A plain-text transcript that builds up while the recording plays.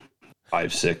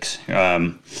5, 6.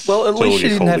 Well, at least you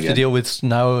didn't have to deal with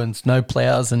snow and snow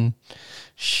plows and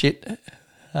shit.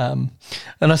 And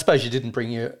I suppose you didn't bring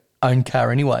your own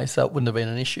car anyway, so it wouldn't have been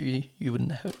an issue. You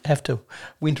wouldn't have to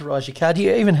winterise your car. Do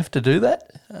you even have to do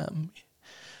that?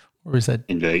 Or is that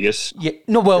in Vegas? Yeah.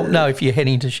 No, if you're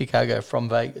heading to Chicago from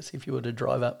Vegas, if you were to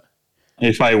drive up.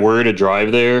 If I were to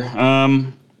drive there, I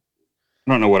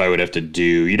don't know what I would have to do.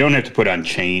 You don't have to put on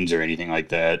chains or anything like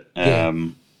that. Yeah.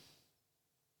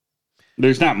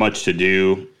 There's not much to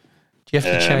do. Do you have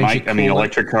to change your coolant?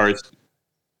 Electric cars.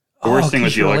 The worst thing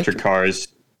with the electric cars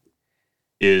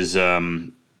is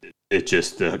it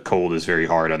just the cold is very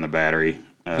hard on the battery.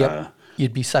 Yep.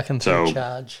 You'd be sucking through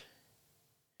charge.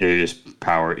 It just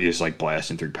power. It's like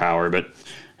blasting through power, but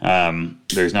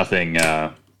there's nothing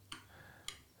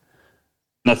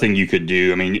you could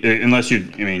do. I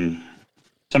mean,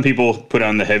 some people put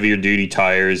on the heavier duty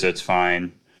tires. That's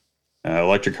fine.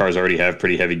 Electric cars already have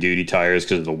pretty heavy duty tires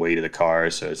because of the weight of the car,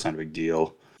 so it's not a big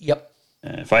deal. Yep.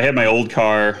 If I had my old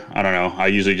car, I don't know.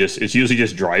 It's usually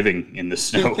just driving in the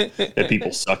snow that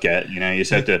people suck at. You know, you just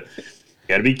have to. You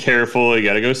got to be careful. You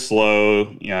got to go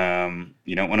slow.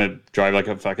 You don't want to drive like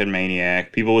a fucking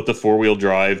maniac. People with the 4-wheel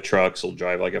drive trucks will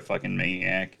drive like a fucking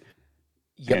maniac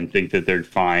and think that they're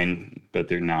fine, but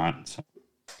they're not. So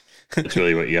that's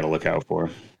really what you got to look out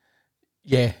for.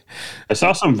 Yeah. I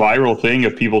saw some viral thing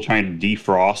of people trying to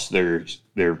defrost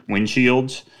their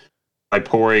windshields by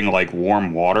pouring like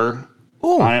warm water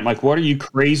on it. Like, what are you,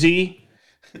 crazy?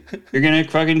 You're going to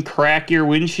fucking crack your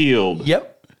windshield.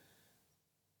 Yep.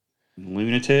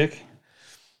 Lunatic.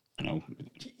 I know.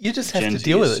 You just have to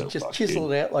deal with it. Just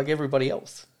chisel it out like everybody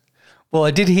else. Well,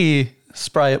 I did hear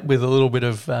spray it with a little bit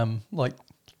of like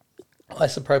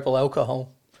isopropyl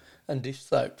alcohol and dish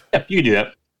soap. Yep, you can do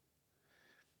that.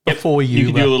 Before you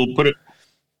can do a little put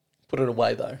it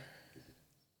away though.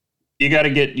 You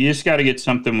just gotta get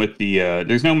something with the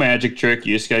there's no magic trick.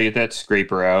 You just gotta get that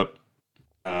scraper out.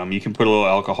 You can put a little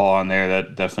alcohol on there.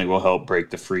 That definitely will help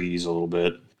break the freeze a little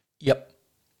bit. Yep.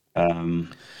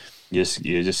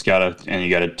 You just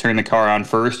gotta turn the car on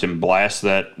first and blast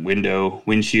that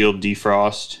windshield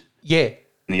defrost. Yeah.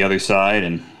 On the other side,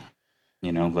 and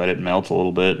let it melt a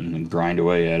little bit and then grind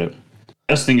away at it.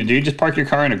 Best thing to do, just park your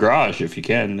car in a garage if you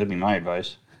can. That'd be my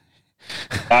advice.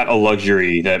 Not a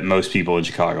luxury that most people in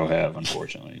Chicago have,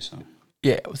 unfortunately. So.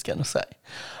 Yeah, I was going to say.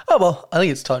 Oh, well, I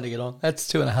think it's time to get on. That's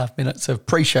 2.5 minutes of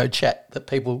pre-show chat that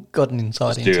people got an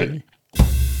insight into. Do it.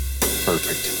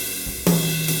 Perfect.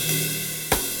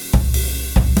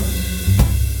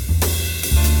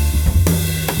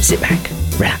 Sit back,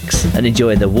 relax, and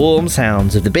enjoy the warm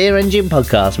sounds of the Beer Engine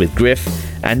Podcast with Griff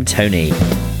and Tony.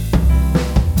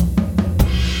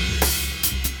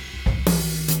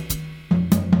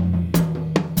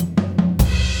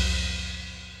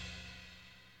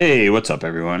 Hey, what's up,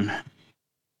 everyone?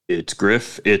 It's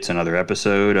Griff. It's another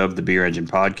episode of the Beer Engine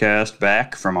Podcast,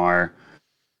 back from our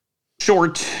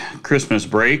short Christmas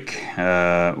break,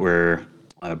 where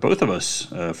both of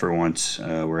us, for once,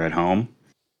 were at home.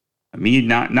 Me,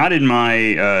 not in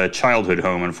my childhood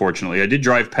home, unfortunately. I did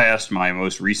drive past my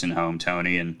most recent home,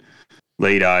 Tony, and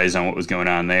laid eyes on what was going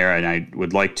on there. And I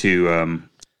would like to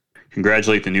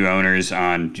congratulate the new owners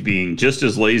on being just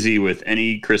as lazy with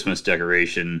any Christmas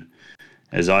decoration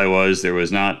as I was. There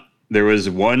was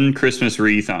one Christmas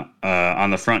wreath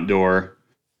on the front door,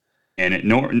 and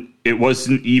it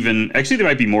wasn't even. Actually, they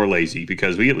might be more lazy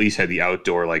because we at least had the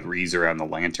outdoor like wreaths around the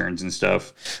lanterns and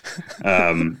stuff.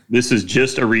 This is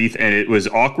just a wreath, and it was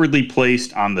awkwardly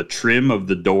placed on the trim of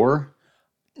the door,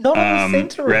 not on the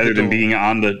center, rather than being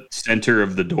on the center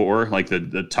of the door, like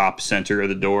the top center of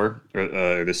the door,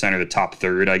 or the center, the top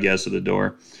third, I guess, of the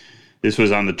door. This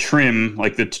was on the trim,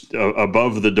 like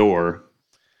above the door.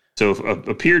 So it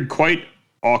appeared quite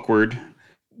awkward.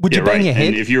 Would you bang your head?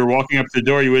 And if you were walking up to the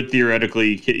door, you would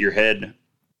theoretically hit your head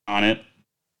on it.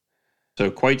 So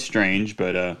quite strange,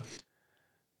 but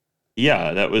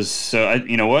yeah, that was. So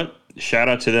you know what? Shout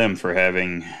out to them for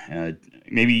having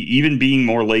maybe even being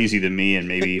more lazy than me, and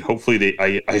maybe hopefully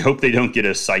I hope they don't get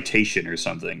a citation or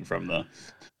something from the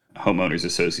Homeowners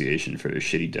Association for their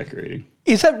shitty decorating.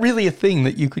 Is that really a thing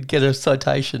that you could get a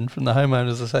citation from the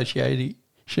Homeowners Association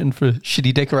for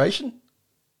shitty decoration?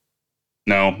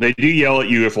 No, they do yell at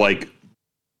you if like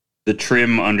the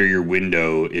trim under your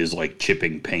window is like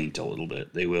chipping paint a little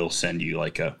bit. They will send you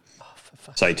like a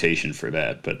citation for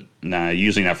that, but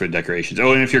usually not for the decorations.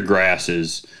 Oh, and if your grass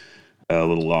is a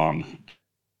little long,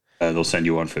 they'll send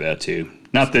you one for that too.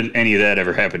 Not that any of that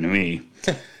ever happened to me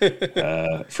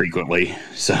frequently,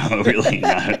 so really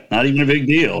not even a big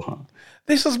deal.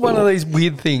 This is one of these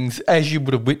weird things, as you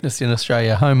would have witnessed in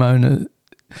Australia, homeowner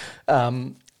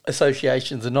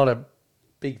associations are not a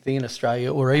big thing in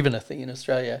Australia, or even a thing in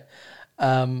Australia.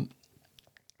 And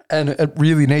it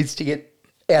really needs to get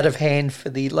out of hand for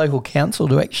the local council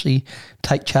to actually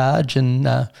take charge and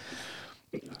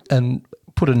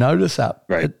put a notice up.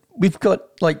 Right. We've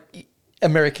got, like,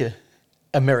 America,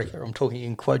 I'm talking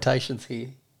in quotations here,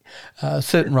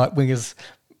 certain right-wingers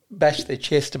bash their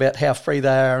chest about how free they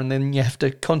are, and then you have to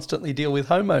constantly deal with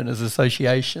homeowners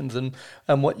associations and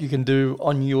what you can do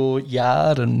on your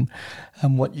yard and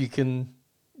what you can,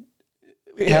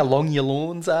 how long your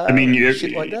lawns are,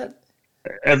 shit like that.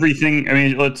 Everything. I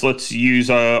mean, let's use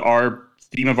our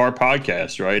theme of our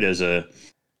podcast, right?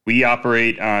 We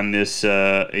operate on this.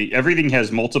 Everything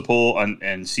has multiple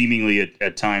and seemingly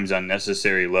at times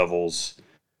unnecessary levels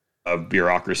of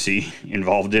bureaucracy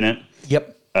involved in it.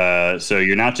 Yep. So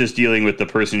you're not just dealing with the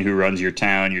person who runs your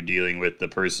town, you're dealing with the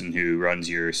person who runs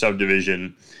your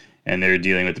subdivision, and they're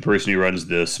dealing with the person who runs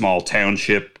the small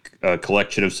township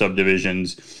collection of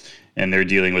subdivisions, and they're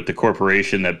dealing with the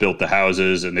corporation that built the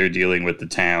houses, and they're dealing with the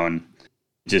town.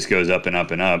 It just goes up and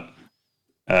up and up.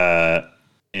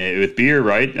 With beer,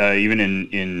 right? Even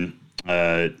in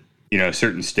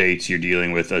certain states, you're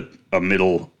dealing with the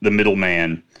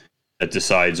middleman that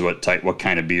decides what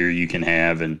kind of beer you can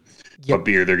have and what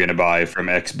beer they're going to buy from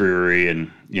X brewery,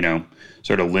 and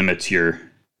sort of limits your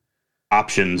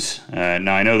options.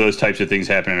 Now I know those types of things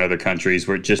happen in other countries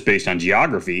where it's just based on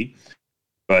geography,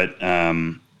 but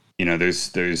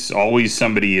there's always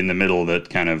somebody in the middle that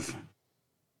kind of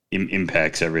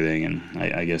impacts everything, and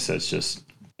I guess that's just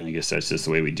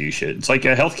the way we do shit. It's like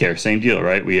a healthcare, same deal,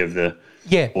 right? We have the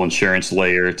whole insurance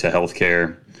layer to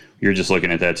healthcare. We were just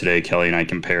looking at that today, Kelly and I,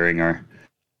 comparing our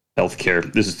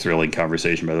healthcare. This is a thrilling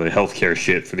conversation, by the way. Healthcare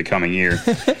shit for the coming year,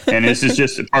 and this is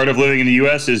just a part of living in the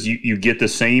U.S. Is you get the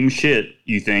same shit,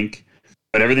 you think,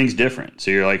 but everything's different.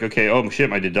 So you're like, okay, oh shit,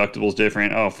 my deductible's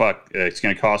different. Oh fuck, it's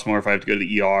going to cost more if I have to go to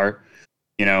the ER.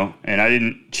 And I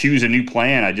didn't choose a new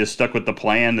plan. I just stuck with the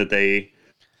plan that they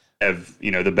have,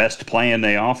 the best plan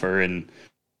they offer, and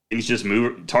things just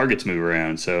targets move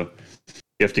around. So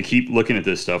you have to keep looking at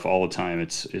this stuff all the time.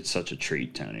 It's such a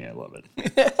treat, Tony. I love it.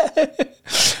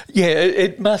 Yeah,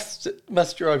 it must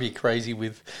drive you crazy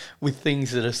with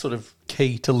things that are sort of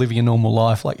key to living a normal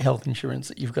life, like health insurance,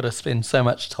 that you've got to spend so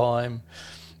much time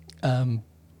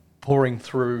pouring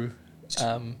through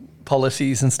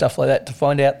policies and stuff like that to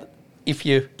find out if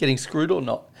you're getting screwed or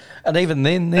not. And even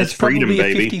then, there's probably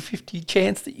a 50-50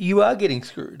 chance that you are getting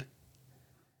screwed.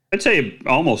 I'd say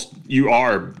almost you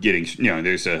are getting, it's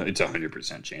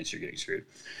 100% chance you're getting screwed,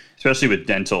 especially with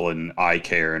dental and eye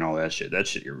care and all that shit. That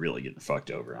shit you're really getting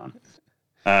fucked over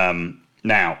on.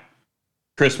 Now,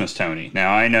 Christmas, Tony.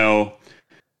 Now I know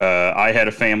I had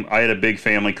a big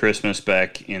family Christmas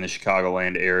back in the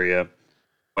Chicagoland area.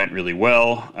 Went really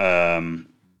well.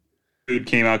 Food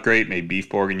came out great. Made beef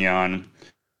bourguignon.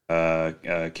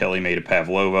 Kelly made a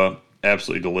pavlova.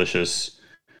 Absolutely delicious.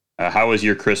 How was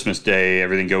your Christmas day?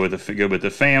 Everything good with the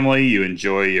family? You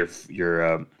enjoy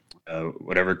your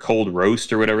whatever cold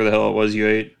roast or whatever the hell it was you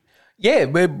ate? Yeah,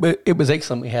 it was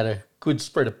excellent. We had a good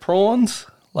spread of prawns.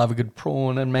 Love a good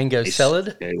prawn and mango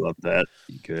salad. Yeah, I love that.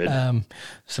 Good.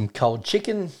 Some cold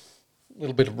chicken, a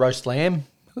little bit of roast lamb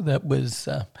that was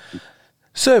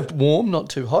served warm, not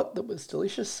too hot. That was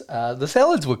delicious. The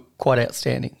salads were quite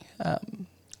outstanding.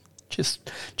 Just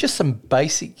some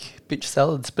basic bitch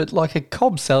salads, but like a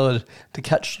Cobb salad to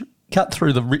cut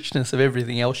through the richness of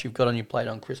everything else you've got on your plate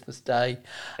on Christmas Day.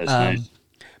 That's nice.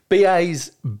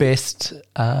 BA's best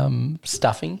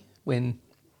stuffing, when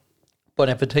Bon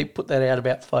Appetit put that out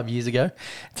about 5 years ago.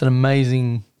 It's an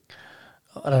amazing,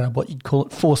 I don't know what you'd call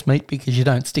it, force meat, because you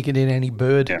don't stick it in any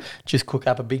bird. Yeah. Just cook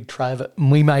up a big tray of it. And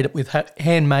we made it with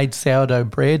handmade sourdough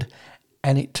bread,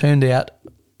 and it turned out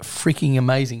freaking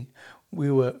amazing. We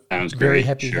were very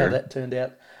happy how that turned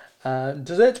out.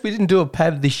 Desserts, we didn't do a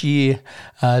pav this year.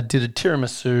 Did a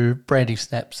tiramisu, brandy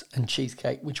snaps, and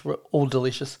cheesecake, which were all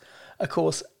delicious. Of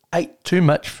course, ate too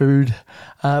much food,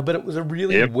 but it was a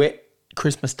really wet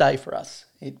Christmas day for us.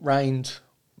 It rained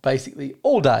basically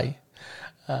all day,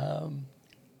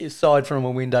 aside from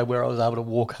a window where I was able to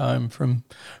walk home from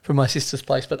my sister's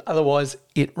place. But otherwise,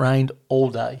 it rained all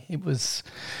day. It was,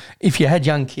 if you had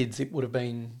young kids, it would have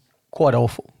been quite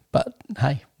awful. But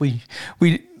hey, we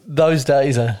those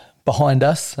days are behind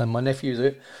us, and my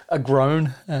nephews are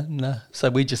grown, and so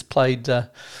we just played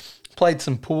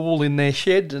some pool in their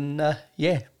shed, and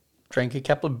drank a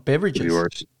couple of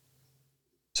beverages.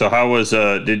 So how was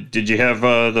did you have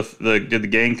did the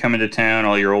gang come into town?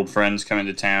 All your old friends come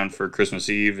into town for Christmas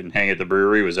Eve and hang at the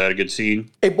brewery? Was that a good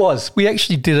scene? It was. We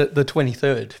actually did it the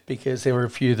 23rd because there were a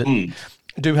few that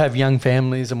do have young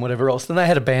families and whatever else. And they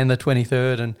had a band the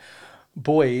 23rd, and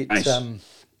boy, nice.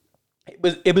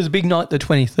 It was a big night the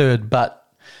 23rd,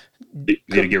 but did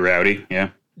it get rowdy? Yeah.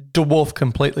 Dwarfed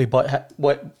completely by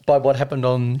what happened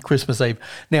on Christmas Eve.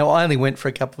 Now, I only went for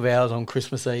a couple of hours on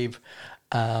Christmas Eve,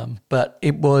 but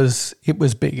it was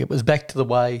big. It was back to the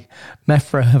way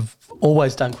Mafra have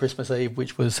always done Christmas Eve,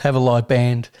 which was have a live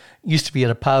band. It used to be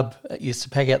at a pub. It used to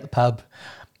pack out the pub,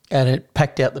 and it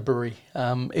packed out the brewery.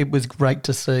 It was great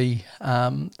to see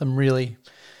them really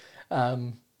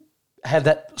have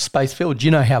that space filled. Do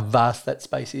you know how vast that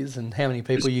space is and how many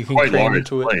people you can cram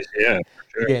into place. it? Yeah,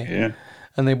 for sure. Yeah.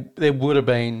 And there would have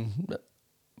been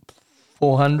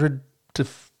 400 to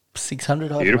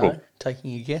 600, I don't know,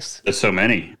 taking a guess. That's so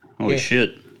many. Holy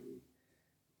shit.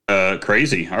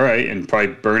 Crazy. All right. And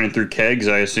probably burning through kegs,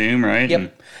 I assume, right?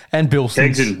 Yep. And Bilsons.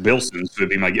 Kegs and Bilsons would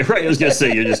be my guess. Right. I was going to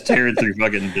say, you're just tearing through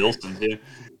fucking Bilsons. Yeah.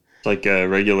 It's like a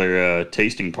regular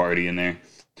tasting party in there.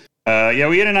 Yeah,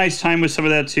 we had a nice time with some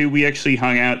of that, too. We actually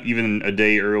hung out even a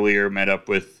day earlier, met up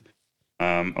with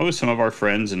some of our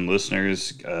friends and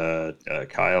listeners,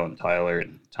 Kyle and Tyler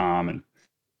and Tom and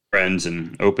friends,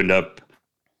 and opened up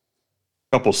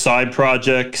a couple side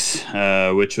projects,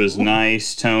 which was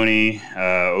nice. Tony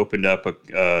opened up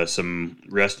some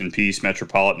Rest in Peace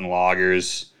Metropolitan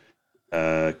Lagers,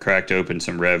 cracked open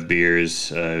some Rev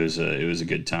beers. It was a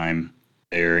good time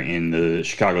there in the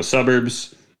Chicago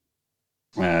suburbs.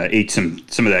 Ate some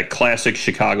of that classic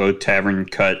Chicago tavern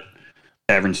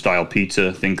style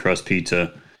pizza, thin crust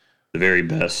pizza, the very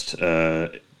best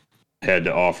had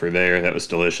to offer there. That was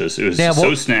delicious. It was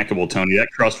so snackable, Tony. That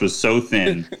crust was so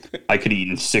thin, I could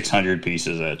eat 600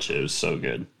 pieces of that shit. It was so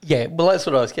good. Yeah, well, that's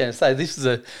what I was going to say. This is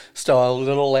a style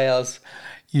that allows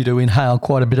you to inhale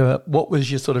quite a bit of it. What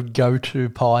was your sort of go-to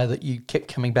pie that you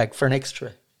kept coming back for an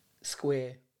extra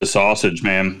square? The sausage,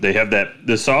 man. They have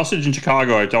the sausage in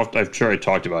Chicago. I'm sure I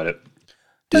talked about it.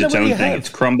 It's its own thing. It's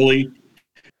crumbly.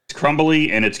 It's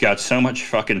crumbly, and it's got so much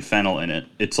fucking fennel in it.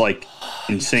 It's like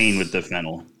insane with the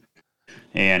fennel.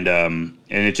 And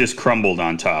it just crumbled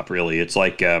on top, really. It's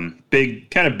like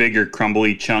bigger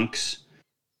crumbly chunks.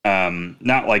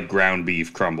 Not like ground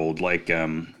beef crumbled, like I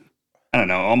don't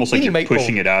know, almost like you're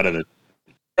pushing it out of it.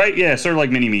 Right, yeah, sort of like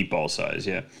mini meatball size,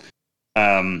 yeah.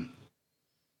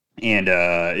 And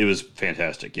it was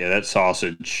fantastic. Yeah, that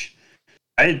sausage.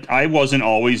 I wasn't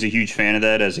always a huge fan of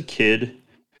that as a kid.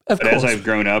 But as I've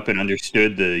grown up and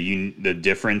understood the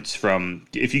difference from,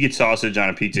 if you get sausage on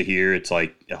a pizza here, it's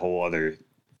like a whole other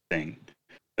thing.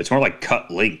 It's more like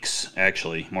cut links,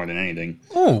 actually, more than anything.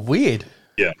 Oh, weird.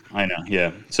 Yeah, I know.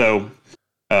 Yeah. So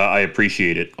I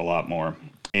appreciate it a lot more.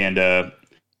 And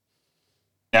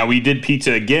now we did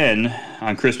pizza again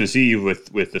on Christmas Eve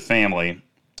with the family.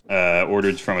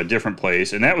 Ordered from a different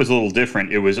place, and that was a little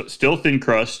different. It was still thin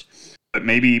crust, but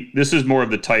maybe this is more of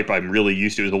the type I'm really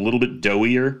used to. It was a little bit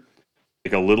doughier,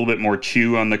 like a little bit more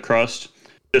chew on the crust.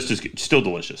 Still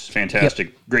delicious, fantastic,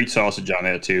 Yep. Great sausage on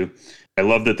that too. I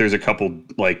love that there's a couple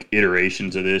like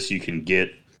iterations of this you can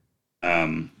get.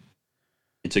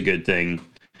 It's a good thing.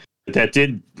 But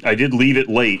I did leave it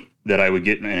late that I would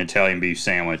get an Italian beef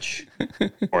sandwich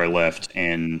before I left,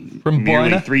 and from nearly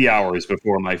Buona? 3 hours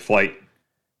before my flight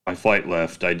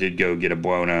left, I did go get a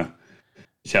Buona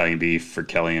Italian beef for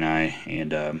Kelly and I,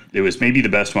 and it was maybe the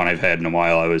best one I've had in a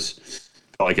while. I felt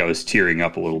like I was tearing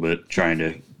up a little bit trying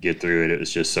to get through it. It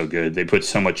was just so good. They put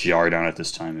so much yard on it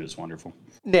this time. It was wonderful.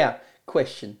 Now,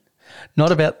 question.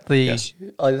 Not about the... Yes.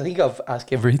 I think I've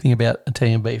asked everything about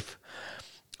Italian beef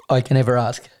I can ever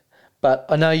ask, but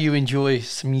I know you enjoy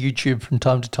some YouTube from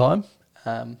time to time,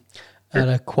 and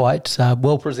a quite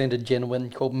well-presented gentleman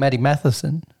called Matty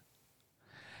Matheson.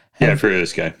 I've heard of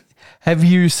this guy. Have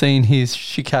you seen his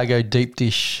Chicago deep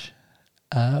dish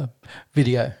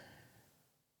video?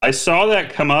 I saw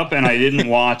that come up and I didn't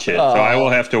watch it, so I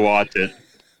will have to watch it.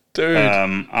 Dude,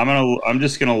 I'm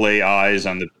just gonna lay eyes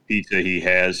on the pizza he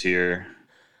has here.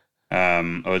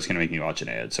 It's gonna make me watch an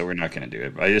ad, so we're not gonna do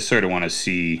it. I just sort of want to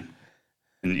see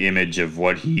an image of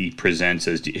what he presents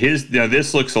as his. Now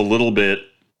this looks a little bit.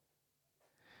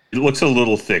 It looks a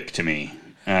little thick to me.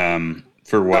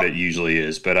 For what it usually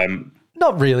is, but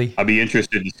not really. I'll be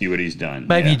interested to see what he's done.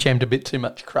 Maybe he jammed a bit too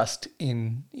much crust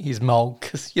in his mold,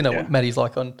 because you know what Matty's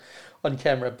like on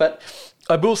camera. But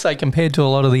I will say, compared to a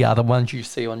lot of the other ones you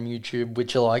see on YouTube,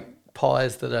 which are like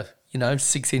pies that are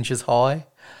 6 inches high,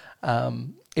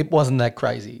 it wasn't that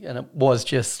crazy, and it was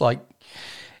just like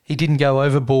he didn't go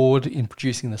overboard in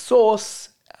producing the sauce.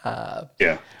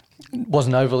 It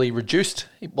wasn't overly reduced.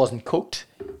 It wasn't cooked,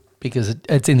 because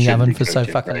it's in the oven for so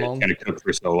fucking long. It's going to cook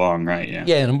for so long, right? Yeah.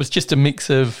 Yeah, and it was just a mix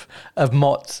of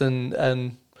mozz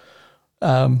and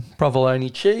provolone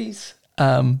cheese.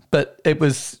 But it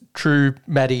was true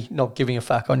Matty not giving a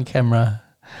fuck on camera,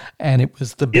 and it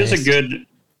was the best.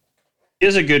 He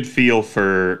has a good feel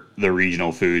for the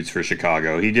regional foods for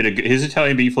Chicago. His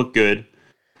Italian beef looked good,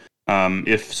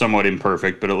 if somewhat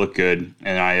imperfect, but it looked good.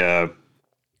 And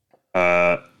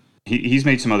he's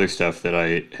made some other stuff that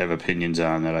I have opinions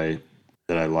on that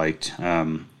I liked.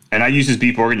 And I use his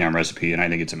beef bourguignon recipe, and I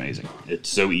think it's amazing. It's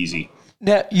so easy.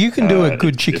 Now you can do a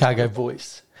good Chicago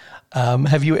voice.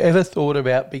 Have you ever thought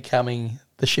about becoming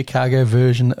the Chicago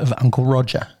version of Uncle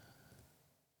Roger?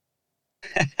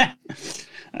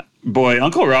 Boy,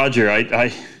 Uncle Roger,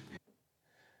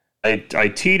 I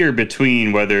teeter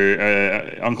between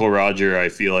whether Uncle Roger I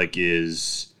feel like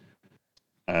is,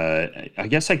 I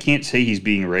guess I can't say he's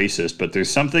being racist, but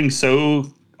there's something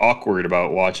so awkward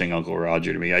about watching Uncle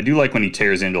Roger to me. I do like when he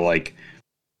tears into like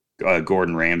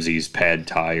Gordon Ramsay's pad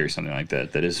thai or something like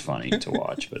that. That is funny to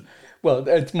watch, but. Well,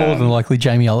 it's more than likely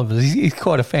Jamie Oliver. He's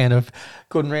quite a fan of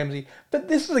Gordon Ramsay. But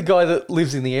this is a guy that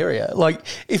lives in the area. Like,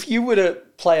 if you were to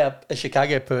play up a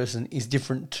Chicago person is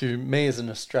different to me as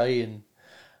an Australian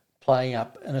playing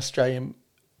up an Australian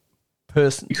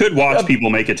person. You could watch people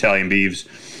make Italian beefs.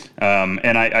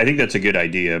 And I think that's a good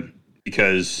idea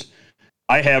because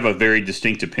I have a very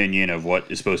distinct opinion of what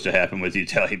is supposed to happen with the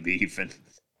Italian beef. And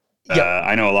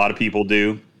I know a lot of people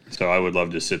do. So I would love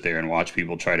to sit there and watch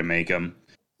people try to make them.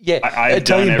 Yeah, I've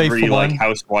done every like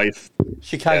housewife.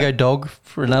 Chicago dog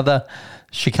for another.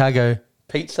 Chicago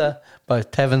pizza,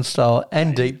 both tavern style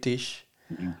and deep dish.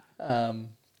 Mm-hmm.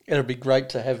 It'll be great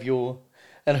to have your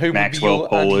and who Maxwell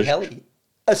would be your Polish. Auntie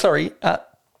Helly?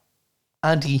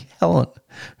 Auntie Helen.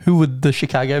 Who would the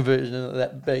Chicago version of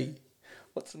that be?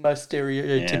 What's the most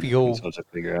stereotypical? Yeah, to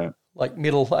figure out. Like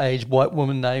middle-aged white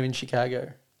woman name in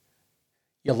Chicago.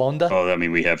 Yolanda. Oh, I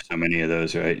mean, we have so many of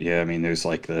those, right? Yeah, I mean, there's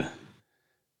like the.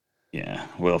 Yeah,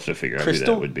 we'll have to figure out Crystal?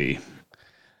 who that would be.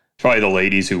 Probably the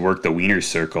ladies who work the Wiener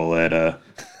Circle at in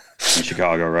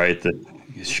Chicago, right? The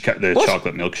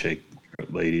chocolate milkshake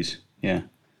ladies. Yeah,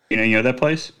 you know that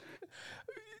place?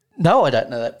 No, I don't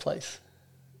know that place.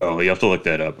 Oh, you have to look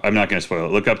that up. I'm not going to spoil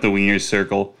it. Look up the Wiener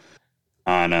Circle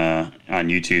on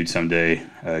YouTube someday.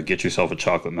 Get yourself a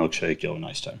chocolate milkshake. You'll have a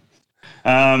nice time.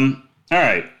 All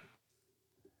right.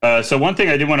 So one thing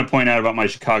I did want to point out about my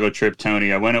Chicago trip,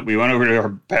 Tony, we went over to our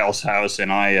pal's house,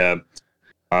 and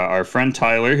our friend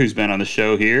Tyler, who's been on the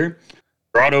show here,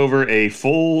 brought over a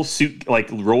full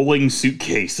rolling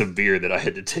suitcase of beer that I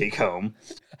had to take home.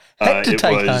 It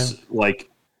was like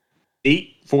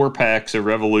 8 4-packs of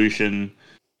Revolution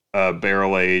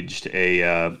barrel aged.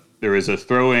 There was a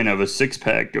throw in of a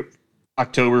 6-pack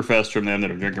Oktoberfest from them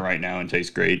that I'm drinking right now and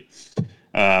tastes great.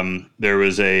 There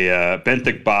was a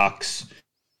Benthic box.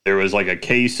 There was like a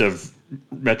case of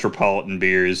Metropolitan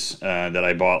beers that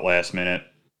I bought last minute.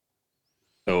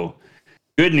 So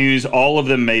good news. All of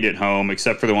them made it home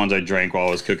except for the ones I drank while I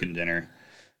was cooking dinner.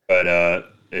 But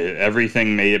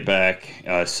everything made it back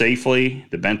safely.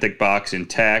 The Benthic box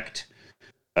intact.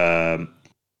 I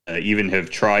even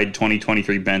have tried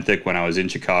 2023 Benthic when I was in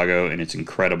Chicago, and it's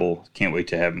incredible. Can't wait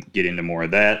to get into more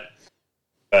of that.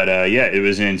 But it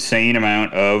was an insane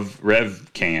amount of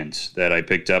Rev cans that I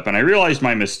picked up. And I realized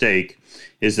my mistake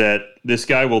is that this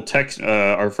guy will text,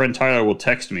 our friend Tyler will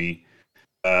text me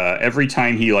every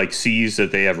time he sees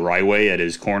that they have Rye at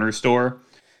his corner store.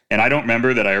 And I don't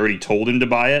remember that I already told him to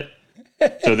buy it.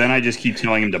 So then I just keep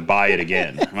telling him to buy it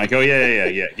again. I'm like, oh,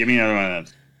 yeah. Give me another one of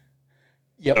those.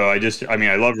 Yep. So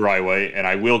I love Rye and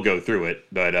I will go through it.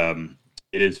 But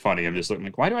it is funny. I'm just looking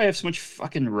like, why do I have so much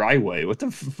fucking Rye? What the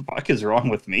fuck is wrong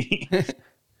with me?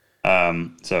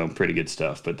 So pretty good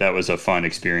stuff. But that was a fun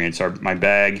experience. My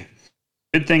bag,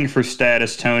 good thing for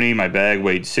status, Tony. My bag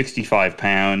weighed 65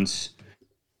 pounds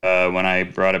when I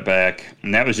brought it back.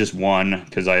 And that was just one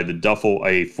because I had a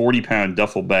 40-pound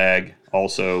duffel bag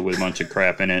also with a bunch of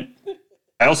crap in it.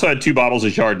 I also had 2 bottles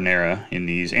of Jardinera in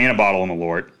these and a bottle of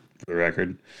Malort, for the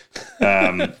record.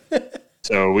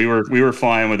 So we were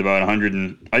flying with about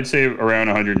 100 I'd say around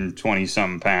 120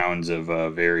 some pounds of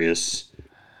various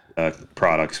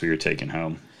products we were taking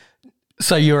home.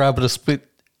 So you were able to split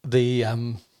the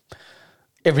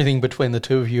everything between the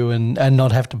two of you and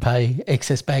not have to pay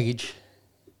excess baggage.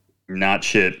 Not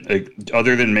shit.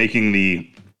 Other than making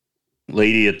the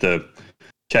lady at the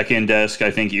check-in desk,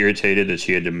 I think, irritated that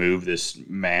she had to move this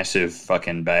massive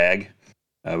fucking bag.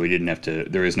 We didn't have to.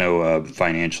 There was no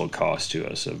financial cost to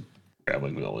us of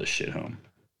traveling with all this shit home.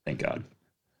 Thank God.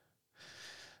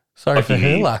 Sorry for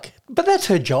her luck, but that's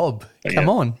her job. Come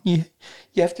on, you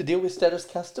have to deal with status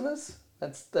customers.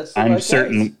 That's. The I'm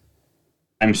certain.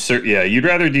 Yeah, you'd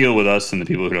rather deal with us than the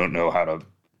people who don't know how to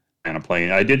on a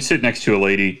plane. I did sit next to a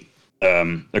lady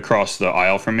across the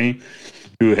aisle from me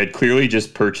who had clearly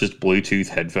just purchased Bluetooth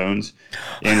headphones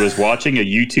and was watching a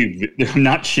YouTube. I'm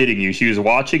not shitting you. She was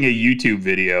watching a YouTube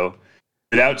video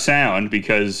without sound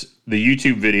because the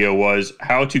YouTube video was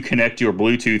how to connect your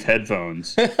Bluetooth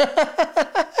headphones to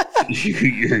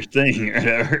your thing or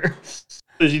whatever.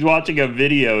 So she's watching a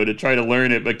video to try to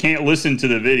learn it, but can't listen to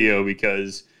the video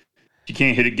because she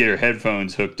can't get her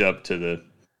headphones hooked up to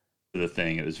the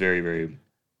thing. It was very, very,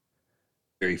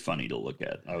 very funny to look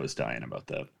at. I was dying about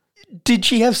that. Did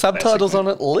she have subtitles on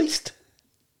at least?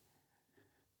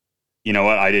 You know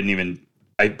what? I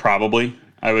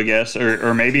would guess,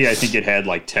 or maybe I think it had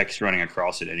like text running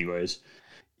across it anyways.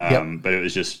 But it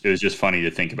was just funny to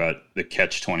think about the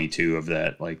catch-22 of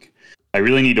that. Like, I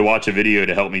really need to watch a video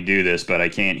to help me do this, but I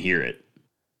can't hear it.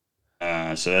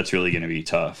 So that's really going to be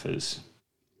tough. It's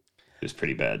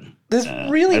pretty bad. There's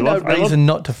really no reason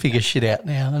not to figure shit out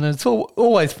now, and it's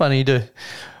always funny to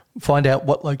find out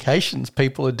what locations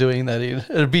people are doing that in.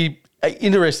 It'd be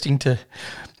interesting to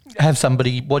have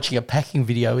somebody watching a packing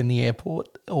video in the airport,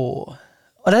 or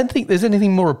I don't think there's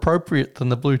anything more appropriate than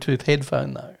the Bluetooth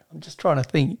headphone, though. I'm just trying to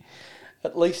think,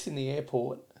 at least in the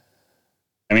airport.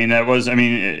 I mean,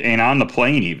 and on the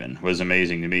plane even was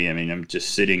amazing to me. I mean, I'm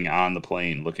just sitting on the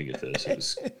plane looking at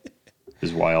this. It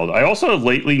was wild. I also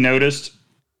lately noticed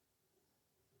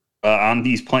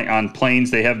on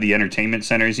planes, they have the entertainment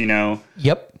centers, you know.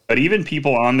 Yep. But even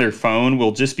people on their phone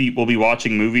will be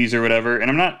watching movies or whatever.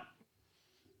 And I'm not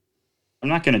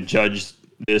going to judge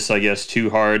this, I guess, too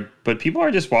hard, but people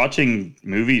are just watching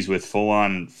movies with full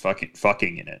on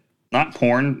fucking in it. Not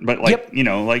porn, but like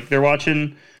they're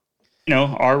watching,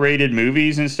 R-rated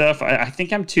movies and stuff. I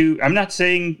think I'm not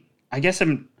saying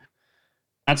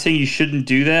you shouldn't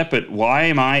do that, but why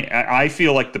am I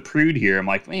feel like the prude here. I'm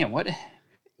like, man, what?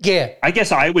 Yeah. I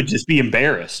guess I would just be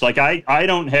embarrassed. Like I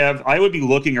would be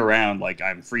looking around like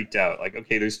I'm freaked out. Like,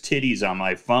 okay, there's titties on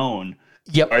my phone.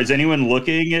 Yep. Is anyone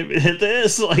looking at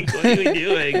this? Like, what are we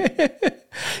doing?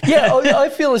 Yeah, I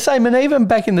feel the same. And even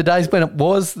back in the days when it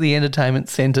was the entertainment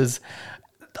centres,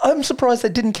 I'm surprised they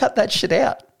didn't cut that shit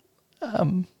out.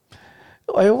 I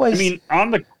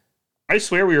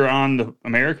swear we were on the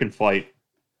American flight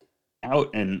out,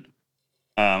 and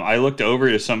I looked over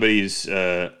to somebody's.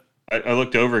 I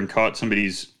looked over and caught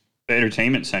somebody's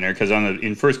entertainment center because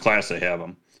in first class they have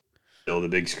them. Still the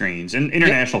big screens. And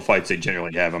international flights, they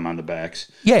generally have them on the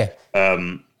backs. Yeah.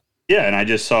 And I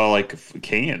just saw like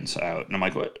cans out, and I'm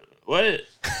like, what?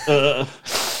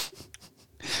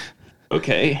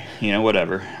 Okay,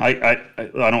 whatever. I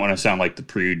don't want to sound like the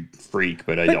prude freak,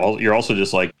 but you're also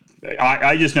just like,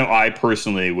 I just know I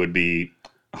personally would be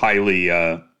highly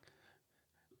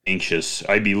anxious.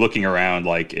 I'd be looking around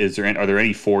like, are there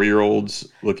any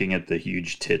 4-year-olds looking at the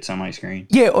huge tits on my screen?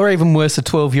 Yeah, or even worse, a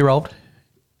 12-year-old.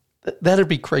 That'd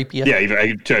be creepier. Yeah, even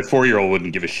a 4-year-old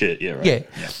wouldn't give a shit. Yeah, right. Yeah,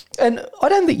 and I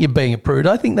don't think you're being a prude.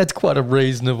 I think that's quite a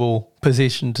reasonable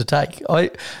position to take. I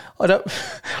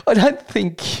don't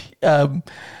think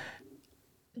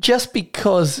just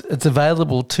because it's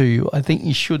available to you, I think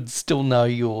you should still know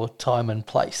your time and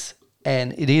place.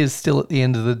 And it is still, at the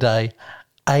end of the day,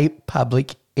 a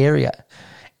public area.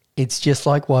 It's just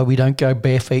like why we don't go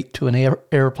bare feet to an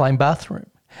aeroplane bathroom,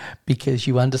 because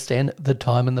you understand the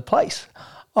time and the place.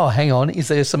 Oh, hang on, is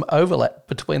there some overlap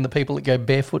between the people that go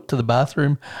barefoot to the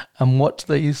bathroom and watch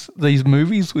these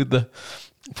movies with the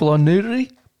full-on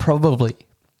nudity? Probably.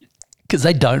 Because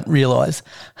they don't realise,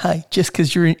 hey, just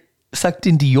because you're sucked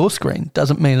into your screen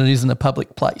doesn't mean it isn't a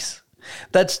public place.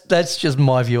 That's just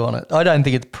my view on it. I don't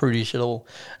think it's prudish at all.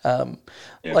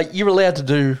 Like, you're allowed to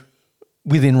do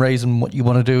within reason what you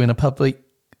want to do in a public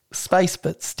space,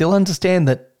 but still understand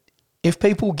that if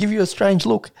people give you a strange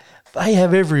look, they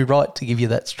have every right to give you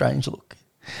that strange look.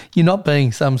 You're not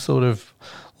being some sort of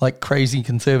like crazy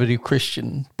conservative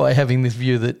Christian by having this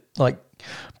view that like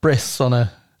breasts on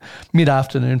a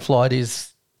mid-afternoon flight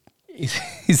is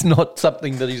not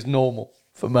something that is normal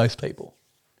for most people.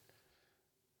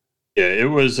 Yeah, it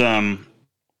was an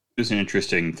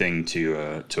interesting thing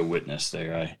to witness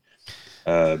there.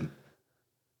 I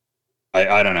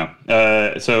don't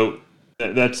know. So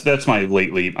that's my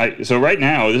lately. So right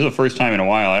now, this is the first time in a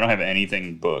while I don't have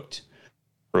anything booked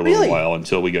for a little while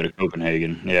until we go to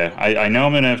Copenhagen. Yeah, I know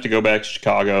I'm going to have to go back to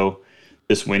Chicago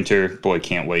this winter. Boy,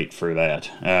 can't wait for that.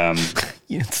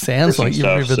 It sounds like you're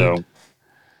riveted. So, you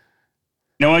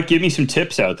know what? Give me some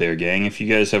tips out there, gang. If you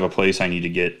guys have a place I need to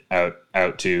get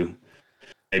out to,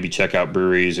 maybe check out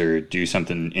breweries or do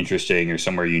something interesting or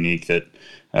somewhere unique that,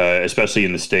 especially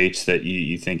in the States, that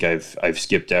you think I've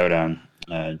skipped out on.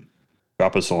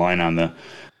 Drop us a line on the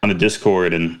on the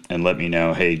Discord and let me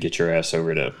know, hey, get your ass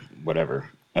over to whatever.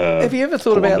 Have you ever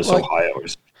thought Columbus, about, like, Ohio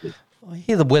I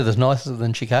hear the weather's nicer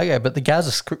than Chicago, but the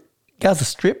Gaza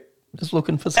Strip is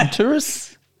looking for some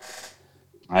tourists?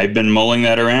 I've been mulling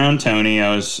that around, Tony.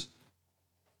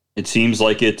 It seems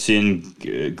like it's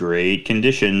in great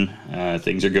condition.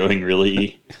 Things are going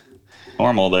really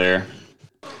normal there.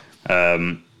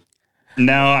 No,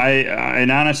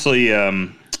 and honestly,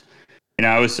 I've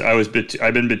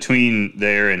been between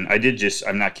there, and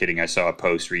I'm not kidding. I saw a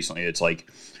post recently. It's like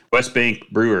West Bank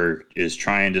Brewer is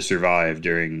trying to survive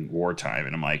during wartime,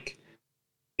 and I'm like,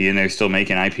 you in there still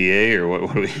making IPA, or what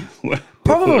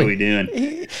are we doing?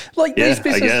 These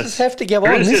businesses have to go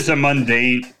on.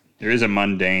 There is a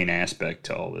mundane aspect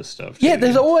to all this stuff. Yeah,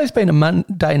 there's always been a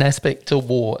mundane aspect to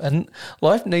war, and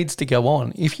life needs to go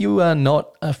on. If you are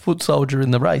not a foot soldier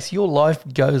in the race, your life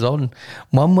goes on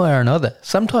one way or another,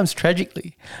 sometimes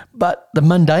tragically. But the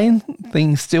mundane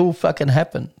things still fucking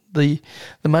happen. The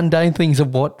mundane things are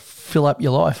what fill up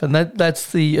your life, and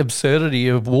that's the absurdity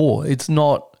of war. It's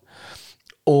not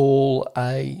all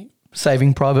a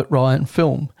Saving Private Ryan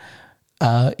film.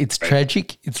 It's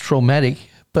tragic, it's traumatic,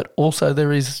 but also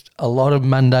there is a lot of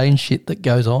mundane shit that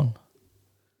goes on.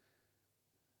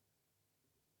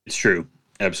 It's true,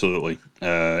 absolutely.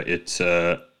 It's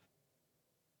a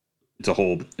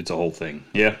whole thing.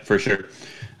 Yeah, for sure.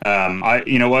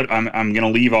 You know what? I'm going to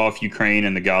leave off Ukraine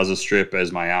and the Gaza Strip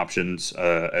as my options,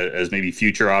 as maybe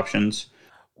future options.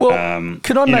 Well,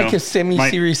 could I make a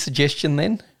semi-serious suggestion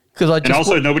then? And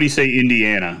also, nobody say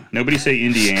Indiana. Nobody say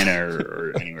Indiana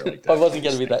or anywhere like that. I wasn't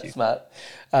going to be that smart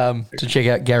to check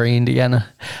out Gary, Indiana.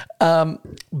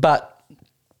 But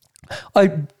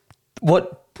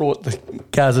what brought the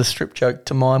Gaza Strip joke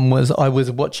to mind was I was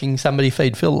watching somebody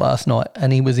feed Phil last night,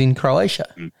 and he was in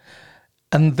Croatia. Mm.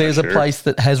 And there's a place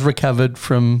that has recovered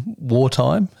from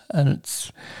wartime, and it's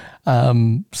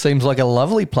seems like a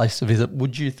lovely place to visit.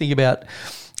 Would you think about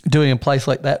doing a place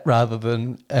like that rather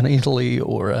than an Italy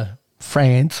or a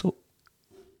France?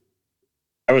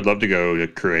 I would love to go to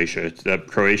Croatia. That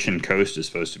Croatian coast is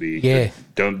supposed to be, the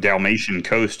Dalmatian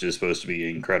coast is supposed to be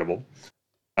incredible.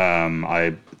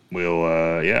 I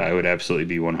would absolutely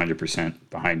be 100%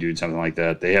 behind doing something like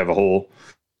that. They have a whole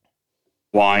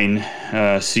wine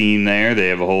scene there. They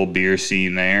have a whole beer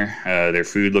scene there. Their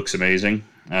food looks amazing.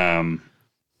 I'd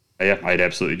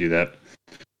absolutely do that.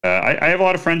 I have a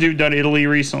lot of friends who've done Italy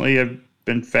recently. I've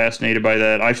been fascinated by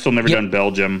that. I've still never done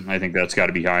Belgium. I think that's got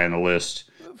to be high on the list.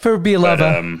 For a beer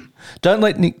lover, don't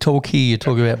let Nick talk here. You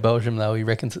talk about Belgium, though. He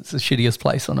reckons it's the shittiest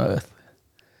place on earth.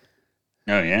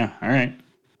 Oh, yeah. All right.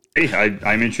 Hey,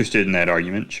 I'm interested in that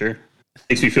argument. Sure.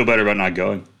 Makes me feel better about not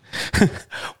going.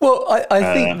 Well,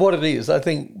 I think what it is, I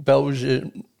think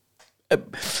Belgium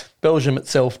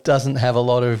itself doesn't have a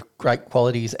lot of great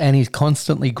qualities and is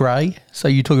constantly grey. So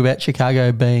you talk about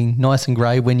Chicago being nice and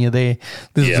grey when you're there.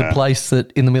 This is a place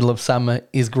that in the middle of summer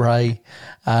is grey.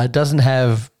 Doesn't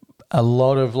have a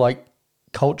lot of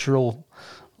cultural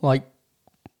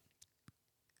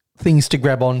things to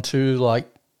grab onto,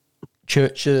 like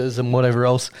churches and whatever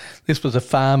else. This was a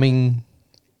farming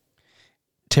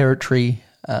territory.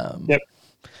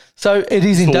 So it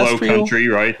is industrial. Low country,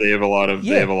 right? They have a lot of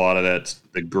that,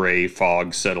 the gray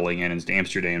fog settling in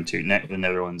Amsterdam too. The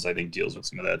Netherlands, I think, deals with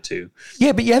some of that too.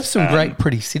 Yeah, but you have some great,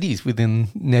 pretty cities within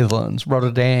Netherlands: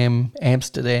 Rotterdam,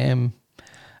 Amsterdam.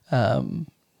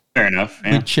 Fair enough.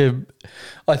 Yeah. Which are,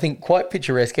 I think, quite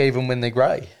picturesque, even when they're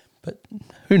grey. But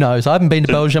who knows? I haven't been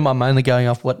to Belgium. I'm only going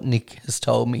off what Nick has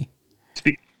told me.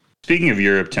 Speaking of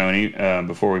Europe, Tony,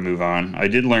 before we move on, I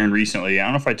did learn recently. I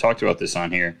don't know if I talked about this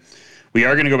on here. We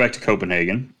are going to go back to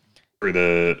Copenhagen for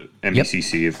the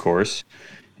MECC, of course.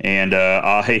 And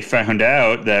I found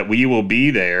out that we will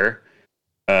be there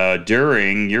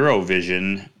during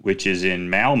Eurovision, which is in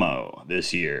Malmo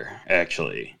this year,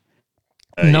 actually.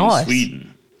 Nice. In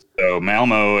Sweden. So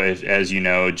Malmo, as you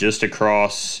know, just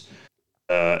across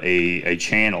a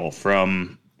channel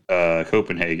from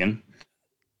Copenhagen.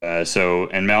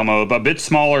 And Malmo, a bit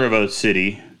smaller of a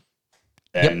city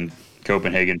than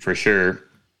Copenhagen for sure.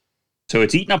 So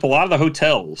it's eaten up a lot of the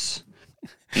hotels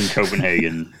in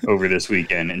Copenhagen over this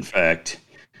weekend, in fact.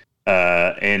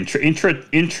 And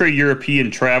intra-European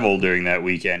travel during that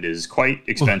weekend is quite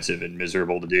expensive and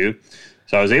miserable to do.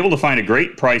 So I was able to find a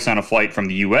great price on a flight from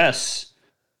the U.S.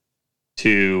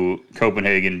 to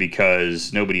Copenhagen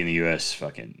because nobody in the U.S.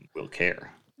 fucking will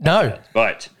care. No.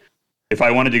 But if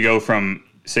I wanted to go from,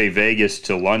 say, Vegas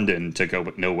to London to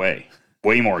Copenhagen, no way.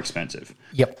 Way more expensive.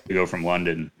 Yep. To go from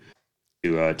London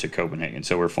to Copenhagen.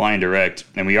 So we're flying direct,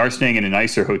 and we are staying in a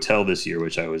nicer hotel this year,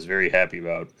 which I was very happy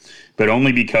about, but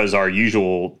only because our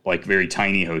usual, very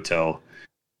tiny hotel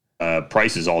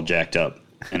prices all jacked up.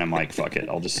 And I'm like, fuck it,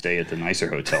 I'll just stay at the nicer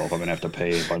hotel if I'm gonna have to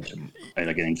pay a bunch of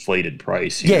like an inflated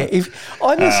price. Yeah, if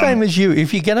I'm the same as you.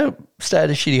 If you're gonna stay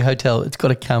at a shitty hotel, it's got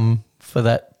to come for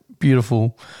that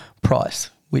beautiful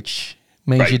price, which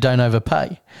means you don't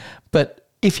overpay. But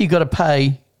if you got to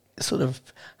pay sort of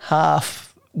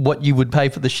half what you would pay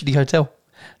for the shitty hotel,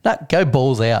 go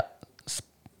balls out,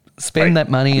 spend that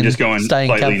money and just going stay in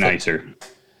slightly comfort. nicer.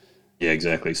 Yeah,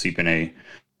 exactly. Sleep in I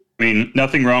mean,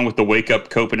 nothing wrong with the Wake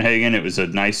Up Copenhagen. It was a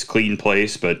nice, clean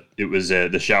place, but it was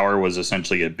the shower was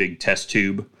essentially a big test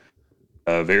tube.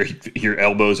 Your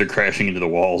elbows are crashing into the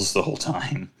walls the whole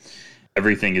time.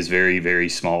 Everything is very, very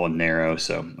small and narrow.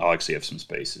 So I'll actually have some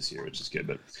spaces here, which is good.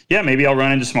 But yeah, maybe I'll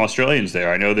run into some Australians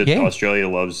there. I know that Australia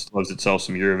loves itself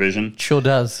some Eurovision. Sure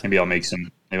does. Maybe I'll make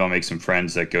some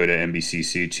friends that go to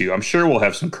NBCC too. I'm sure we'll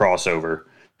have some crossover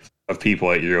of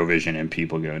people at Eurovision and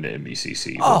people going to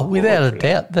NBCC. Without a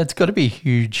doubt. That's got to be a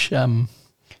huge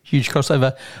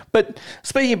crossover. But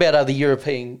speaking about other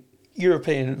European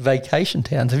vacation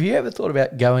towns, have you ever thought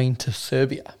about going to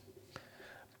Serbia?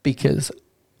 Because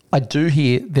I do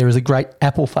hear there is a great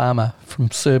apple farmer from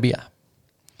Serbia.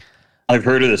 I've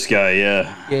heard of this guy,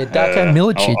 yeah. Yeah, Darko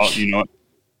Milicic. You know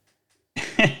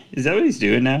what? Is that what he's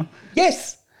doing now?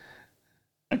 Yes.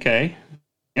 Okay.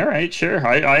 All right, sure.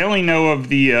 I only know of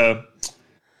the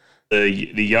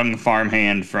young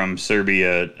farmhand from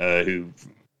Serbia who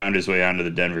found his way onto the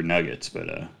Denver Nuggets,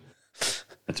 but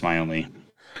that's my only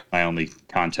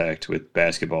contact with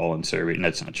basketball in Serbia, and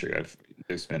that's not true.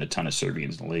 There's been a ton of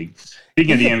Serbians in the league.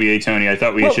 Speaking of the NBA, Tony, I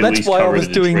thought we should at least cover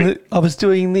I was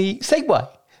doing the segue,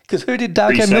 because who did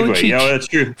Darko Milicic that's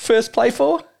true. first play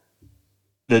for?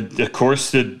 Of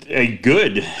course, a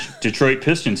good Detroit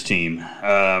Pistons team.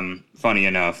 Funny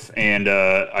enough, and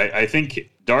I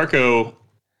think Darko,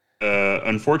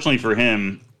 unfortunately for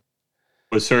him,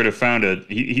 was sort of found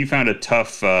a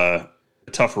tough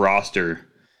roster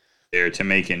there to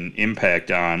make an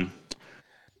impact on.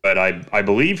 But I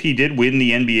believe he did win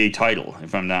the NBA title,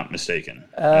 if I'm not mistaken.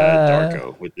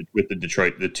 Darko with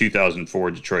the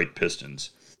 2004 Detroit Pistons.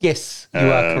 Yes, you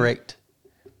are correct.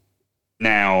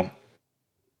 Now,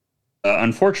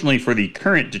 unfortunately for the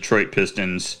current Detroit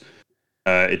Pistons,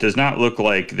 it does not look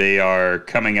like they are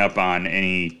coming up on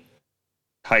any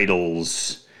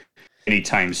titles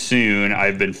anytime soon.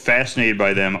 I've been fascinated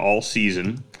by them all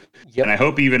season. Yep. And I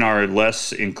hope even our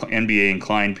less NBA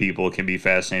inclined people can be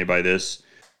fascinated by this.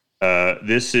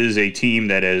 This is a team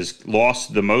that has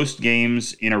lost the most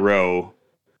games in a row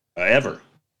ever.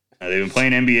 They've been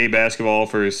playing NBA basketball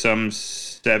for some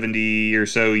 70 or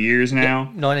so years now.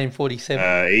 1947.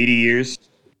 80 years.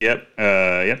 Yep.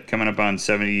 Coming up on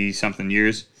 70-something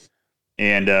years.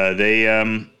 And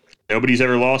they nobody's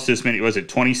ever lost this many. Was it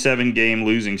 27-game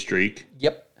losing streak?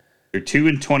 Yep. They're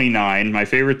 2-29. My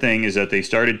favorite thing is that they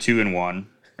started 2-1.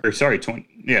 Or sorry,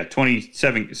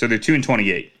 27. So they're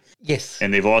 2-28. Yes.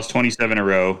 And they've lost 27 in a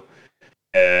row.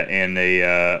 And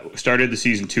they started the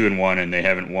season 2-1, and they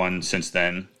haven't won since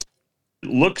then. It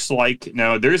looks like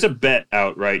now there's a bet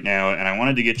out right now, and I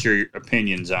wanted to get your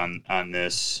opinions on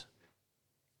this,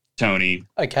 Tony.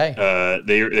 Okay.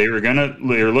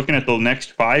 They're looking at the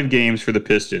next 5 games for the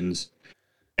Pistons,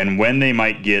 and when they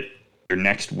might get their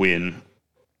next win.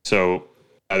 So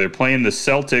they're playing the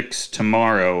Celtics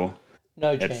tomorrow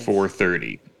at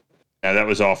 4:30. Now that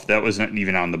was not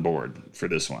even on the board for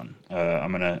this one.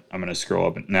 I'm gonna scroll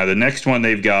up. Now the next one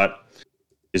they've got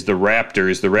is the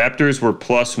Raptors. The Raptors were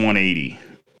plus 180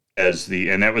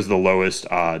 and that was the lowest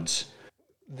odds.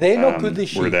 They're not good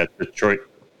this year. Were that Detroit?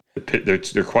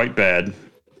 They're quite bad.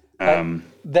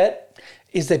 That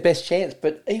is their best chance,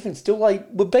 but even still, they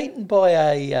were beaten by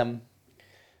a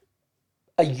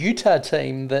Utah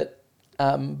team that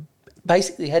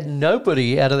basically had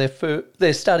nobody out of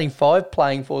their starting 5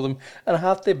 playing for them and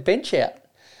half their bench out.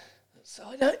 So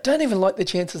I don't even like the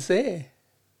chances there.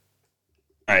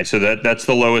 All right, so that's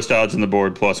the lowest odds on the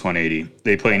board, plus 180.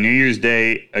 They play New Year's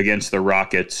Day against the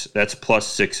Rockets. That's plus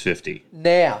 650.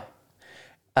 Now,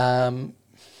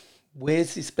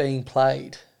 where's this being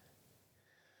played?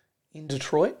 In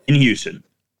Detroit? In Houston.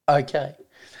 Okay.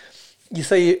 You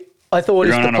see, I thought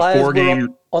if the players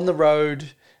were on the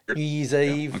road, New Year's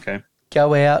Eve,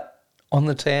 go out on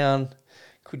the town,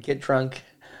 could get drunk.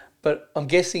 But I'm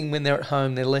guessing when they're at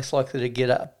home, they're less likely to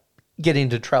get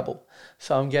into trouble.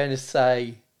 So I'm going to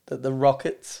say that the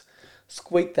Rockets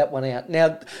squeaked that one out.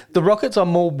 Now, the Rockets I'm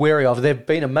more wary of. They've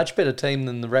been a much better team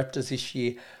than the Raptors this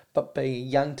year. But being a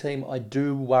young team, I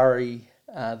do worry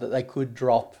that they could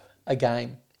drop a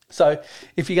game. So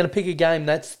if you're going to pick a game,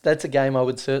 that's a game I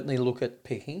would certainly look at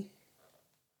picking.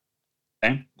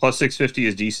 Okay. Plus 650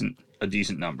 is a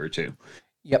decent number too.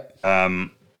 Yep.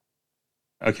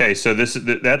 Okay, so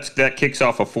that kicks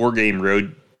off a 4-game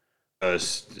road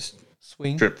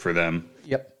swing trip for them.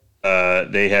 Yep.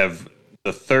 They have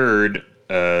the third.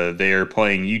 They are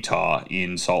playing Utah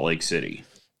in Salt Lake City.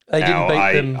 They didn't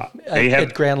beat them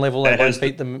at ground level. They won't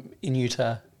beat them in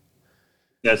Utah.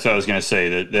 That's what I was going to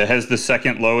say. That has the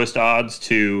second lowest odds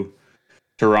to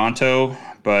Toronto,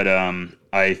 but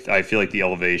I feel like the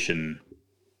elevation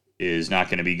is not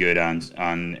going to be good on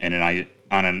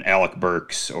an Alec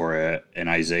Burks or an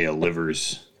Isaiah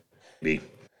Livers, maybe,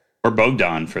 or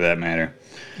Bogdan for that matter.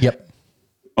 Yep.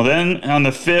 Well, then on the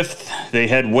 5th, they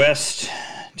head west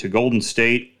to Golden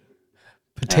State.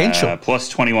 Potential plus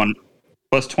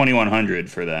 2100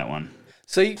 for that one.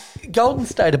 See, Golden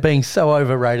State are being so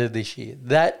overrated this year.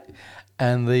 That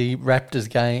and the Raptors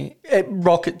game,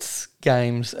 Rockets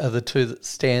games are the two that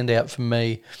stand out for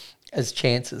me as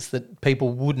chances that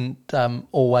people wouldn't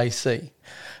always see,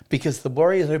 because the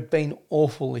Warriors have been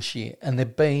awful this year and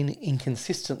they've been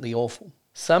inconsistently awful.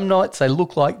 Some nights they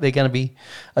look like they're going to be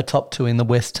a top 2 in the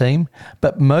West team,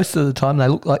 but most of the time they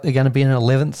look like they're going to be an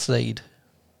 11th seed.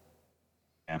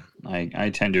 Yeah, I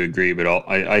tend to agree, but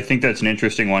I think that's an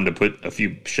interesting one to put a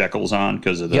few shekels on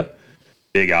because of the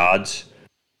big odds.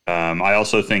 I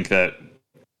also think that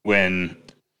when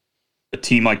a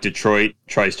team like Detroit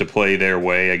tries to play their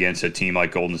way against a team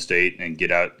like Golden State and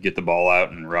get the ball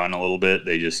out and run a little bit,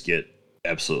 they just get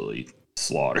absolutely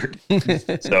slaughtered.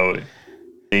 So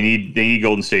they need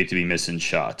Golden State to be missing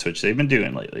shots, which they've been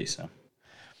doing lately. So,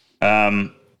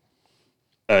 2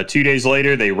 days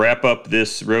later, they wrap up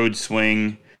this road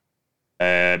swing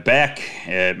back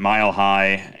at Mile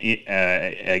High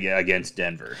against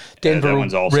Denver. Denver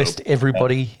will also rest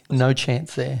everybody. No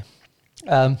chance there.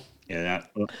 That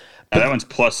one's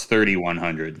plus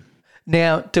 3,100.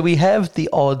 Now, do we have the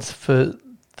odds for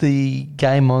the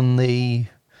game on the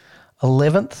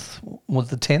 11th? Was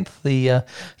the 10th?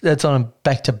 That's on a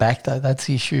back-to-back, though. That's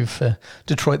the issue for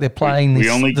Detroit. They're playing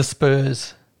the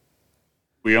Spurs.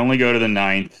 We only go to the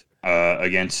 9th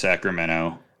against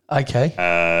Sacramento. Okay.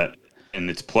 And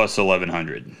it's plus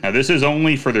 1,100. Now, this is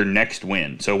only for their next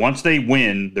win. So once they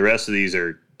win, the rest of these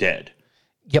are dead.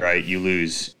 Yep. Right? You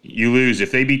lose.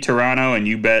 If they beat Toronto and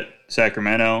you bet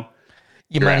Sacramento,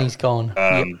 your money's gone.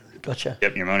 Gotcha.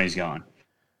 Yep, your money's gone.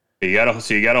 You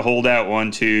gotta hold out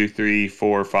 1, 2, 3,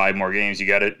 4, 5 more games.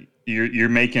 You're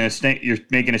making a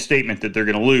statement that they're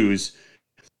going to lose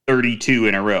 32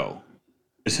 in a row,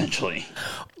 essentially.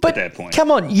 But at that point,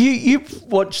 come on, you've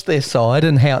watched their side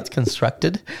and how it's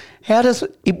constructed. How does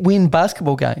it win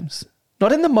basketball games?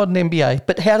 Not in the modern NBA,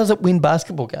 but how does it win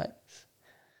basketball games?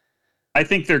 I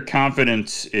think their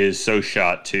confidence is so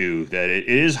shot too that it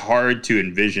is hard to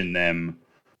envision them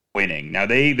winning. Now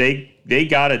they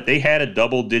got it. They had a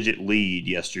double-digit lead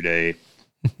yesterday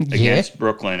against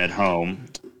Brooklyn at home,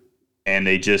 and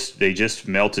they just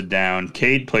melted down.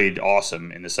 Cade played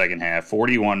awesome in the second half,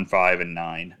 41, 5, and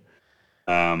 9.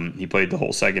 He played the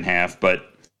whole second half, but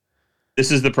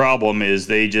this is the problem: is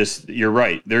you're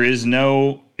right. There is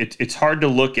no. It's hard to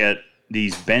look at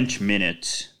these bench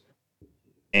minutes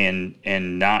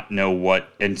and not know what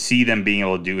and see them being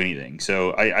able to do anything.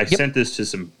 So I sent this to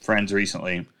some friends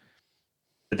recently.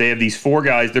 They have these 4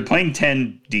 guys. They're playing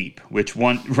 10 deep, which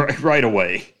right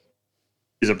away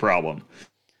is a problem.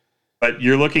 But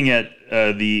you're looking at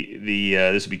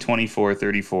this would be 24,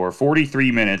 34,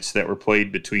 43 minutes that were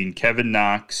played between Kevin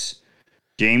Knox,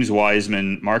 James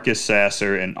Wiseman, Marcus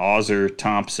Sasser, and Ausar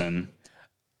Thompson.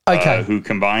 Okay. Who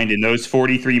combined in those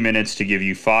 43 minutes to give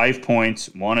you 5 points,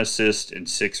 1 assist, and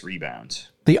 6 rebounds.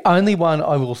 The only one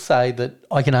I will say that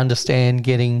I can understand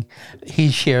getting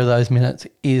his share of those minutes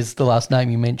is the last name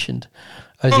you mentioned.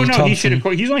 Thompson. He should have.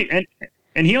 He's only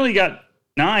and he only got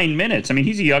 9 minutes. I mean,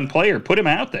 he's a young player. Put him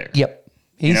out there. Yep,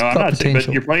 he's got potential.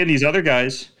 But you're playing these other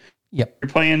guys. Yep, you're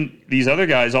playing these other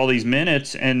guys all these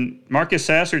minutes, and Marcus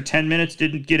Sasser 10 minutes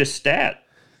didn't get a stat,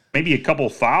 maybe a couple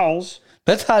fouls.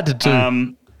 That's hard to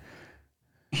do.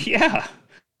 Yeah.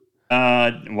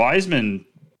 Wiseman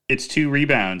gets 2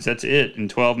 rebounds. That's it in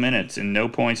 12 minutes and no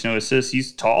points, no assists.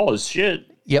 He's tall as shit.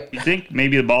 Yep. You think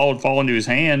maybe the ball would fall into his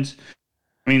hands.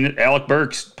 I mean, Alec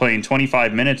Burks playing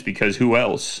 25 minutes because who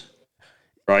else?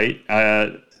 Right?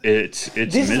 It's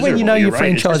this miserable. Is when you know You're your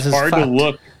franchise is hard fucked. to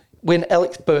look when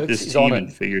Alex Burks is on and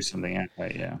it. Figure something out.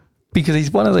 Right, yeah. Because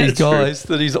he's one of these guys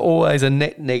that is always a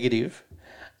net negative.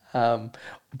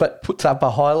 But puts up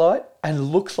a highlight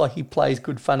and looks like he plays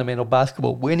good fundamental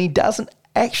basketball when he doesn't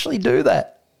actually do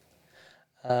that.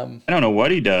 I don't know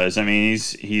what he does. I mean,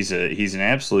 he's an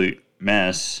absolute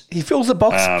mess. He fills the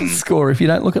box score if you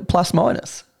don't look at plus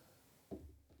minus.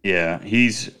 Yeah,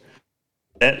 he's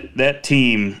that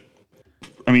team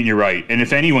I mean, you're right. And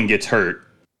if anyone gets hurt,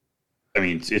 I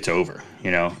mean, it's over,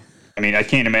 you know? I mean, I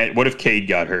can't imagine. What if Cade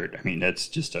got hurt? I mean, that's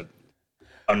just a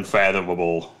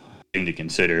unfathomable thing to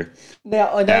consider.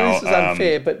 Now, I know this is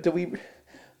unfair, but do we,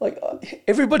 like,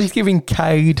 everybody's giving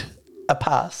Cade a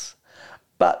pass,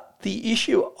 but the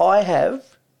issue I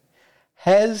have,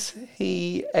 has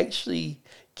he actually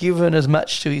given as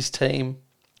much to his team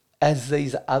as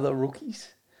these other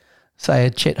rookies? Say a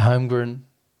Chet Holmgren,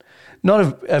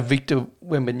 not a Victor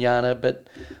Wembanyama, but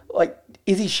like,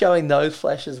 is he showing those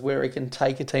flashes where he can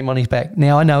take a team on his back?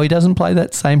 Now, I know he doesn't play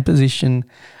that same position,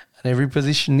 and every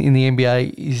position in the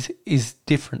NBA is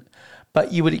different,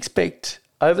 but you would expect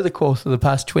over the course of the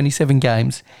past 27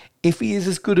 games, if he is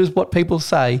as good as what people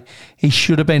say, he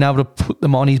should have been able to put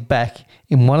them on his back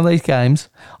in one of these games.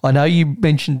 I know you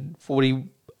mentioned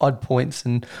 40-odd points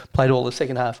and played all the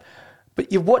second half,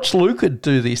 but you've watched Luka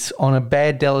do this on a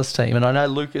bad Dallas team, and I know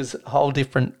Luka's a whole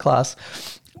different class,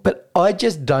 but I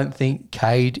just don't think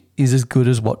Cade is as good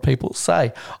as what people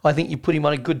say. I think you put him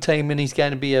on a good team and he's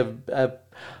going to be a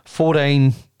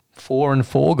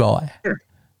 14-4-4 guy. Sure.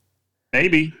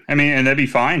 Maybe. I mean, and that'd be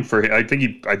fine for him. I think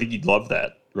he'd love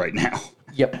that right now.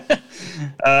 Yep.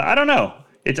 I don't know.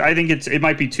 I think it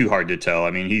might be too hard to tell.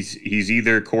 I mean, he's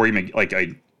either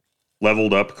I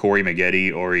leveled up Corey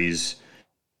Maggette, or he's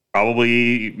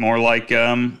probably more like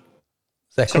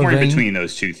somewhere in between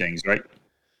those two things, right?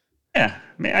 Yeah,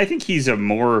 I mean, I think he's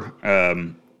more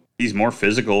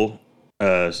physical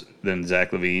than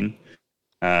Zach LaVine,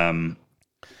 and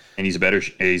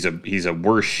he's a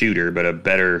worse shooter, but a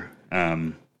better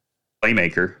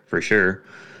playmaker for sure.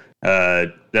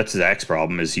 That's Zach's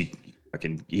problem, is he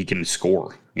can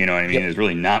score. You know what I mean? Yep. There's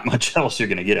really not much else you're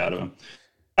going to get out of him.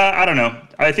 I don't know.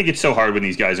 I think it's so hard when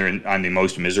these guys are on the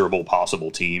most miserable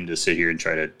possible team to sit here and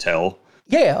try to tell.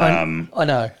 Yeah, I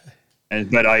know.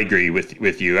 But I agree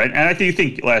with you. And I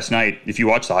think last night, if you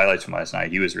watch the highlights from last night,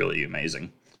 he was really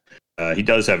amazing. He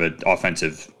does have an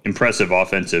impressive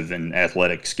offensive and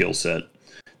athletic skill set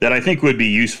that I think would be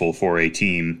useful for a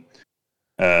team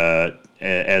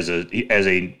as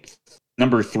a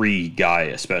number 3 guy,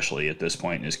 especially at this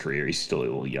point in his career. He's still a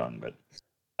little young, but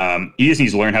he just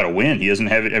needs to learn how to win. He doesn't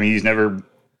have it. I mean,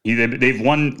 they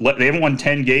haven't won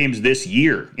 10 games this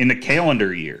year in the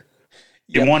calendar year.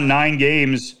 Yep. They won 9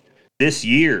 games this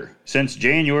year since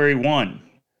January 1.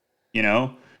 You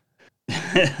know,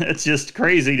 it's just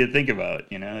crazy to think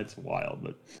about. You know, it's wild,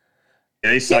 but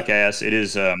yeah, they suck ass. It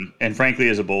is, and frankly,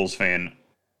 as a Bulls fan,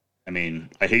 I mean,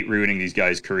 I hate ruining these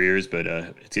guys' careers, but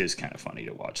it is kind of funny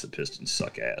to watch the Pistons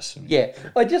suck ass. I mean, yeah,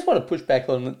 I just want to push back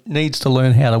on needs to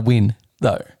learn how to win,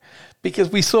 though, because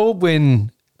we saw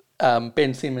when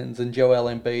Ben Simmons and Joel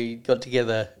Embiid got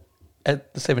together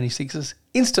at the 76ers,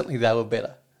 instantly they were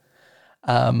better.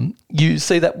 You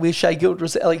see that with Shai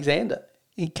Gilgeous-Alexander.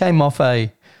 He came off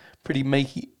a pretty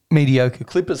mediocre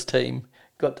Clippers team,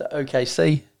 got to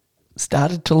OKC,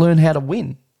 started to learn how to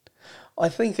win. I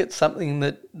think it's something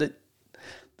that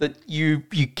you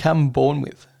come born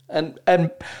with. And yeah.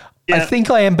 I think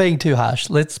I am being too harsh.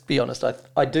 Let's be honest.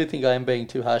 I do think I am being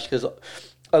too harsh, because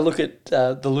I look at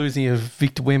the losing of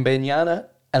Victor Wembanyama,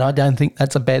 and I don't think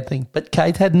that's a bad thing. But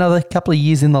Cade had another couple of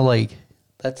years in the league.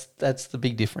 That's the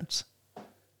big difference.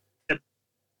 Yep.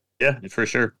 Yeah, for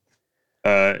sure.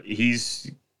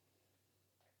 He's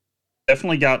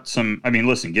definitely got some. I mean,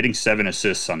 listen, getting 7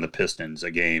 assists on the Pistons a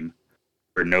game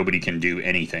where nobody can do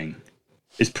anything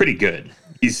is pretty good.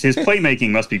 His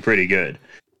playmaking must be pretty good.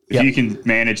 If you can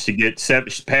manage to get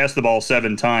pass the ball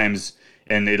 7 times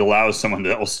and it allows someone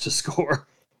else to score.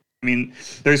 I mean,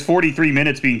 there's 43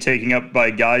 minutes being taken up by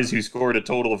guys who scored a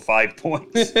total of 5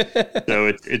 points.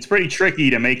 So it's pretty tricky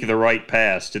to make the right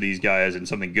pass to these guys and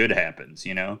something good happens,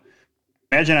 you know.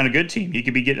 Imagine on a good team, he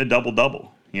could be getting a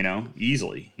double-double, you know,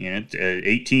 easily. You know,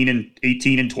 18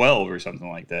 and 12 or something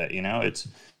like that, you know. It's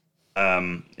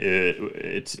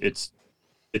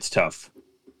tough.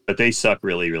 But they suck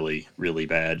really, really, really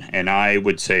bad. And I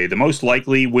would say the most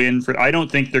likely win I don't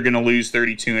think they're going to lose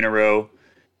 32 in a row.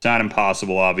 It's not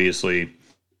impossible, obviously.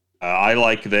 I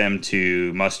like them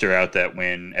to muster out that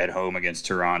win at home against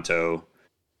Toronto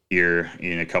here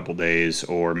in a couple days,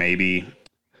 or maybe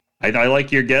I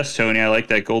like your guess, Tony. I like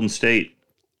that Golden State.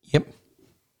 Yep.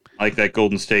 I like that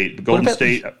Golden State. Golden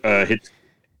State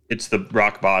hits the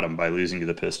rock bottom by losing to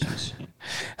the Pistons.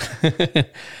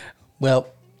 Well,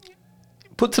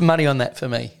 put some money on that for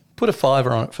me. Put a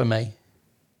 $5 on it for me.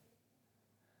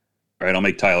 All right, I'll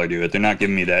make Tyler do it. They're not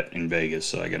giving me that in Vegas,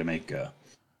 so I got to make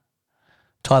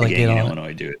Tyler get on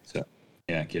Illinois do it. So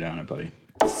yeah, get on it, buddy.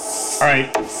 All right.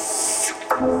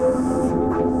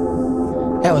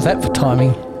 How was that for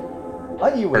timing?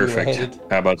 I knew where Perfect. you were headed.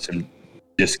 How about some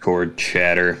Discord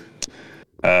chatter.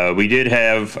 We did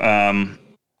have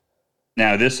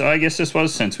now this. I guess this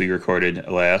was since we recorded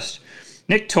last.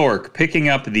 Nick Torque picking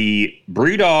up the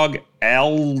Brewdog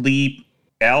Aldi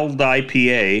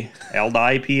IPA.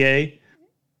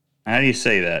 How do you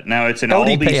say that? Now it's an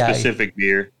Aldi specific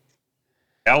beer.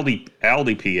 Aldi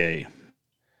PA.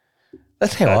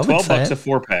 That's how I would say it. $12 a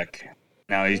 4-pack.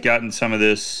 Now he's gotten some of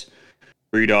this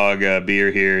Brewdog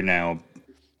beer here. Now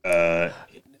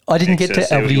I didn't get to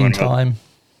Aldi in time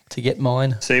to get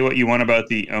mine. Say what you want about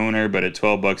the owner, but at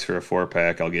 $12 for a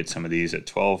 4-pack, I'll get some of these at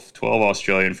 12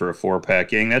 Australian for a 4-pack.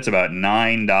 Gang, that's about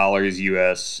 $9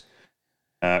 US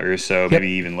or so, maybe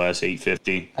even less,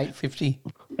 $8.50.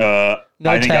 $8.50.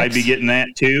 I think I'd be getting that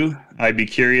too. I'd be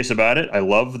curious about it. I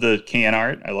love the can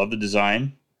art. I love the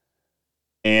design.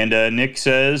 And Nick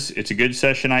says it's a good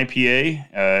session IPA.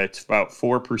 It's about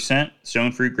 4%.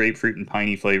 Stone fruit, grapefruit, and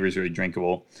piney flavors are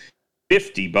drinkable.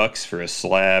 $50 for a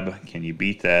slab. Can you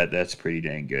beat that? That's pretty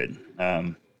dang good.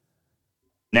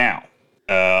 Now,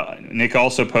 Nick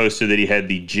also posted that he had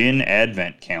the gin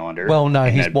advent calendar. Well, no,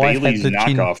 his wife Bailey's had the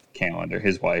knockoff calendar.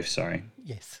 His wife, sorry.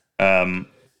 Yes.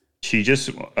 She just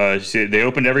they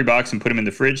opened every box and put them in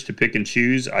the fridge to pick and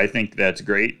choose. I think that's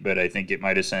great, but I think it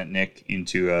might have sent Nick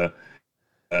into a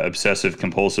obsessive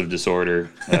compulsive disorder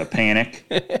panic.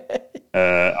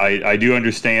 I do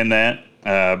understand that,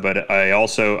 but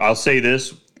I'll say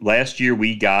this: last year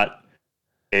we got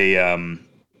a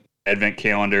advent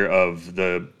calendar of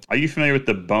the. Are you familiar with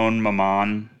the Bon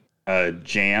Maman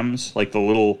jams, like the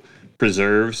little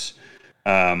preserves?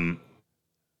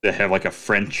 That have like a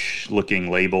French-looking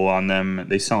label on them.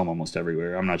 They sell them almost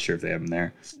everywhere. I'm not sure if they have them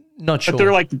there. Not sure. But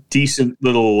they're like decent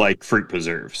little like fruit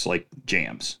preserves, like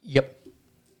jams. Yep.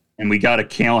 And we got a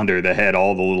calendar that had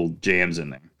all the little jams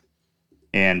in there.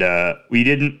 And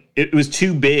it was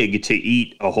too big to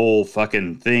eat a whole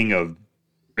fucking thing of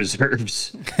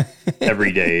preserves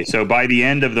every day. So by the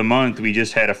end of the month, we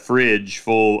just had a fridge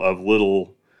full of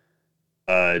little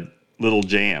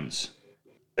jams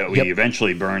that we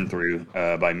eventually burn through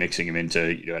by mixing them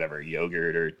into whatever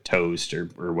yogurt or toast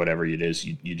or whatever it is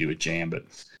you do with jam. But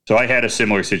so I had a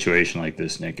similar situation like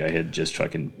this, Nick. I had just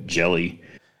fucking jelly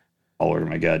all over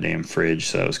my goddamn fridge,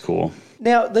 so that was cool.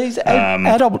 Now these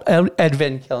adult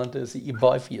advent calendars that you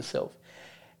buy for yourself,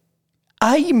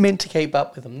 are you meant to keep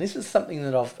up with them? This is something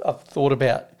that I've thought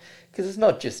about because it's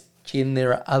not just gin.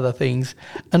 There are other things,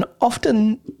 and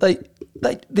often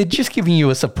they're just giving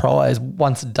you a surprise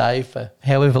once a day for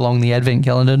however long the advent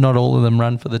calendar. Not all of them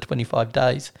run for the 25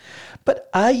 days. But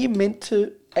are you meant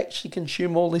to actually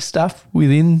consume all this stuff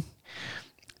within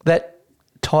that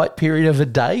tight period of a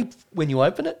day when you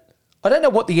open it? I don't know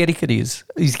what the etiquette is.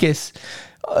 I'm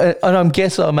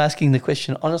asking the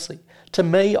question honestly. To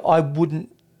me, I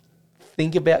wouldn't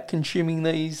think about consuming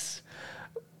these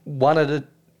one at a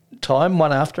time,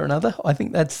 one after another. I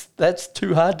think that's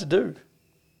too hard to do.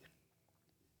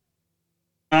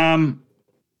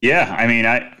 Yeah, I mean,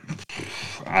 I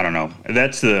don't know.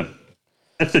 That's the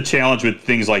challenge with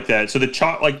things like that. So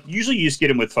usually you just get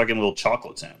them with fucking little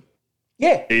chocolates in them.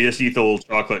 Yeah. You just eat the little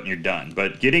chocolate and you're done.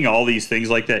 But getting all these things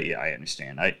like that, yeah, I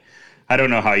understand. I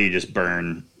don't know how you just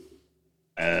burn.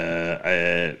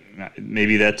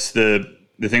 Maybe that's the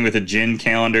thing with the gin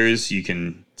calendars. You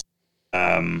can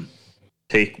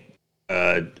take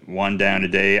one down a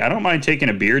day. I don't mind taking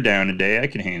a beer down a day. I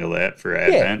can handle that for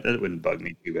Advent. That wouldn't bug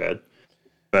me too bad.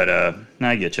 But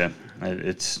I get you.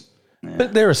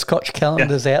 But there are Scotch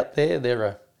calendars out there. There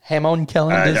are ham-on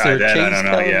calendars. There are cheese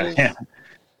calendars. Yeah.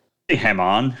 Hey,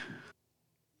 ham-on.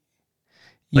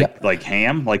 Like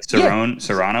ham? Like Serrano ham?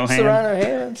 Serrano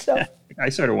ham and stuff. I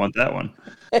sort of want that one.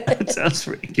 That sounds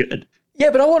pretty good.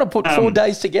 Yeah, but I want to put 4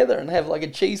 days together and have like a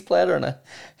cheese platter and a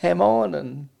ham-on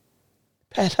and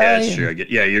pate. Yeah, that's true.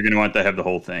 You're going to want to have the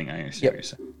whole thing. I understand what you're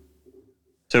saying.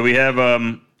 So we have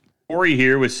Corey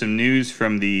here with some news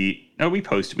from we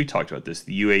talked about this,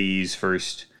 the UAE's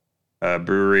first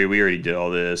brewery. We already did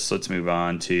all this. Let's move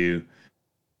on to,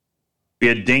 we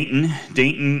had Dayton.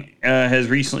 Dayton has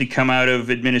recently come out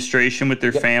of administration with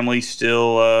their family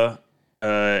still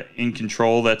in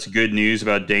control. That's good news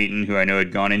about Dayton, who I know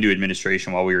had gone into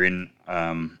administration while we were in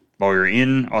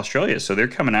Australia. So they're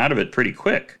coming out of it pretty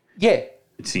quick. Yeah.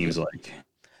 It seems like.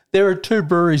 There are 2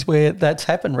 breweries where that's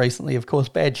happened recently. Of course,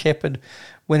 Bad Shepherd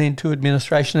went into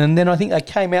administration, and then I think they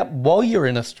came out while you're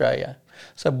in Australia.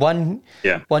 So one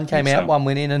came out, one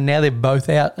went in, and now they're both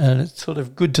out, and it's sort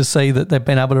of good to see that they've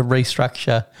been able to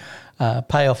restructure,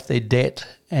 pay off their debt,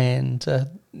 and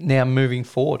now moving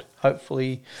forward,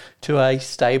 hopefully to a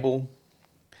stable,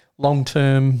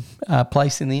 long-term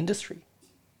place in the industry.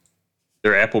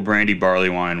 Their apple brandy barley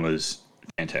wine was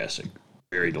fantastic.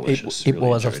 Very delicious. It really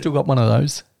was. I've still got one of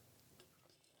those.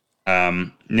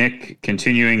 Nick,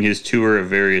 continuing his tour of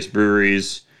various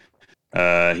breweries,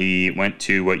 he went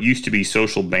to what used to be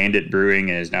Social Bandit Brewing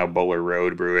and is now Bowler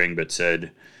Road Brewing, but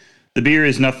said the beer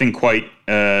is nothing quite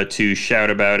to shout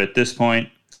about at this point.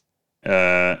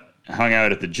 Hung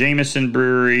out at the Jameson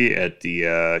Brewery, at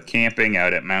the camping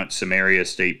out at Mount Samaria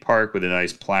State Park with a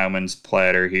nice Plowman's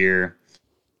platter here.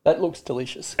 That looks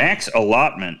delicious. Max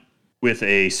Allotment with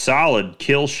a solid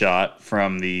kill shot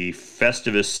from the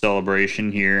Festivus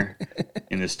celebration here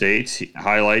in the States. He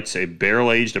highlights a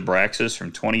barrel-aged Abraxas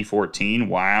from 2014.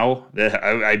 Wow.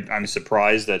 I'm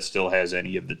surprised that still has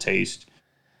any of the taste.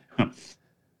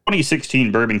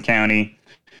 2016 Bourbon County.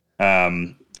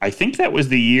 I think that was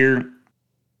the year,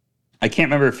 I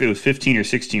can't remember if it was 15 or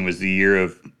 16 was the year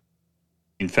of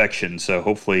infection, so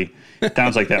hopefully it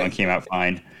sounds like that one came out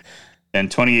fine. And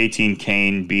 2018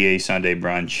 Kane, BA Sunday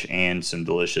Brunch, and some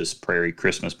delicious Prairie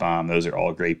Christmas Bomb. Those are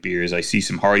all great beers. I see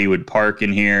some Hardywood Park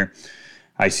in here.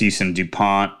 I see some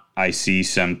DuPont. I see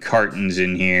some Cartons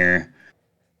in here.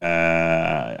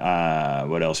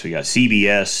 What else we got?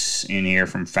 CBS in here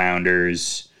from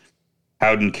Founders.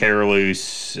 Howden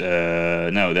Carolus.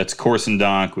 No, that's Corson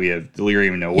Donk. We have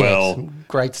Delirium Noel. Yeah,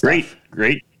 great stuff.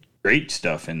 Great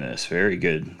stuff in this. Very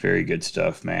good. Very good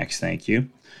stuff, Max. Thank you.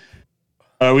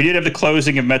 We did have the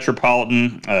closing of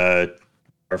Metropolitan.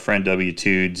 Our friend W.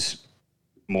 Tude's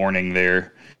mourning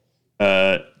their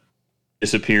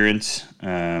disappearance.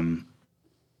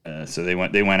 So they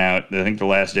went out. I think the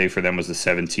last day for them was the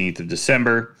 17th of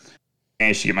December.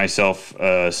 Managed to get myself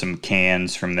some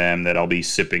cans from them that I'll be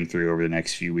sipping through over the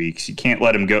next few weeks. You can't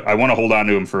let them go. I want to hold on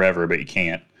to them forever, but you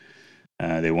can't.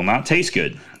 They will not taste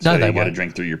good. So you got to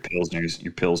drink through your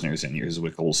Pilsners and your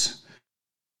Zwickels.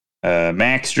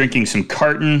 Max drinking some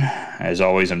Carton. As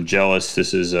always, I'm jealous.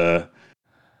 This is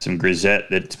some Grisette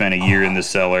that's been a year in the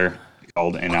cellar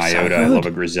called an Iota. I love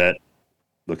a Grisette.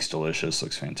 Looks delicious.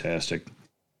 Looks fantastic.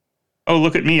 Oh,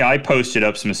 look at me. I posted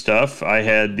up some stuff. I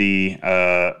had the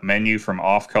menu from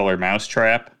Off Color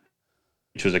Mousetrap,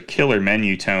 which was a killer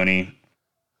menu, Tony.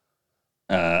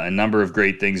 A number of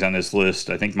great things on this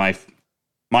list. I think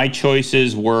my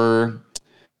choices were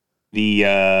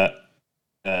the...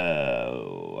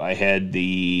 I had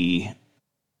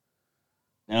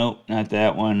no, not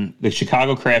that one. The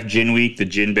Chicago Craft Gin Week, the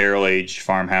gin barrel aged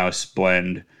farmhouse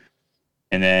blend,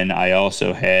 and then I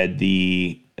also had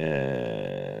the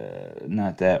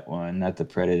not that one, not the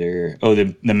Predator. Oh,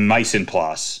 the Meissen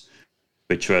Plus,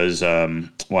 which was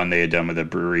one they had done with a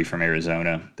brewery from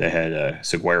Arizona that had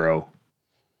Saguaro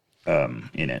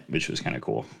in it, which was kind of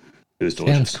cool. It was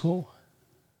delicious. Sounds cool.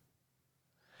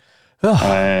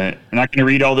 I'm not going to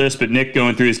read all this, but Nick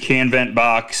going through his can vent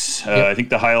box. I think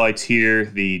the highlights here,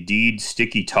 the Deed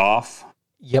Sticky Toff.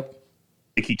 Yep.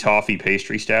 Sticky Toffee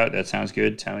Pastry Stout. That sounds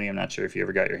good. Tony, I'm not sure if you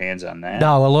ever got your hands on that.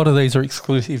 No, a lot of these are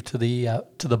exclusive to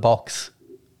the box.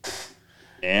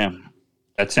 Yeah.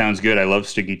 That sounds good. I love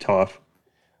Sticky Toff.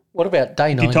 What about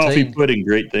Day 19? Sticky Toffee Pudding,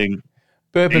 great thing.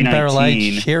 Bourbon Barrel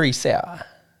Aged Cherry Sour.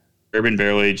 Bourbon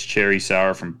Barrel Aged Cherry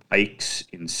Sour from Pikes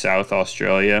in South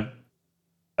Australia.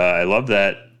 I love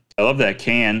that. I love that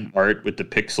can art with the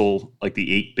pixel, like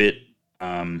the 8-bit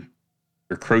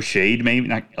or crocheted, maybe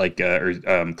not like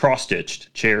or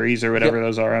cross-stitched cherries or whatever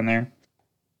those are on there.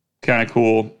 Kind of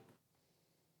cool.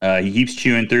 He keeps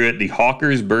chewing through it. The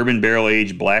Hawker's Bourbon Barrel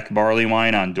Aged Black Barley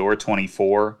Wine on door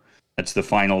 24. That's the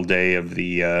final day of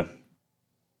the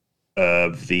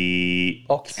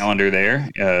calendar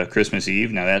there. Christmas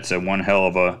Eve. Now that's one hell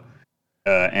of a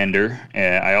ender.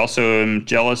 I also am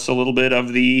jealous a little bit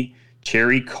of the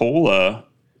cherry cola.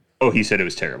 Oh, he said it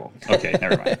was terrible. Okay,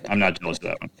 never mind. I'm not jealous of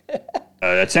that one.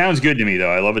 That sounds good to me,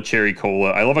 though. I love a cherry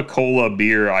cola. I love a cola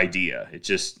beer idea. It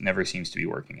just never seems to be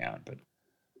working out. But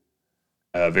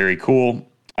very cool.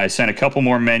 I sent a couple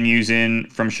more menus in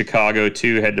from Chicago,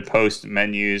 too. Had to post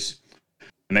menus.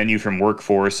 A menu from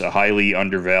Workforce, a highly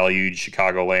undervalued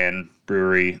Chicagoland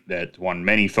brewery that won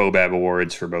many FOBAB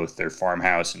awards for both their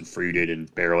farmhouse and fruited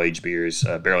and barrel-aged beers,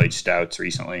 barrel-aged stouts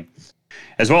recently.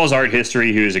 As well as Art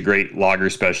History, who is a great lager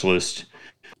specialist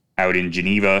out in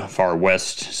Geneva, far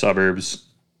west suburbs,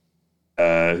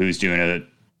 who's doing a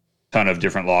ton of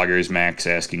different lagers. Max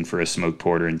asking for a smoked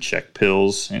porter and Czech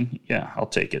Pils, and yeah, I'll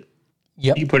take it.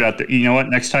 Yep. You put out the, you know what,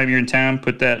 next time you're in town,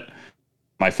 put that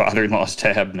my father-in-law's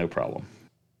tab, no problem.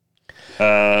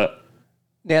 Now,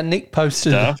 Nick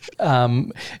posted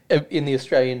in the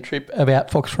Australian trip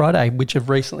about Fox Friday, which have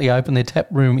recently opened their tap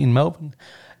room in Melbourne.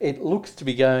 It looks to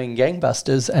be going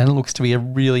gangbusters and it looks to be a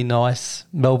really nice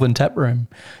Melbourne tap room.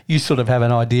 You sort of have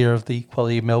an idea of the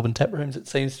quality of Melbourne tap rooms. It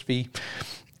seems to be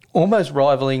almost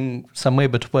rivaling somewhere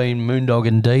between Moondog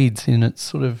and Deeds in its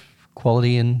sort of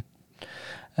quality and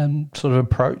sort of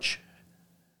approach.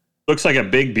 Looks like a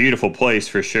big, beautiful place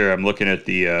for sure. I'm looking at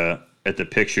the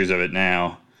pictures of it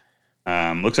now.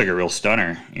 Looks like a real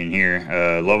stunner in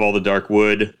here. Love all the dark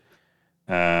wood.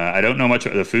 I don't know much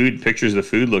about the food. Pictures of the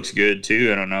food looks good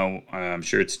too. I don't know. I'm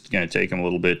sure it's going to take them a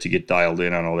little bit to get dialed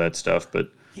in on all that stuff. But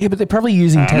yeah, but they're probably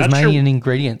using Tasmanian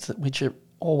ingredients, which are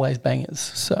always bangers.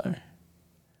 So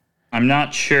I'm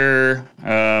not sure.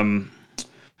 Wonder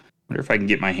if I can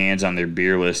get my hands on their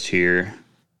beer list here.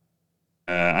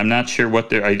 I'm not sure what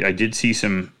they're. I did see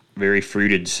some very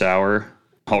fruited sour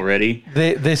already.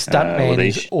 Their Stuntman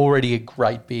is already a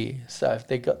great beer. So if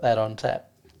they've got that on tap,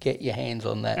 get your hands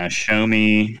on that. Show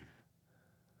me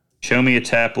a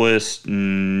tap list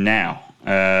now.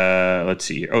 Let's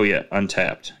see here. Oh yeah,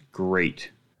 Untapped.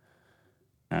 Great.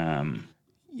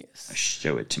 Yes.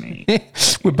 Show it to me.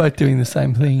 We're both doing the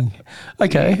same thing.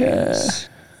 Okay.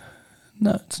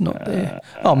 No, it's not there.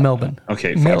 Melbourne.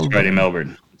 Okay, Fox Friday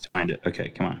Melbourne. Let's find it. Okay,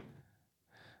 come on.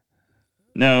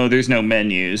 No, there's no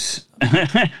menus.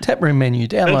 Taproom menu.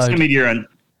 Download. Send me to your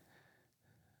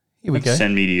Here we go.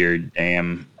 Send me to your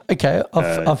damn. Okay,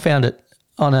 I've found it.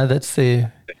 Oh no, that's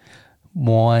their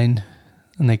wine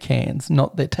and their cans,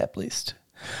 not their tap list.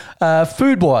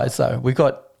 Food wise though, we've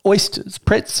got oysters,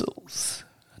 pretzels,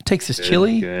 Texas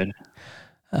chili. Good.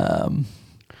 All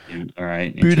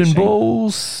right. Boudin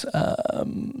balls,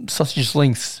 sausage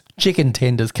links, chicken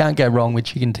tenders. Can't go wrong with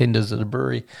chicken tenders at a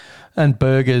brewery. And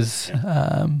burgers.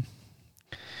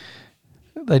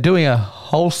 They're doing a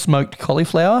whole smoked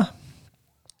cauliflower,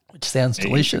 which sounds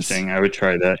delicious. I would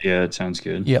try that. Yeah, it sounds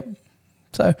good. Yep.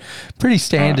 So pretty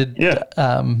standard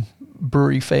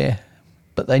brewery fare,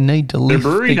 but they need to lift the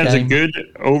brewery the has game. A good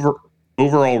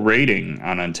overall rating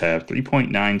on Untapped,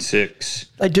 3.96.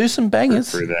 They do some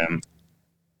bangers for them.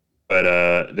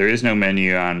 But there is no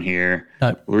menu on here.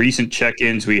 No. Recent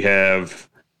check-ins, we have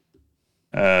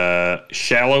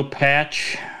Shallow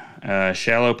Patch.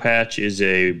 Shallow Patch is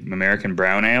a American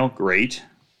brown ale. Great.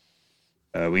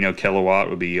 We know Kilowatt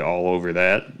would be all over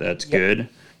that. That's good.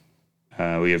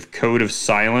 We have Code of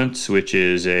Silence, which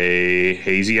is a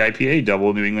hazy IPA,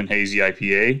 double New England hazy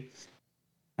IPA.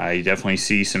 I definitely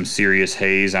see some serious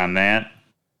haze on that.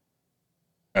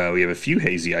 We have a few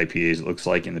hazy IPAs, it looks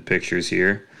like, in the pictures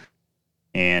here.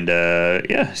 And,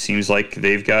 seems like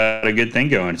they've got a good thing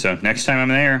going. So next time I'm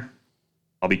there,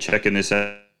 I'll be checking this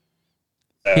out.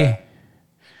 Yeah,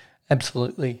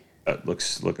 absolutely. Look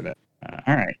at that.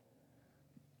 All right.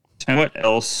 So what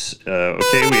else?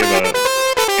 Okay, we have a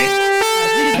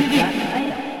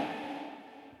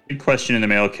good question in the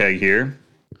mail keg here.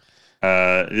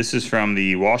 This is from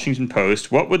the Washington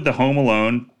Post. What would the Home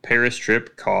Alone Paris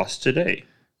trip cost today?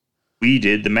 We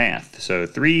did the math. So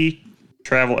 3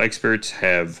 travel experts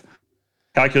have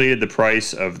calculated the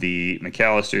price of the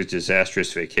McAllister's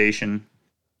Disastrous Vacation.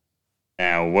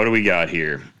 Now, what do we got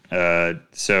here? Now,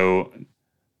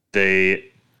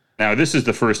 this is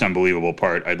the first unbelievable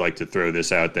part. I'd like to throw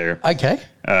this out there. Okay.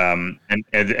 And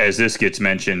as this gets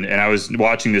mentioned, and I was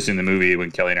watching this in the movie when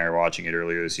Kelly and I were watching it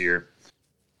earlier this year,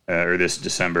 or this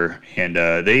December, and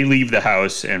they leave the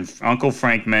house, and Uncle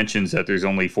Frank mentions that there's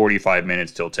only 45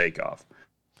 minutes till takeoff.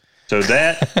 So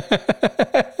that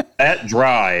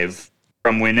drive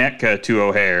from Winnetka to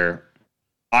O'Hare,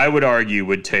 I would argue,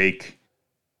 would take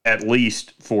at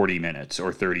least 40 minutes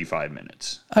or 35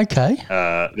 minutes. Okay.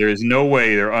 There is no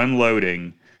way they're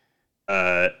unloading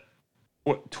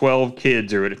 12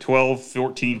 kids or 12,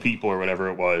 14 people or whatever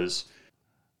it was,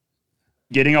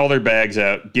 getting all their bags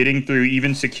out, getting through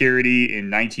even security in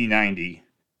 1990,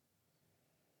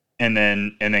 and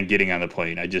then getting on the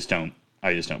plane. I just don't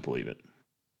believe it.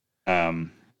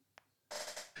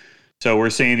 So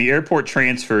we're saying the airport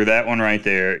transfer, that one right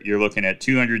there, you're looking at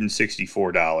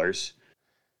 $264.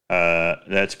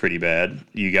 That's pretty bad.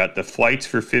 You got the flights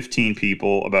for 15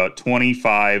 people, about a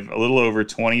little over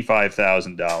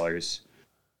 $25,000.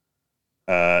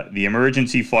 The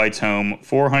emergency flights home,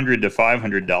 $400 to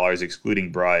 $500,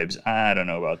 excluding bribes. I don't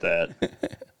know about that.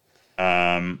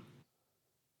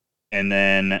 And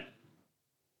then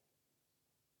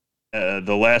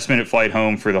the last minute flight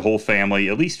home for the whole family,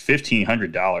 at least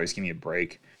 $1,500. Give me a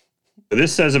break. So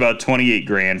this says about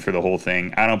 $28,000 for the whole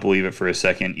thing. I don't believe it for a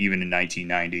second, even in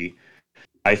 1990.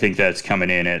 I think that's coming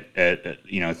in at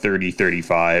 30,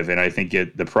 35. And I think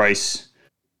the price.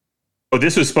 Oh,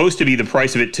 this was supposed to be the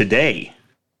price of it today.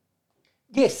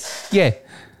 Yes. Yeah.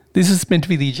 This is meant to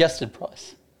be the adjusted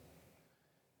price.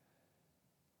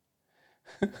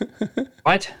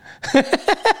 What?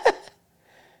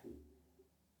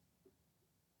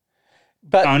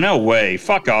 But oh, no way.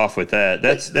 Fuck off with that.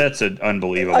 That's an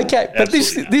unbelievable. Okay, but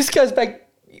this goes back.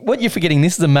 What you're forgetting,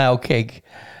 this is a male keg.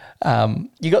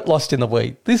 You got lost in the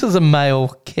weed. This is a male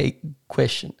keg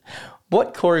question.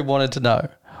 What Corey wanted to know,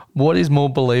 what is more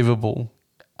believable,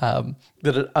 that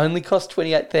it only costs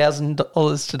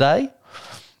 $28,000 today,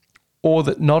 or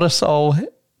that not a soul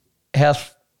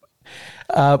house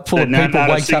full of people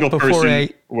wakes up before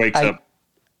 8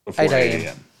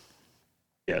 a.m.?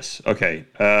 Yes. Okay.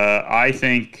 I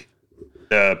think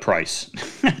the price.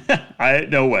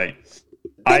 No way.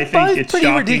 I think it's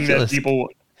shocking ridiculous. That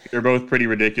they're both pretty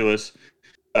ridiculous.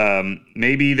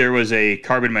 Maybe there was a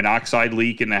carbon monoxide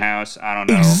leak in the house. I don't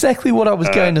know. Exactly what I was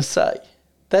going to say.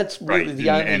 That's really the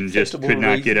only and just could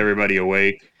not reason. Get everybody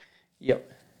awake. Yep.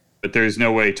 But there's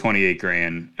no way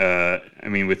 $28,000. I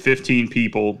mean, with 15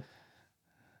 people,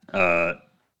 I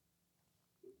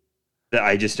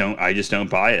just don't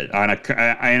buy it on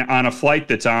a flight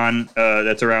that's around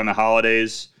the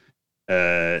holidays.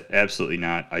 Absolutely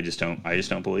not. I just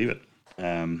don't believe it.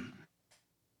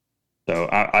 So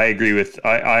I agree with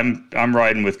I'm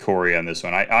riding with Corey on this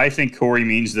one. I think Corey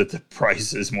means that the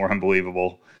price is more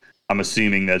unbelievable. I'm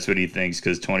assuming that's what he thinks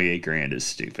because $28,000 is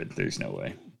stupid. There's no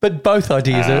way. But both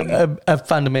ideas are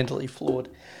fundamentally flawed.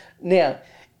 Now,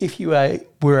 if you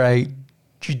were a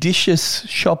judicious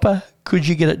shopper, could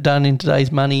you get it done in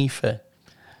today's money for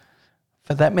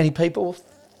that many people?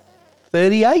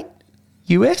 38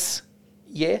 US?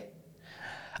 Yeah.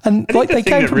 And like they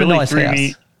came from really a nice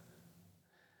house.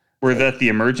 Were that the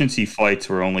emergency flights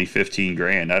were only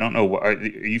 $15,000. I don't know. Are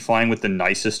you flying with the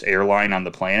nicest airline on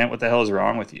the planet? What the hell is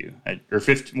wrong with you? Or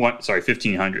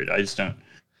 $1,500. I just don't.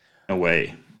 No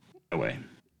way. No way.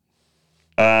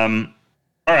 All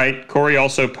right. Corey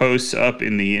also posts up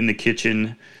in the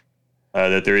kitchen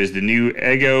that there is the new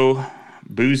Eggo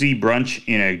boozy brunch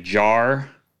in a jar,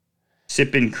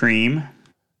 Sippin' Cream.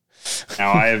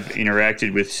 Now, I have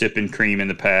interacted with Sippin' Cream in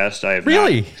the past. I have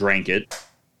not drank it.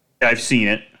 I've seen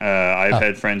it. I've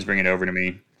had friends bring it over to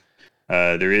me.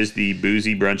 There is the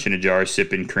boozy brunch in a jar,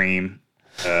 Sippin' Cream.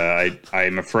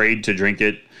 I'm afraid to drink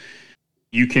it.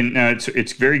 You can.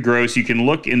 It's very gross. You can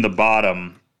look in the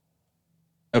bottom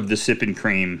of the Sippin'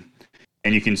 Cream,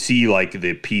 and you can see like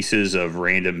the pieces of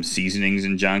random seasonings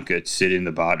and junk that sit in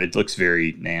the bottom. It looks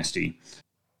very nasty.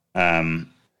 So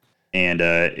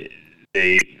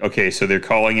they're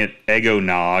calling it Eggo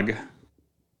Nog.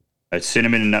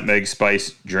 Cinnamon and nutmeg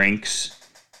spice drinks,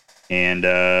 and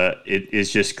it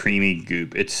is just creamy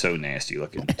goop. It's so nasty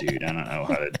looking, dude. I don't know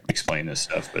how to explain this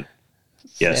stuff, but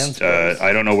yes,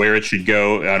 I don't know where it should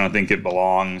go. I don't think it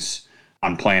belongs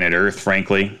on planet Earth,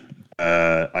 frankly.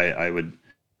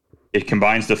 It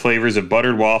combines the flavors of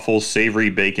buttered waffles, savory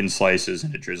bacon slices,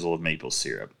 and a drizzle of maple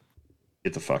syrup.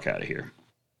 Get the fuck out of here.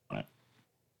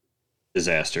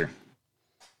 Disaster.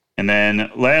 And then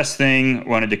last thing,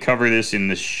 wanted to cover this in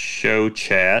the show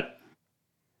chat.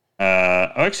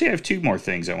 Actually, I have two more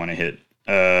things I want to hit.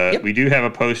 We do have a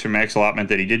post from Max Allotment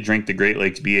that he did drink the Great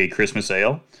Lakes BA Christmas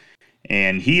Ale.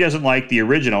 And he doesn't like the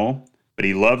original, but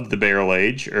he loved the barrel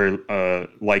age, or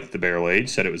liked the barrel age,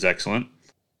 said it was excellent.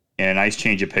 And a nice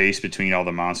change of pace between all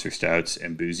the monster stouts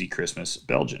and boozy Christmas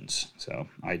Belgians. So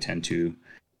I tend to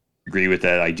agree with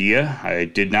that idea. I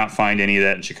did not find any of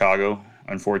that in Chicago,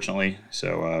 unfortunately.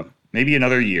 So maybe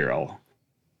another year I'll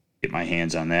get my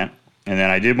hands on that. And then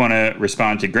I did want to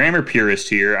respond to Grammar Purist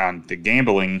here on the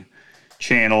Gambling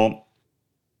channel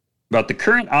about the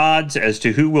current odds as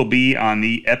to who will be on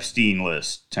the Epstein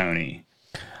list, Tony.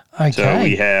 Okay. So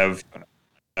we have,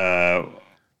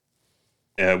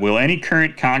 will any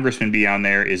current congressman be on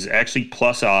there is actually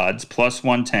plus odds, plus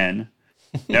 110.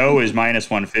 No is minus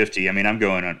 150. I mean, I'm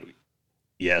going on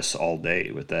yes all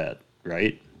day with that,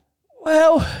 right?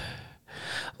 Well,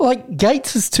 like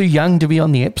Gates is too young to be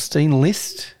on the Epstein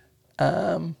list.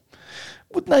 Wouldn't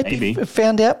they be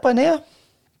found out by now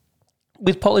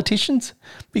with politicians?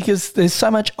 Because there's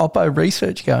so much Oppo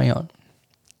research going on.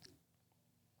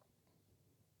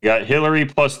 You got Hillary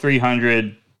plus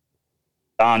 300,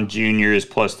 Don Jr. is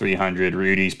plus 300,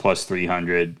 Rudy's plus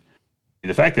 300.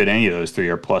 The fact that any of those three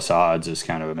are plus odds is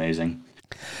kind of amazing.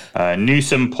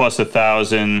 Newsom plus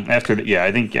 1,000. I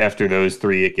think after those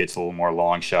three, it gets a little more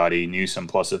long shotty. Newsom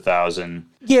plus 1,000.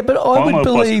 Yeah, but I would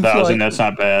believe plus 1,000. That's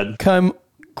not bad.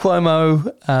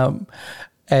 Cuomo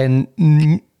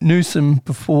and Newsom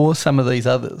before some of these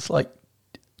others. Like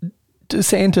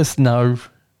DeSantis, no.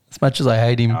 As much as I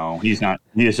hate him, no, he's not.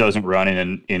 He just doesn't run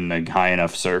in the high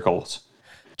enough circles.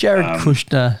 Jared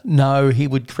Kushner, no, he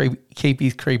would keep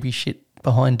his creepy shit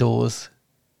behind doors.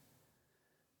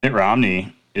 Mitt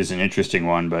Romney, is an interesting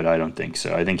one, but I don't think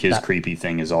so. I think his creepy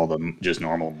thing is all the just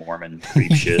normal Mormon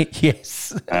creep shit.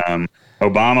 Yes.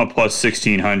 Obama plus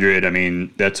 1,600. I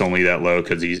mean, that's only that low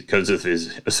because of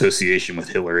his association with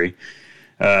Hillary.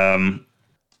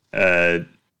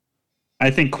 I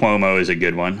think Cuomo is a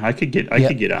good one. I could get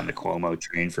on the Cuomo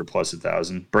train for plus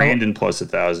 1,000. Brandon plus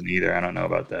 1,000 either. I don't know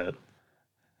about that.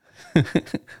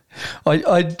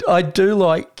 I do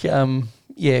like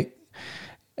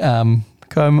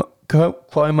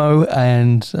Cuomo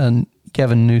and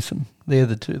Gavin Newsom. They're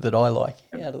the two that I like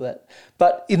out of that.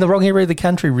 But in the wrong area of the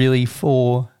country, really,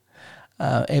 for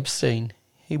Epstein,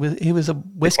 he was a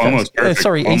West Coast. East Coast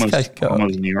guy.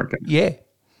 Cuomo's New York guy. Yeah.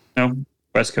 No,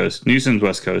 West Coast. Newsom's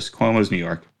West Coast. Cuomo's New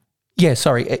York. Yeah,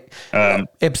 sorry.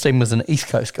 Epstein was an East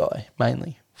Coast guy,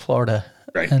 mainly Florida.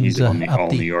 Right. And, he's all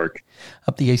New York.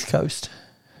 Up the East Coast.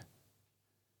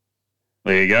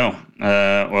 There you go.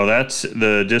 Well, that's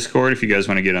the Discord. If you guys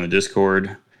want to get on the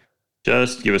Discord,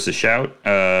 just give us a shout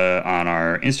on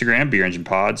our Instagram, Beer Engine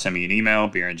Pod. Send me an email,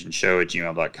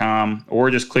 beerengineshow@gmail.com,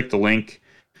 or just click the link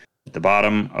at the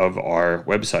bottom of our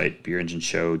website,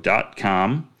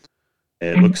 beerengineshow.com.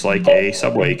 It looks like a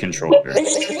Subway controller.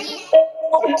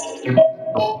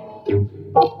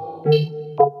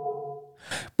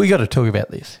 We got to talk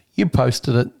about this. You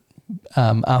posted it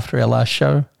after our last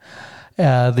show.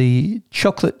 The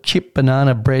chocolate chip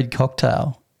banana bread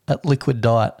cocktail at Liquid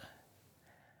Diet.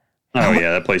 Oh,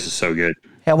 yeah, that place is so good.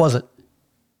 How was it?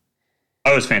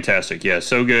 Oh, it was fantastic. Yeah,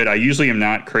 so good. I usually am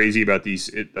not crazy about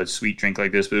a sweet drink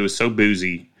like this, but it was so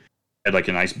boozy. Had like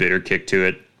a nice bitter kick to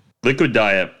it. Liquid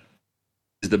Diet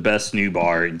is the best new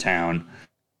bar in town.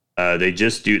 They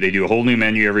do a whole new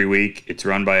menu every week. It's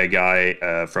run by a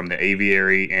guy from the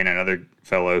Aviary and another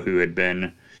fellow who had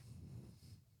been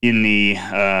in the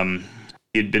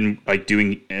he'd been like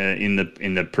doing in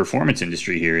the performance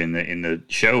industry here in the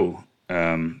show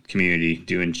community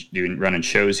running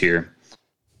shows here.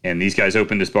 And these guys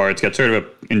opened this bar. It's got sort of an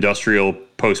industrial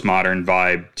postmodern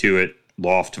vibe to it,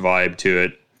 loft vibe to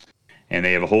it. And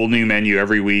they have a whole new menu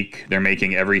every week. They're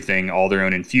making everything, all their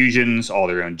own infusions, all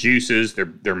their own juices.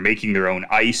 They're making their own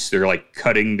ice. They're like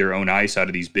cutting their own ice out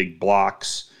of these big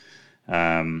blocks.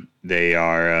 They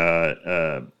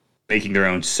are making their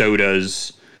own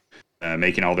sodas,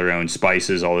 making all their own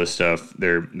spices, all this stuff.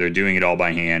 They're doing it all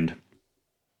by hand.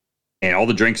 And all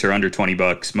the drinks are under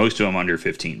 $20. Most of them under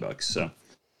 $15. So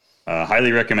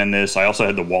highly recommend this. I also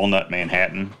had the Walnut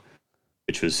Manhattan,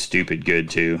 which was stupid good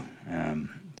too.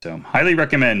 So highly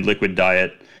recommend Liquid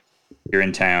Diet. You're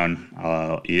in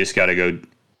town. You just got to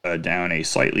go down a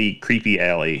slightly creepy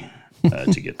alley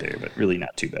to get there, but really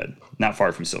not too bad. Not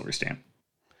far from Silver Stamp.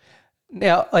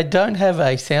 Now, I don't have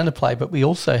a sounder play, but we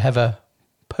also have a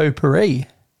potpourri.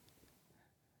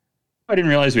 I didn't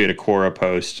realize we had a Quora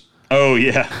post. Oh,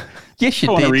 yeah. Yes, you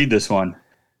did. I want to read this one.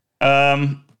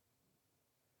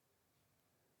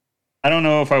 I don't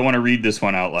know if I want to read this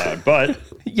one out loud, but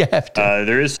you have to.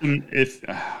 There is some. It's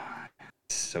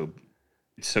so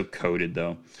coded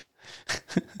though.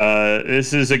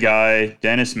 This is a guy,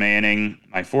 Dennis Manning.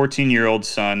 My 14-year-old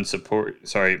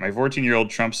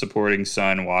Trump supporting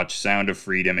son watched Sound of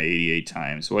Freedom 88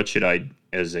 times. What should I,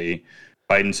 as a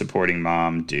Biden supporting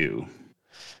mom, do?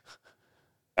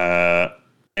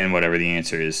 And whatever the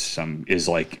answer is, is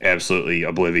like absolutely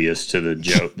oblivious to the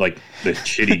joke, like the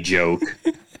shitty joke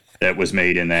that was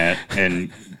made in that. And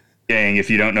gang, if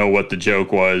you don't know what the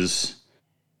joke was,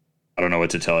 I don't know what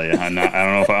to tell you. I don't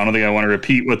think I want to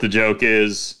repeat what the joke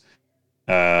is.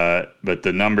 But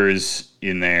the numbers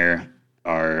in there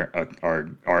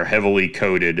are heavily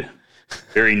coded,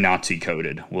 very Nazi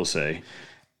coded, we'll say.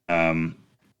 Pretty.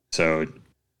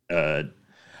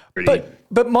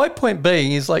 But my point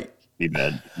being is like,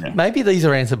 bad. Yeah. Maybe these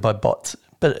are answered by bots,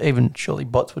 but even surely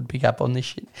bots would pick up on this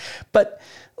shit. But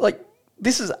like,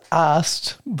 this is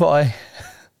asked by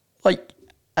like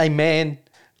a man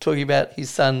talking about his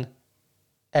son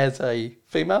as a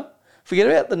female. Forget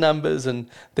about the numbers and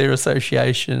their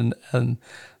association and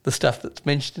the stuff that's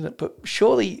mentioned in it, but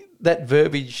surely that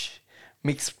verbiage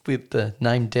mixed with the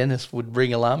name Dennis would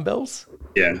ring alarm bells.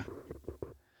 Yeah.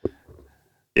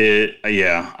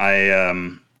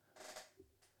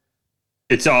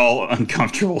 It's all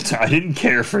uncomfortable. I didn't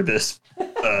care for this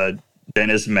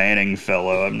Dennis Manning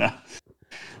fellow.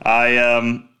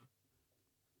 I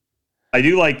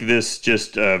do like this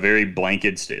just very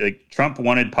blanket like Trump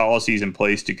wanted policies in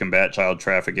place to combat child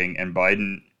trafficking, and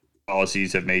Biden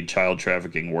policies have made child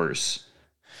trafficking worse.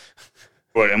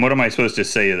 What am I supposed to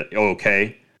say?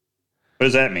 Okay. What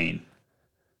does that mean?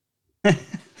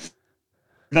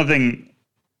 Nothing.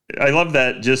 I love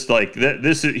that. Just like that.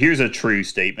 Here's a true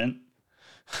statement.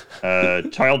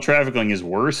 Child trafficking is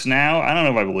worse now. I don't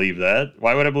know if I believe that.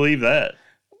 Why would I believe that?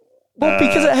 Well,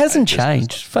 because it hasn't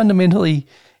changed. Fundamentally,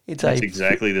 it's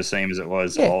exactly the same as it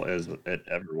was, as it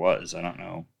ever was. I don't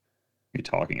know what you're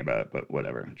talking about, but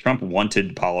whatever. Trump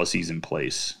wanted policies in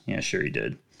place. Yeah, sure he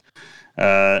did.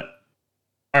 All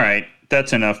right,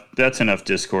 that's enough. That's enough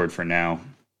Discord for now.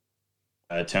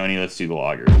 Tony, let's do the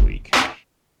Lager of the week.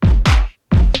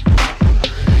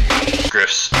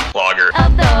 Griff's Lager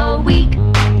of the week.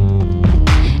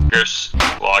 Griff's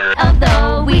Lager of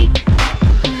the week.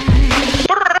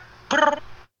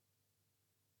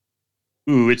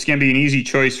 Ooh, it's going to be an easy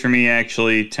choice for me,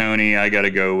 actually, Tony. I got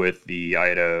to go with I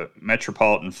had a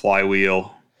Metropolitan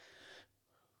Flywheel.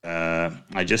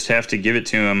 I just have to give it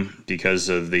to him because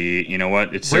of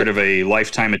it's sort of a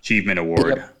Lifetime Achievement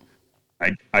Award.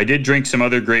 Yep. I did drink some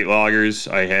other great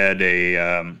lagers. I had a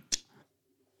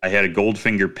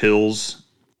Goldfinger Pils,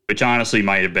 which honestly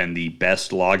might have been the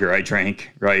best lager I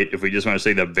drank, right? If we just want to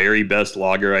say the very best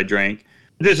lager I drank.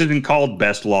 This isn't called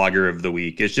Best Lager of the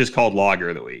Week. It's just called Lager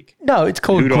of the Week. No, it's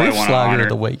called Griff's Lager of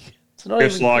the Week.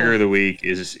 Griff's Lager of the Week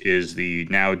is the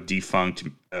now defunct,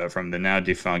 from the now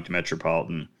defunct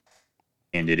Metropolitan.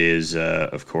 And it is,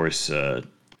 of course,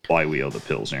 Flywheel, the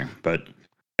Pilsner. But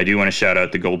I do want to shout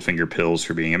out the Goldfinger Pils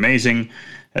for being amazing,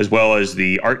 as well as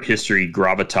the Art History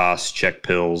Gravitas Czech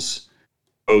Pils.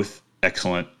 Both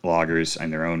excellent lagers in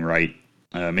their own right.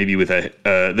 Maybe with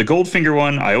the Goldfinger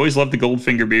one, I always love the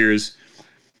Goldfinger beers.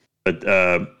 But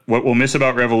what we'll miss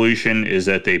about Revolution is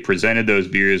that they presented those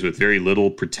beers with very little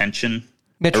pretension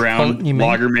around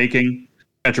lager making.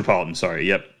 Metropolitan, sorry,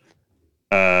 yep.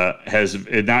 Has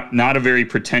not a very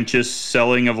pretentious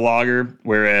selling of lager,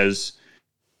 whereas,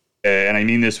 and I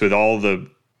mean this with all the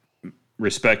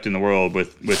respect in the world,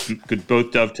 with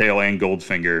both Dovetail and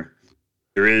Goldfinger,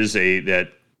 there is the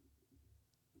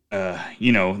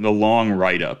long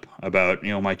write up about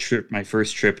my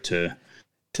first trip to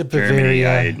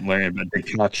Bavaria. I learned about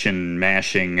decoction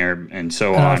mashing and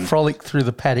so on. I frolicked through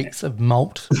the paddocks of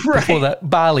malt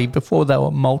barley before they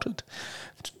were malted.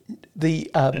 The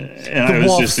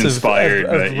wafts of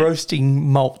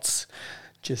roasting malts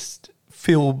just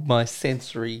filled my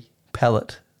sensory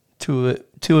palate to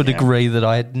a degree that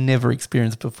I had never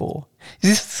experienced before. Is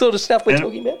this the sort of stuff we're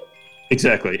talking about?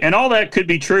 Exactly, and all that could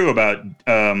be true about,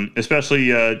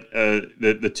 especially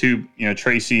the two,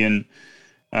 Tracy and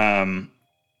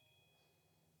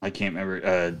I can't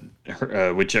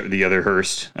remember whichever the other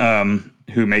Hearst,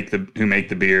 who make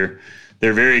the beer.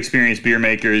 They're very experienced beer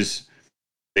makers.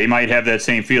 They might have that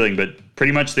same feeling, but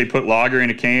pretty much they put lager in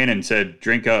a can and said,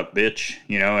 "Drink up, bitch,"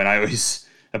 and I always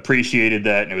appreciated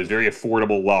that, and it was very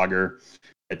affordable lager.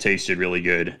 It tasted really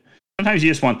good. Sometimes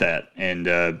you just want that, and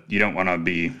you don't want to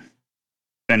be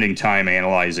spending time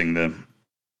analyzing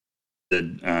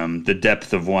the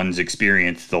depth of one's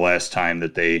experience the last time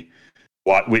that they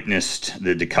witnessed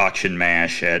the decoction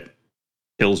mash at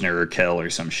Pilsner or Kell or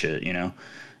some shit.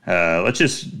 Let's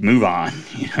just move on.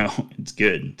 It's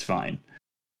good, it's fine.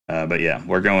 But yeah,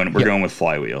 we're going with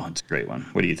Flywheel. It's a great one.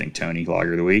 What do you think, Tony?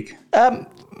 Lager of the week?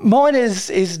 Mine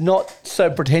is not so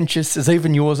pretentious as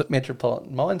even yours at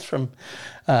Metropolitan. Mine's from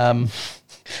a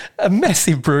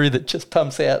massive brewery that just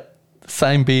pumps out the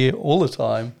same beer all the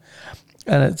time,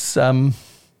 and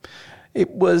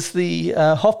it was the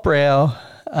Hofbrau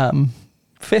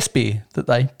Fest beer that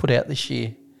they put out this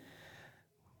year,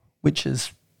 which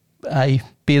is a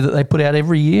beer that they put out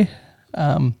every year.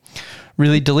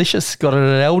 Really delicious. Got it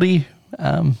at Aldi.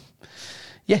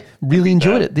 Really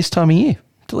enjoyed it this time of year.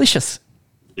 Delicious.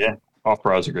 Yeah,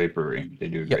 Hofbrau is a great brewery. They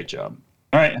do a great job.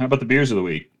 All right, how about the beers of the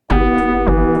week?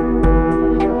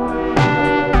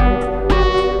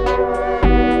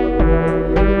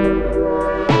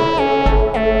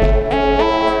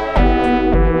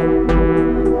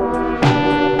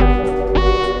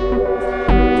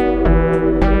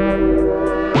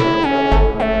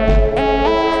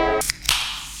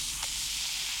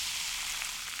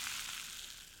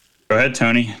 Go ahead,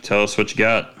 Tony. Tell us what you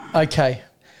got. Okay.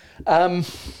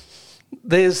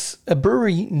 There's a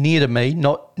brewery near to me,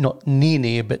 not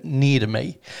near, but near to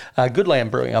me.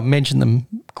 Goodland Brewing. I've mentioned them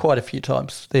quite a few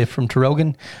times. They're from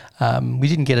Traralgon. We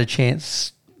didn't get a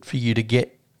chance for you to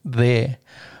get there,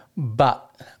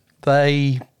 but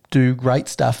they do great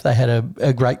stuff. They had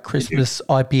a great Christmas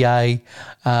IPA,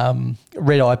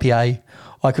 red IPA.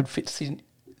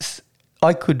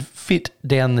 I could fit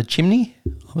down the chimney.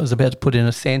 I was about to put in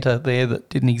a Santa there that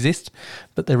didn't exist,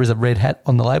 but there is a red hat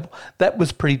on the label. That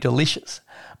was pretty delicious.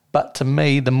 But to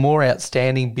me, the more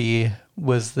outstanding beer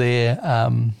was their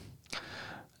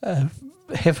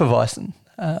Hefeweizen.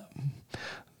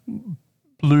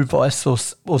 Blue Weiss or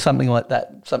something like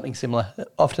that, something similar,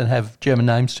 often have German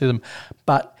names to them.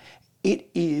 But it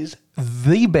is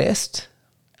the best,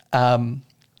 not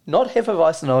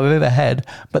Hefeweizen I've ever had,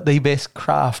 but the best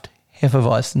craft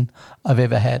Hefeweizen I've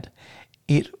ever had.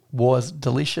 It was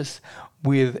delicious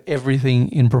with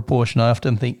everything in proportion. I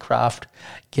often think craft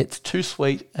gets too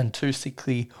sweet and too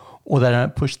sickly, or they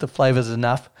don't push the flavours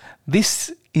enough.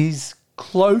 This is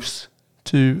close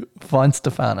to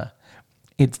Weihenstephaner.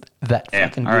 It's that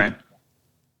fucking good. All right.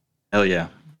 Hell yeah.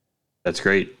 That's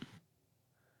great.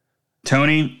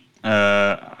 Tony,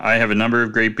 I have a number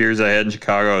of great beers I had in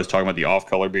Chicago. I was talking about the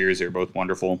off-color beers. They're both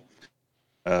wonderful.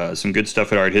 Some good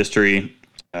stuff at Art History.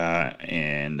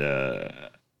 And the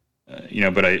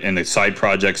side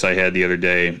projects I had the other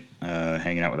day,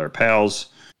 hanging out with our pals.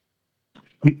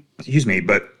 Excuse me.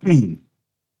 But the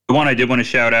one I did want to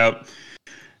shout out,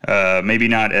 maybe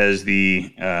not as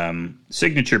the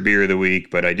signature beer of the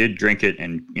week, but I did drink it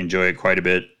and enjoy it quite a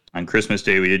bit. On Christmas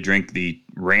Day, we did drink the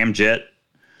Ramjet.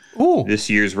 Ooh. This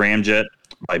year's Ramjet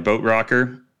by Boat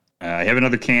Rocker. I have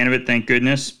another can of it, thank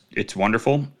goodness. It's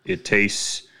wonderful. It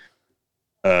tastes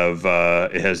of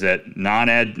it has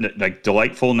that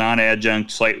delightful non-adjunct,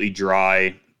 slightly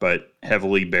dry but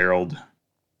heavily barreled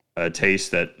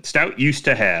taste that stout used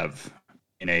to have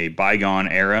in a bygone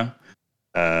era.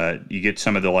 You get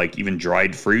some of the even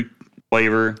dried fruit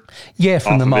flavor. Yeah,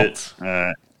 from the malts.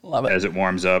 Love it. As it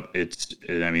warms up. That's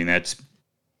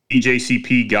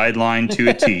BJCP guideline to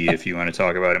a T if you want to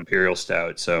talk about Imperial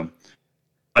Stout. So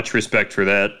much respect for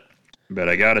that. But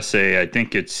I got to say, I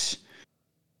think it's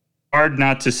hard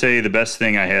not to say the best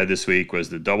thing I had this week was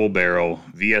the Double Barrel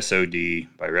VSOD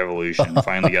by Revolution.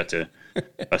 Finally got to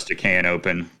bust a can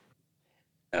open.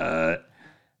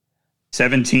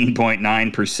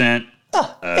 17.9%.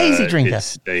 Easy drinker.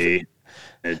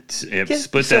 It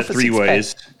split that three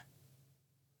ways.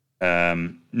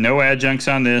 No adjuncts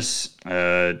on this.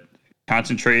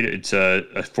 Concentrated. It's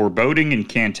a foreboding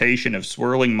incantation of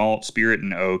swirling malt, spirit,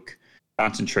 and oak,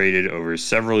 concentrated over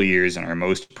several years in our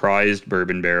most prized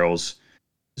bourbon barrels.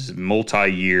 This is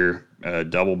multi-year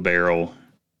double barrel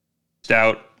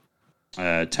stout.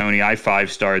 Tony, I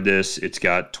 5-starred this. It's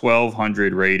got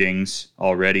 1,200 ratings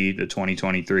already, the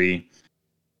 2023.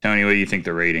 Tony, what do you think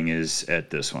the rating is at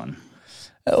this one?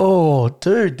 Oh,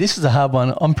 dude, this is a hard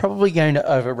one. I'm probably going to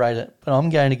overrate it, but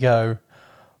I'm going to go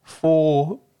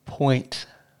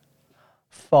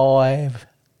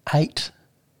 4.58.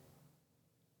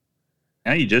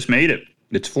 Yeah, you just made it.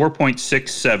 It's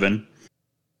 4.67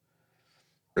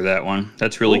 for that one.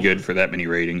 That's really good for that many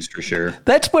ratings, for sure.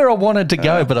 That's where I wanted to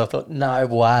go, but I thought, no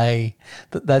way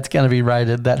that's going to be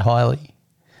rated that highly.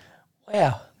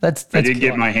 Wow, that's I did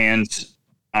get my hands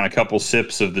on a couple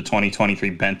sips of the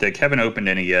 2023 Benthic. Haven't opened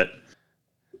any yet,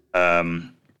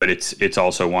 but it's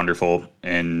also wonderful.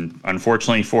 And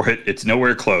unfortunately for it, it's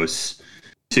nowhere close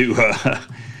to the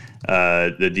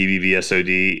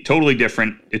DBVSOD. Totally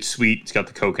different. It's sweet. It's got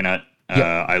the coconut.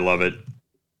 I love it.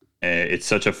 It's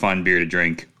such a fun beer to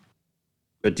drink.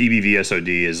 But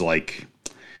DBVSOD is like,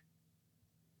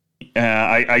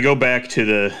 I go back to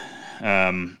the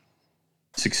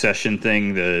Succession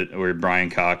thing where Brian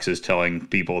Cox is telling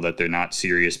people that they're not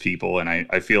serious people, and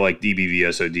I feel like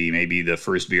DBVSOD may be the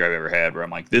first beer I've ever had where I'm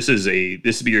like, this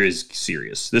beer is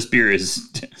serious. This beer is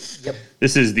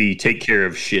This is the take care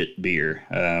of shit beer.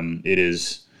 It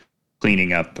is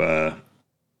cleaning up for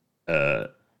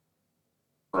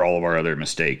all of our other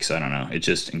mistakes. I don't know. It's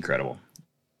just incredible.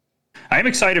 I'm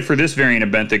excited for this variant of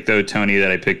Benthic, though, Tony, that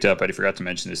I picked up. I forgot to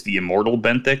mention this. The Immortal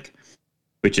Benthic,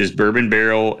 which is bourbon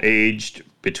barrel aged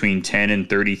between 10 and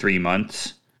 33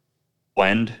 months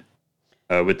blend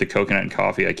with the coconut and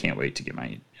coffee. I can't wait to get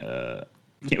my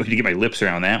lips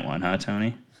around that one, huh,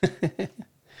 Tony?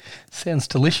 Sounds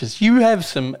delicious. You have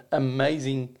some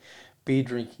amazing beer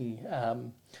drinking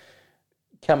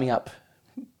coming up.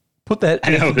 Put that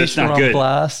air conditioner on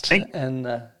blast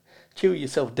and chill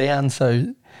yourself down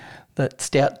so that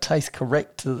stout tastes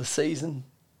correct to the season.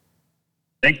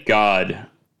 Thank God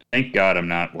I'm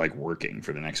not working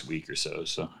for the next week or so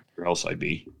or else I'd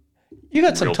be. You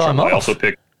got some time off. I also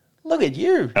picked. Look at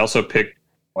you. I also picked.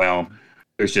 Well,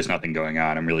 there's just nothing going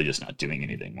on. I'm really just not doing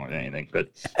anything more than anything. But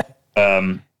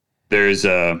there's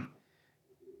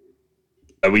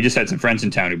we just had some friends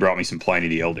in town who brought me some Pliny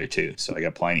the Elder too. So I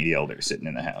got Pliny the Elder sitting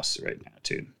in the house right now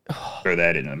too. Throw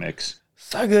that into the mix.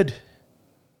 So good.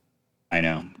 I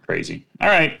know, crazy. All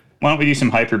right. Why don't we do some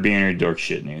hyper beer dork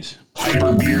shit news?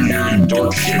 Hyper beer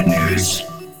dork shit news.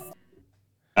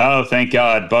 Oh, thank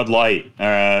God. Bud Light.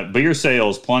 Beer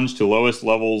sales plunged to lowest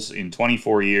levels in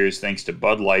 24 years thanks to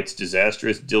Bud Light's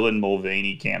disastrous Dylan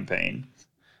Mulvaney campaign.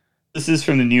 This is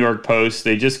from the New York Post.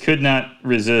 They just could not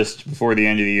resist before the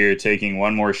end of the year taking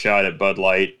one more shot at Bud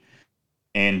Light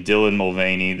and Dylan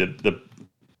Mulvaney.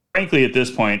 Frankly, at this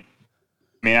point,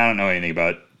 I mean, I don't know anything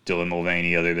about Dylan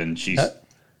Mulvaney other than she's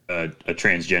a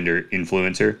transgender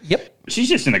influencer. Yep. She's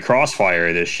just in the crossfire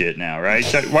of this shit now, right?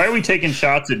 So why are we taking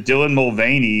shots at Dylan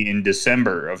Mulvaney in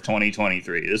December of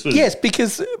 2023? This was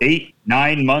because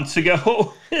 8-9 months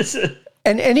ago.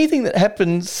 And anything that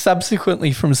happens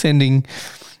subsequently from sending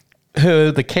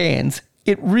her the cans,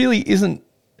 it really isn't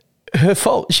her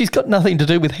fault. She's got nothing to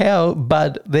do with how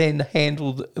Bud then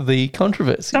handled the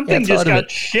controversy. Something just got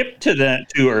shipped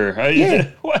to her. Yeah.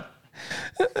 What?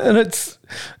 And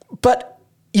but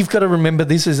you've got to remember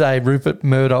this is a Rupert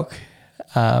Murdoch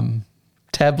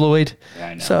tabloid. Yeah,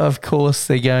 I know. So of course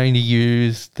they're going to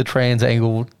use the trans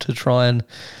angle to try and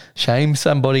shame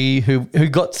somebody who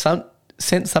got sent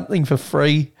something for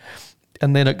free,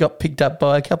 and then it got picked up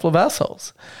by a couple of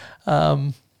assholes.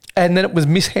 And then it was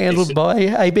mishandled by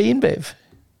AB InBev.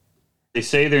 They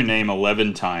say their name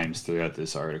 11 times throughout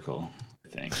this article, I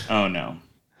think. Oh, no.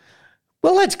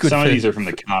 Well, that's good. Some of these are from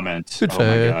the comments. Good oh, for my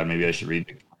her. God. Maybe I should read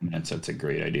the comments. That's a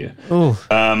great idea. Oh.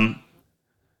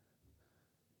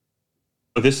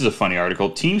 But this is a funny article.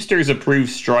 Teamsters approve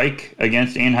strike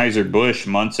against Anheuser-Busch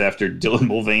months after Dylan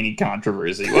Mulvaney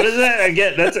controversy. What is that? I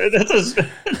get that's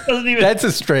That's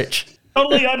a stretch.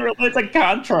 Totally unrelated. It's a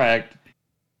contract.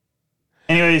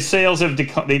 Anyway, sales have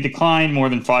declined more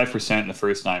than 5% in the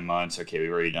first 9 months. Okay,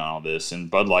 we've already done all this. And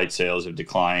Bud Light sales have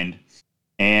declined.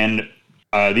 And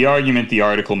the argument the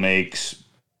article makes,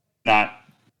 not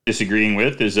disagreeing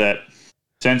with, is that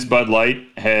since Bud Light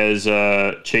has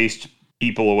chased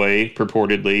people away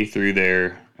purportedly through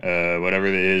their whatever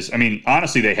it is. I mean,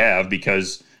 honestly, they have,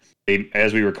 because they,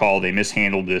 as we recall, they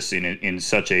mishandled this in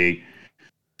such a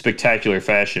spectacular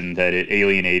fashion that it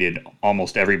alienated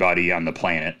almost everybody on the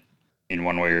planet in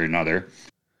one way or another.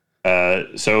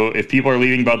 So if people are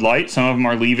leaving Bud Light, some of them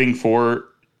are leaving for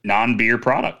non-beer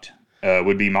product,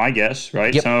 would be my guess,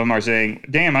 right? Yep. Some of them are saying,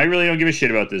 damn, I really don't give a shit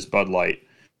about this Bud Light.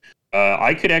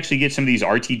 I could actually get some of these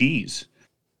RTDs,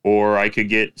 or I could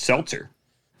get seltzer,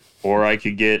 or I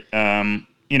could get,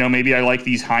 maybe I like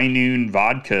these High Noon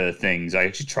vodka things. I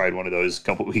actually tried one of those a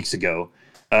couple weeks ago.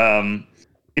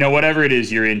 Whatever it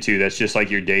is you're into, that's just like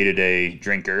your day-to-day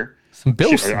drinker. Some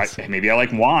Bilsons. Maybe I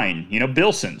like wine,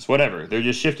 Bilsons, whatever. They're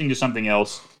just shifting to something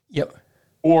else. Yep.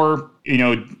 Or,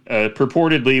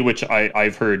 purportedly, which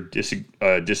I've heard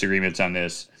disagreements on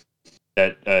this,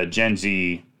 that Gen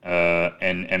Z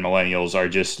and millennials are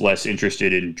just less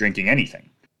interested in drinking anything,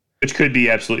 which could be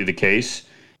absolutely the case.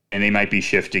 And they might be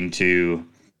shifting to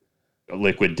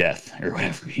liquid death or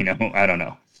whatever, I don't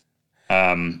know.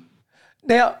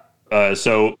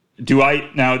 So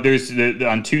there's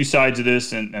on two sides of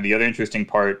this, and the other interesting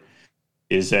part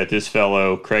is that this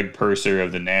fellow, Craig Purser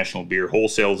of the National Beer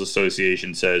Wholesales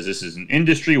Association, says this is an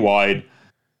industry-wide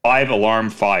 5-alarm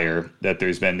fire, that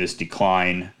there's been this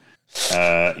decline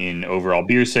in overall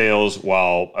beer sales,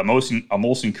 while a Molson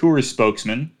Coors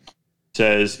spokesman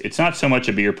says it's not so much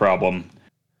a beer problem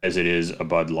as it is a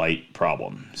Bud Light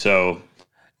problem. So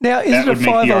now, is it a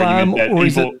 5-alarm, or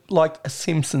is it like a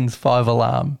Simpsons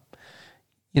 5-alarm?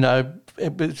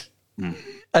 It was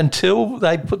until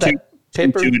they put that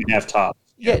pepper. 2.5 tops.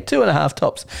 Yeah, 2.5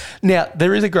 tops. Now,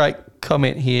 there is a great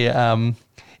comment here.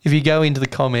 If you go into the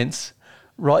comments,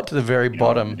 right to the very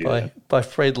bottom by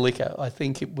Fred Licker, I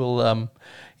think it will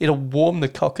it'll warm the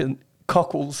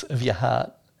cockles of your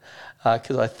heart,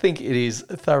 because I think it is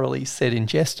thoroughly said in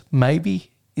jest. Maybe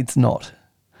it's not.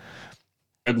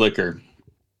 Fred Licker.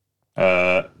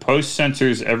 Post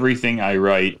censors everything I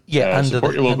write. Yeah,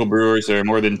 support your local brewers. There are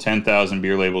more than 10,000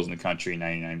 beer labels in the country.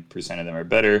 99% of them are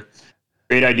better.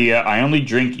 Great idea. I only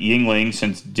drink Yuengling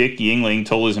since Dick Yuengling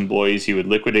told his employees he would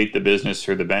liquidate the business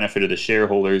for the benefit of the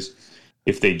shareholders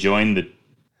if they joined the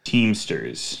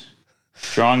Teamsters.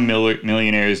 Strong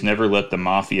millionaires never let the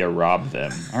mafia rob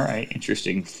them. All right,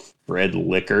 interesting. Fred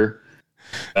Licker.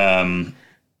 Now,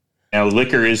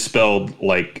 liquor is spelled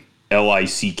like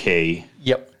L-I-C-K.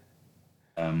 Yep.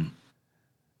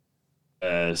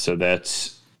 So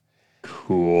that's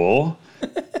cool.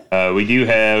 We do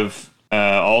have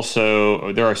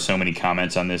also, there are so many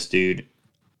comments on this, dude.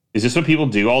 Is this what people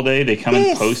do all day? They come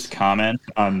and post comments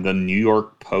on the New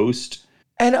York Post.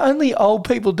 And only old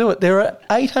people do it. There are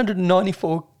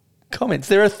 894 comments.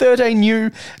 There are 13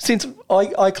 new since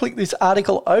I clicked this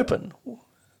article open.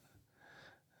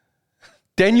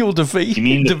 Daniel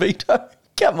DeVito.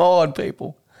 Come on,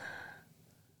 people.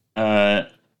 Beer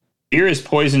is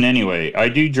poison anyway. I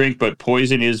do drink, but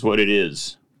poison is what it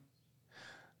is.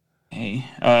 Okay.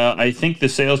 I think the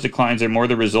sales declines are more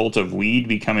the result of weed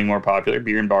becoming more popular.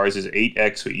 Beer in bars is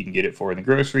 8x what you can get it for in the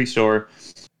grocery store.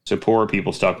 So poor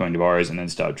people stop going to bars and then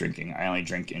stop drinking. I only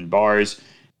drink in bars.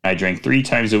 I drink 3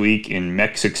 times a week in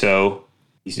Mexico.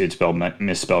 He did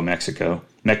misspell Mexico.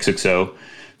 Mexico.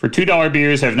 For $2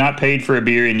 beers, have not paid for a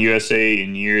beer in USA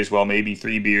in years. Well, maybe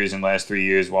 3 beers in the last 3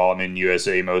 years while I'm in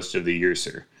USA most of the year,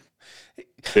 sir.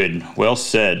 Good. Well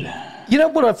said. You know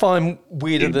what I find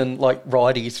weirder than like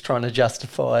righties trying to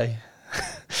justify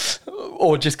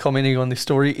or just commenting on this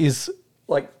story is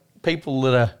like people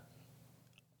that are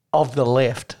of the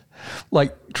left,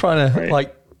 like trying to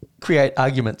like create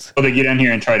arguments. Well, they get in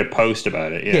here and try to post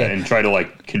about it, and try to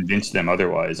like convince them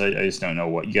otherwise. I just don't know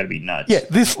what you got to be nuts. Yeah,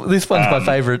 this one's my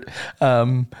favorite.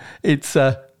 It's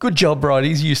good job,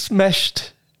 righties. You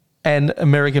smashed an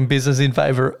American business in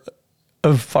favor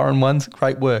of foreign ones.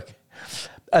 Great work.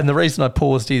 And the reason I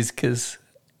paused is because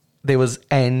there was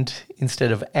 "and"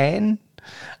 instead of "an,"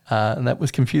 and that was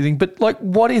confusing. But like,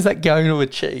 what is that going to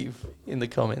achieve in the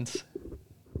comments?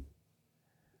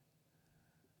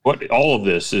 All of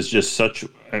this is just such.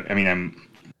 I mean,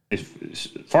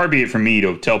 far be it from me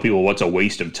to tell people what's a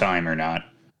waste of time or not,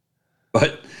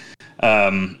 but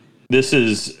this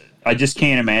is. I just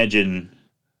can't imagine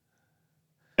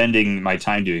spending my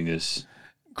time doing this.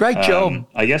 Great job.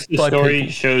 I guess the story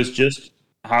shows just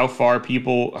how far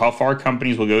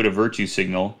companies will go to virtue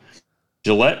signal.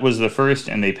 Gillette was the first,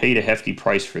 and they paid a hefty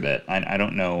price for that. I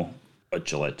don't know what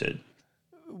Gillette did.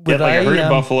 I heard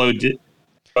Buffalo did.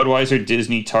 Budweiser,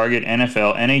 Disney, Target,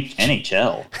 NFL,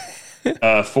 NHL,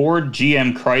 Ford,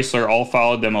 GM, Chrysler all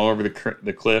followed them all over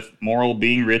the cliff. Moral: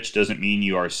 being rich doesn't mean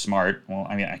you are smart. Well,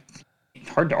 I mean,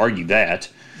 hard to argue that.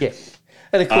 Yeah.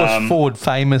 And, of course, Ford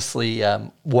famously,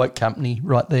 white company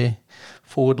right there,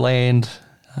 Fordland,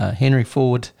 Henry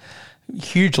Ford,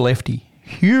 huge lefty.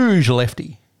 You're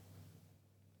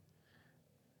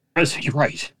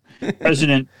right.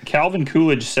 President Calvin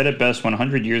Coolidge said it best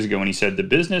 100 years ago when he said, "The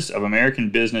business of American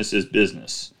business is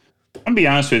business." I'm going to be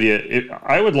honest with you.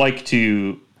 I would like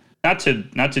to not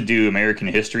to do American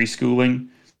history schooling,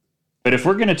 but if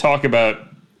we're going to talk about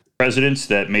presidents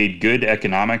that made good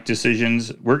economic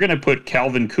decisions, we're going to put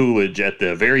Calvin Coolidge at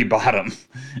the very bottom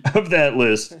of that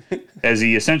list as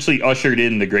he essentially ushered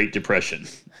in the Great Depression.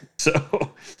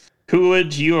 So,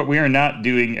 Coolidge, we are not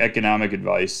doing economic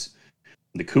advice.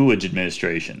 The Coolidge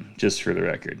administration, just for the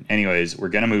record. Anyways, we're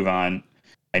going to move on.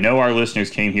 I know our listeners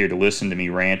came here to listen to me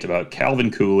rant about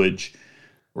Calvin Coolidge.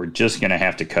 We're just going to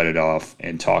have to cut it off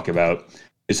and talk about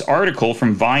this article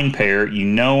from VinePair. You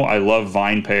know I love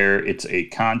VinePair. It's a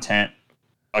content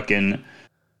fucking,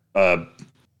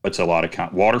 what's a lot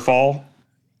of waterfall? How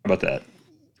about that?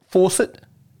 Faucet?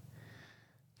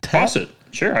 Faucet.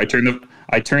 Sure. I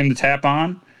turn the tap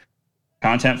on.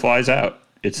 Content flies out.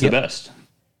 It's the best.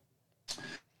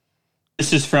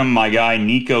 This is from my guy,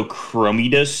 Nico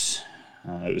Chromidas.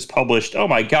 It was published, oh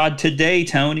my God, today,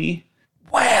 Tony.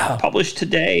 Wow. Published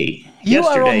today. You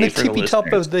are on the tippy top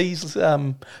of these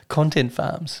content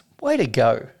farms. Way to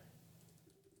go.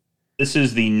 This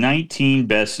is the 19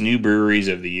 best new breweries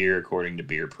of the year, according to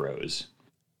Beer Pros.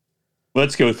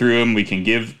 Let's go through them. We can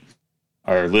give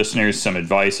our listeners some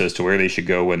advice as to where they should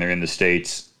go when they're in the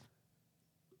States.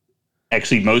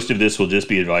 Actually, most of this will just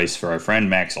be advice for our friend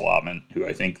Max Allotment, who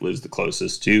I think lives the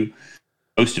closest to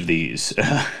most of these.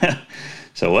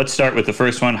 So let's start with the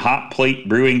first one, Hot Plate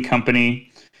Brewing Company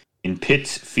in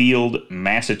Pittsfield,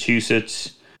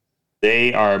 Massachusetts.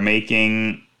 They are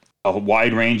making a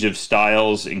wide range of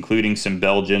styles, including some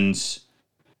Belgians.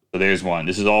 So there's one.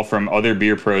 This is all from other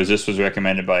Beer Pros. This was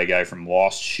recommended by a guy from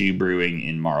Lost Shoe Brewing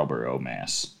in Marlborough,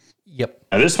 Mass. Yep.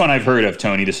 Now, this one I've heard of,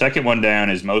 Tony. The second one down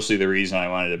is mostly the reason I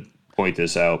wanted to point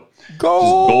this out.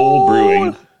 Goal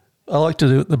Brewing. I like to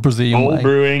do it the Brazilian way. Goal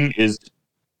Brewing is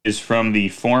from the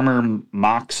former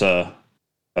Moxa,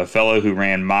 a fellow who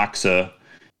ran Moxa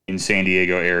in San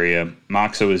Diego area.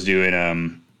 Moxa was doing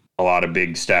a lot of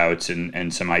big stouts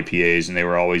and some IPAs, and they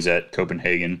were always at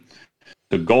Copenhagen.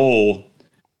 The Goal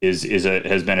has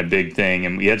been a big thing,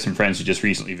 and we had some friends who just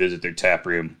recently visited their tap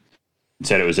room and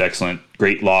said it was excellent.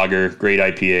 Great lager, great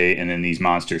IPA, and then these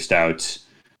monster stouts.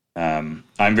 I'm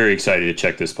very excited to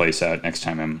check this place out next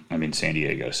time I'm in San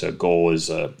Diego. So Goal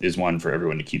is one for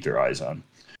everyone to keep their eyes on.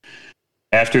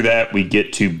 After that, we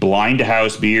get to Blind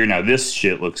House Beer. Now, this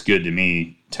shit looks good to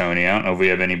me, Tony. I don't know if we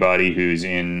have anybody who's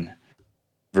in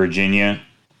Virginia,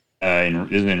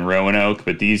 in Roanoke,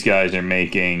 but these guys are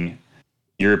making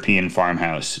European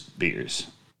farmhouse beers.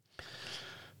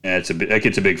 And that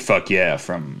gets a big fuck yeah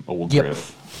from old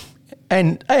Griff.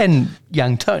 And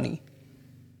young Tony.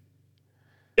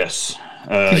 Yes.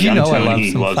 Because you know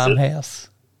Tony, I love some farmhouse.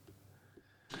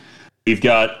 We've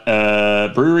got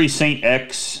Brewery St.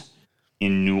 X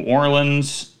in New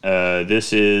Orleans.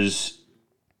 This is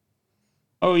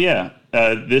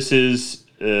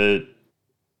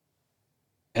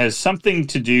has something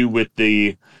to do with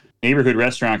the neighborhood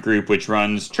restaurant group, which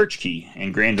runs Church Key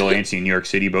and Grand Delancey in New York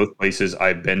City, both places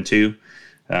I've been to.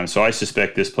 So I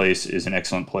suspect this place is an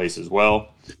excellent place as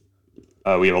well.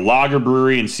 We have a lager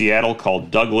brewery in Seattle called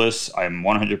Douglas. I'm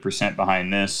 100%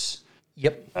 behind this.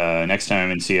 Yep. Next time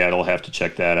I'm in Seattle, I'll have to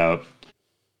check that out.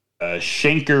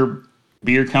 Schenker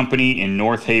Beer Company in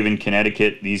North Haven,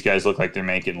 Connecticut. These guys look like they're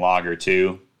making lager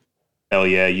too. Hell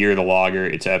yeah, year of the lager.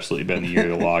 It's absolutely been the year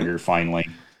of the lager, finally.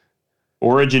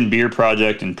 Origin Beer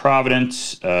Project in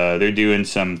Providence. They're doing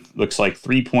some, looks like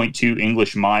 3.2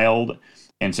 English mild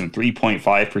and some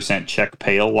 3.5% Czech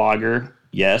pale lager.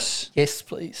 Yes. Yes,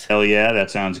 please. Hell yeah,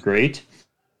 that sounds great.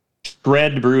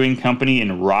 Shred Brewing Company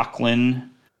in Rocklin,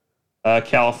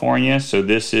 California. So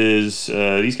this is,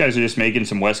 these guys are just making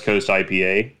some West Coast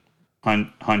IPA.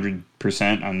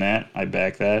 100% on that. I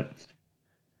back that.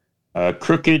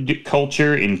 Crooked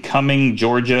Culture in Cumming,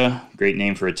 Georgia. Great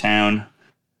name for a town.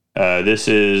 This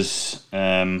is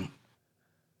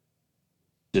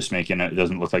just making it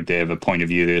doesn't look like they have a point of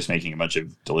view. They're just making a bunch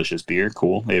of delicious beer.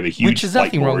 Cool. They have a huge which is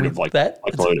nothing wrong with like, that.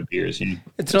 Load of beers.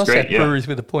 It's nice to have breweries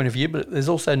with a point of view, but it's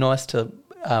also nice to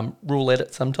roulette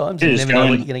it sometimes. You never know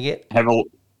what you're going to get. Have a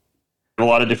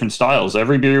lot of different styles.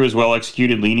 Every beer was well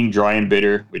executed, leaning dry and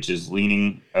bitter, which is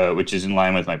in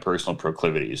line with my personal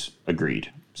proclivities.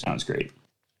 Agreed. Sounds great.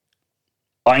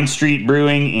 Vine Street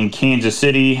Brewing in Kansas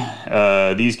City.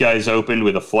 These guys opened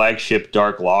with a flagship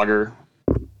dark lager.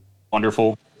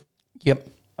 Wonderful. Yep.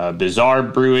 Bizarre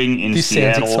Brewing in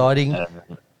Seattle. This sounds exciting.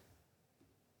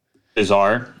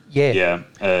 Bizarre. Yeah.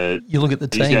 You look at the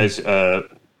team. These guys.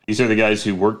 These are the guys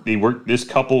who work. This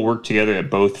couple worked together at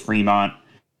both Fremont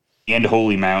and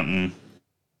Holy Mountain.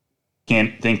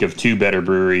 Can't think of two better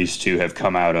breweries to have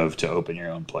come out of to open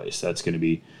your own place. That's going to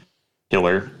be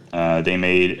killer. They're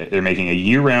making a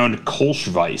year-round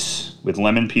Kolschweiss with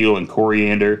lemon peel and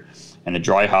coriander and a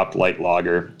dry hop light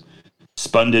lager,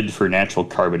 spunded for natural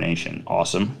carbonation.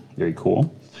 Awesome. Very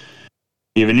cool.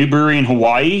 We have a new brewery in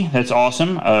Hawaii. That's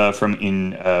awesome. From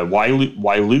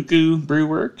Wailuku Brew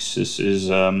Works. This is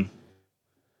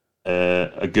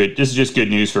this is just good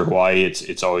news for Hawaii.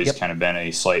 It's always kind of been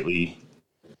a slightly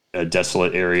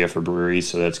desolate area for breweries,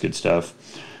 so that's good stuff.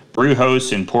 Brew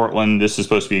House in Portland. This is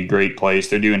supposed to be a great place.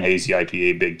 They're doing hazy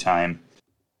IPA big time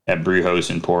at Brew House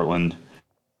in Portland.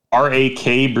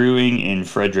 RAK Brewing in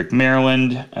Frederick,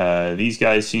 Maryland. These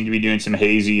guys seem to be doing some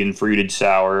hazy and fruited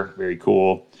sour. Very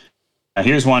cool.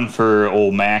 Here's one for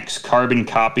old Max. Carbon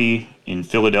Copy in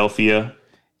Philadelphia.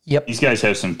 Yep. These guys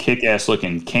have some kick-ass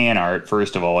looking can art,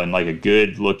 first of all, and like a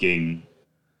good looking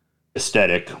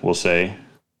aesthetic, we'll say,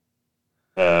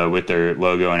 with their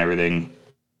logo and everything.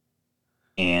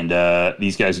 And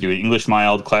these guys are doing English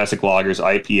mild, classic lagers,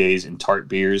 IPAs, and tart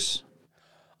beers.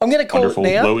 I'm going to call Wonderful.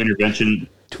 it now. Low intervention.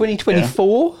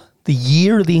 2024, the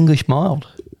year of the English mild.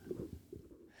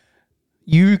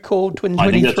 You called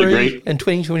 2023 and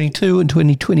 2022 and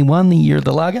 2021 the year of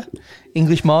the lager.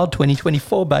 English mild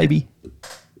 2024, baby.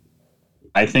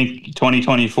 I think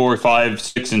 2024, 5,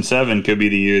 6, and 7 could be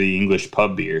the year of the English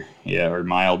pub beer. Yeah, or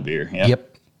mild beer. Yeah.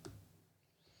 Yep.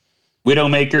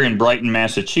 Widowmaker in Brighton,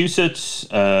 Massachusetts.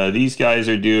 These guys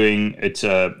are doing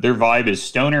their vibe is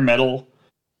stoner metal,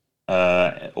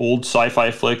 old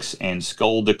sci-fi flicks, and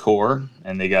skull decor,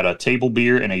 and they got a table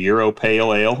beer and a Euro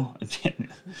pale ale.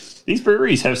 These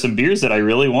breweries have some beers that I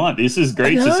really want. This is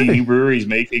great to see new breweries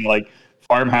making like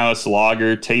farmhouse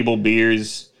lager, table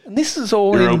beers. And this is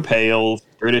all Euro pales,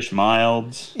 British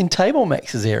milds in Table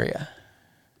Max's area,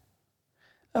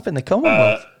 up in the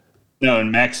Commonwealth. No,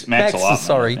 and Max allotment,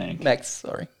 sorry. I think. Max,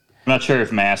 sorry. I'm not sure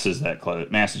if Mass is that close.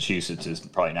 Massachusetts is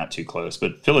probably not too close,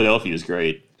 but Philadelphia is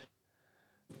great.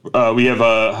 We have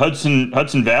a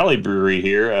Hudson Valley Brewery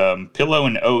here, Pillow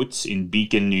and Oats in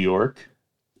Beacon, New York.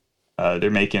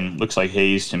 They're making, looks like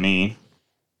haze to me.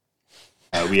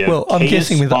 We have I'm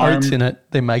guessing with oats in it,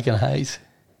 they're making haze.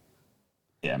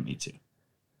 Yeah, me too.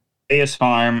 Caius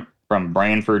Farm from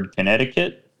Branford,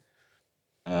 Connecticut.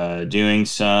 Doing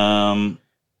some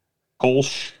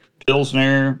Kolsch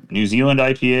Pilsner, New Zealand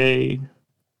IPA.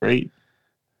 Great.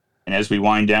 And as we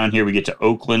wind down here, we get to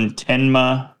Oakland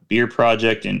Tenma Beer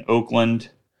Project in Oakland.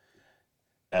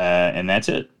 And that's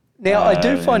it. Now, I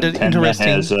do find it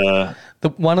interesting that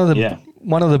one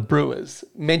of the brewers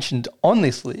mentioned on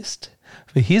this list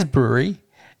for his brewery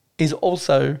is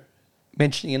also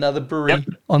mentioning another brewery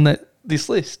on this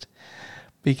list.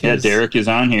 Because Derek is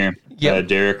on here. Yep.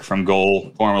 Derek from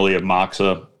Goal, formerly of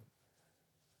Moxa.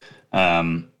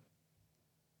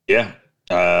 Yeah.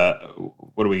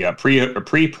 What do we got?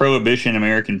 Pre-Prohibition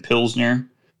American Pilsner.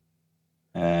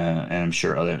 And I'm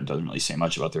sure it doesn't really say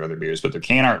much about their other beers, but their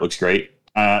can art looks great.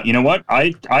 You know what?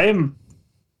 I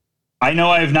know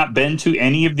I have not been to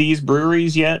any of these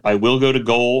breweries yet. I will go to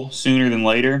Goal sooner than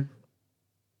later.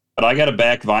 But I got to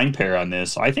back VinePair on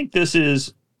this. I think this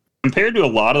is, compared to a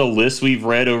lot of the lists we've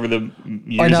read over the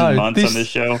years and months on this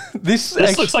show, this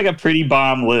looks like a pretty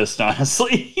bomb list,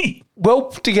 honestly. Well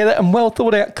put together and well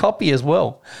thought out copy as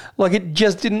well. Like, it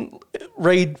just didn't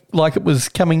read like it was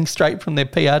coming straight from their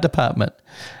PR department.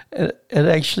 It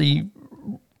actually,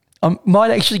 I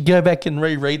might actually go back and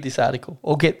reread this article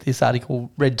or get this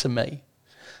article read to me.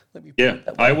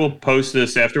 I will post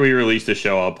this after we release the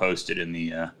show. I'll post it in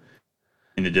the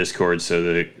Discord so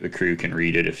that the crew can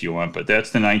read it if you want. But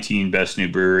that's the 19 best new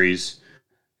breweries.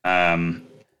 You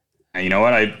know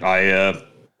what?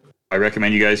 I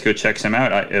recommend you guys go check some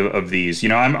out of these. You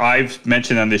know, I've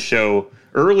mentioned on this show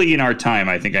early in our time,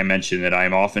 I think I mentioned that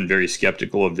I'm often very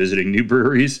skeptical of visiting new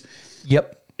breweries.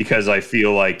 Yep. Because I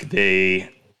feel like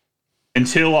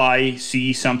until I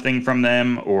see something from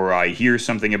them or I hear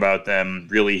something about them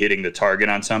really hitting the target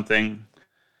on something,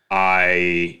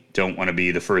 I don't want to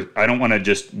be the first. I don't want to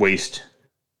just waste,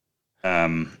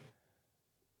 my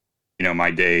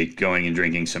day going and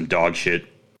drinking some dog shit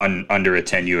under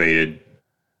attenuated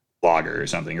lager or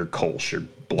something, or Kolsch or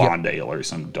blonde ale or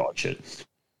some dog shit.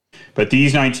 But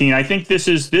these 19, I think this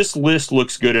list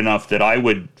looks good enough that I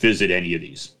would visit any of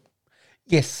these.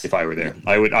 Yes, if I were there,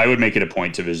 I would make it a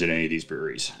point to visit any of these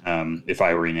breweries. If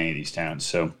I were in any of these towns.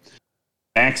 So,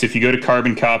 Max, if you go to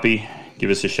Carbon Copy, give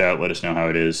us a shout. Let us know how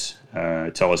it is.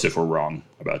 Tell us if we're wrong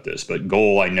about this. But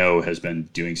Goal, I know, has been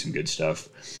doing some good stuff.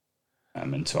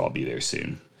 And so I'll be there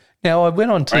soon. Now, I went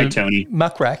on to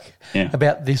Muckrack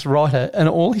about this writer, and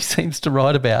all he seems to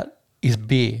write about is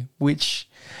beer, which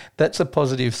that's a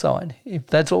positive sign. If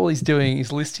that's all he's doing is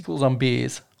listicles on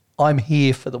beers, I'm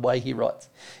here for the way he writes.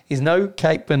 He's no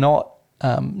Kate Bernot,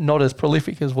 not as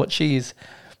prolific as what she is,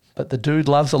 but the dude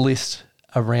loves a list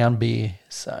around beer.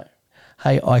 So,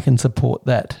 hey, I can support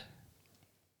that.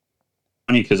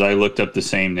 Funny, because I looked up the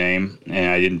same name,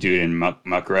 and I didn't do it in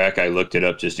Muckrack. I looked it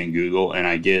up just in Google, and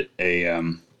I get a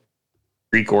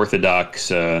Greek Orthodox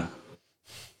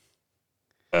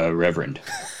Reverend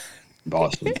in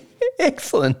Boston.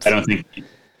 Excellent. I don't think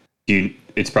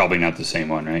it's probably not the same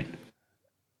one, right?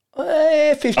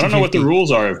 50-50. I don't know what the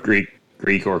rules are of Greek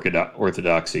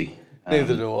Orthodoxy.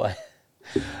 Neither do I.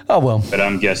 Oh, well. But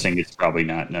I'm guessing it's probably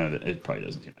not. No, it probably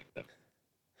doesn't seem like that.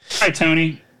 All right,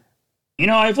 Tony. You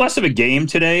know, I have less of a game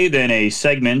today than a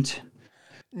segment.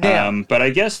 Now, but I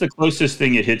guess the closest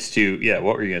thing it hits to,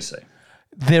 what were you going to say?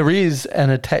 There is an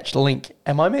attached link.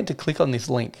 Am I meant to click on this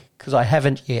link? Because I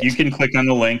haven't yet. You can click on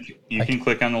the link. Can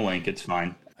click on the link. It's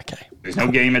fine. Okay. There's no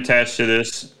game attached to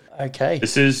this. Okay.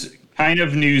 This is kind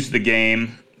of News the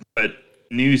Game, but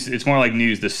news. It's more like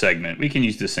News the Segment. We can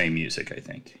use the same music, I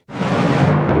think.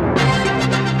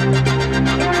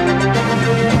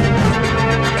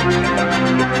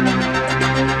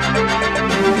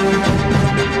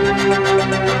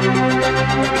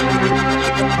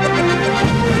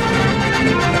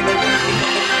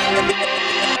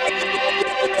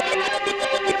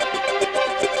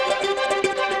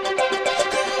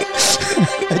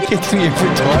 It gets me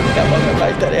every time how long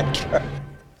I made that outro.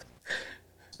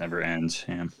 Never ends,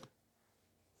 yeah.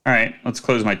 All right, let's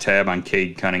close my tab on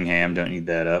Cade Cunningham. Don't need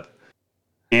that up.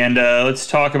 And let's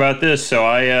talk about this. So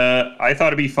I thought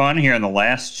it'd be fun here in the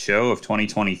last show of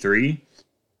 2023.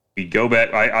 We'd go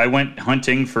back. I went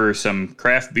hunting for some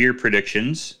craft beer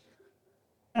predictions.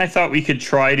 I thought we could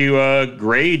try to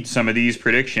grade some of these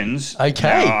predictions.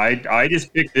 Okay. Now, I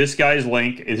just picked this guy's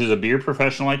link. This is a beer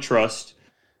professional I trust.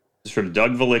 It's from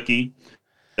Doug Valicki.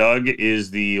 Doug is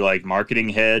the marketing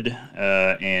head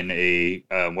and a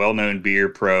well-known beer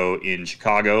pro in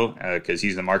Chicago because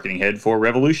he's the marketing head for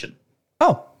Revolution.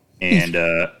 Oh, and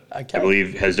I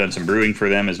believe has done some brewing for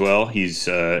them as well. He's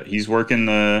working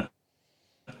the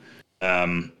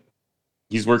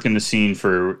scene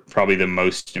for probably the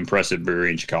most impressive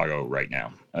brewery in Chicago right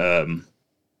now.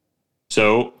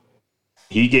 So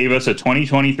he gave us a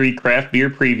 2023 craft beer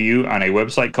preview on a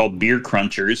website called Beer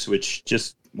Crunchers, which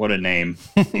just what a name.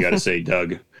 You got to say,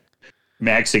 Doug.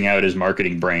 Maxing out his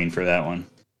marketing brain for that one.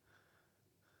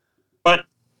 But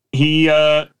he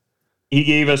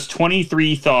gave us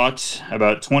 23 thoughts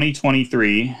about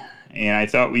 2023, and I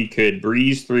thought we could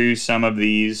breeze through some of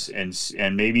these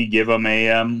and maybe give them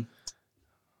a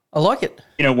I like it.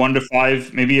 1 to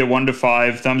 5, maybe a 1 to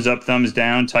 5, thumbs up, thumbs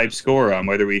down type score on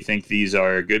whether we think these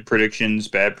are good predictions,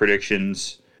 bad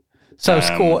predictions. So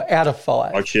score out of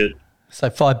 5. Watch it. So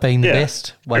 5 being the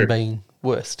best, 1 being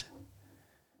worst.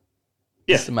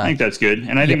 Yeah, I think that's good.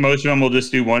 And I think most of them will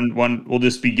just do one. We'll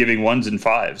just be giving 1s and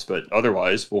 5s, but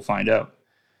otherwise we'll find out.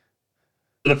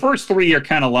 The first 3 are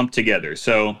kind of lumped together.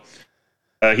 So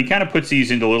he kind of puts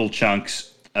these into little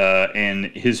chunks. And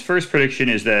his first prediction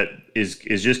is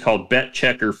just called bet,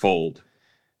 check, or fold.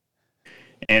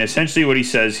 And essentially what he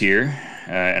says here,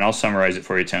 and I'll summarize it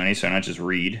for you, Tony, so I not just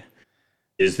read,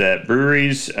 is that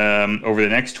breweries over the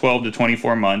next 12 to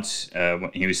 24 months,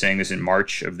 he was saying this in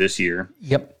March of this year,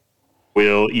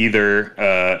 will either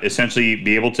essentially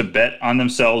be able to bet on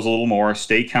themselves a little more,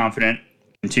 stay confident,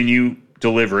 continue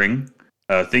delivering.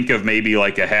 Think of maybe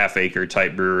like a half-acre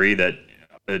type brewery that,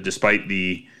 despite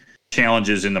the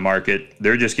challenges in the market,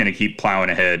 they're just going to keep plowing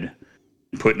ahead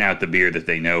and putting out the beer that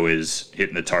they know is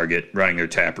hitting the target, running their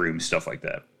tap room, stuff like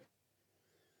that.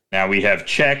 Now we have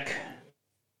check,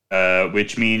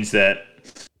 which means that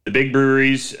the big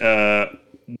breweries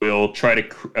will try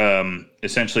to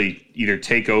essentially either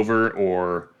take over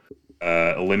or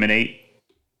eliminate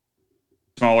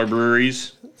smaller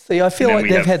breweries. See, I feel like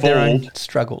they've had their own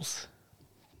struggles.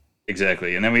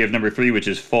 Exactly. And then we have number 3, which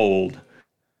is fold,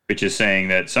 which is saying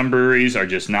that some breweries are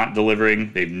just not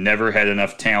delivering. They've never had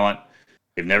enough talent.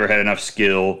 They've never had enough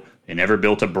skill. They never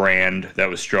built a brand that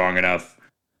was strong enough.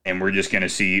 And we're going to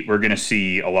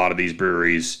see a lot of these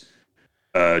breweries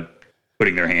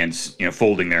putting their hands,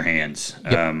 folding their hands,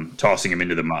 tossing them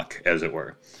into the muck, as it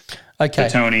were. Okay.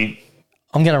 So, Tony,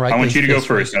 I'm going to write. I want you to go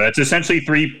first. Now, that's essentially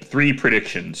three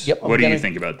predictions. Yep. What do you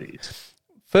think about these?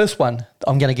 First one,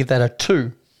 I'm going to give that a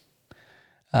 2.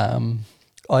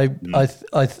 I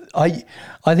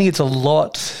think it's a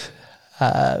lot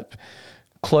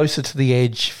closer to the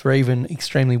edge for even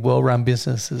extremely well-run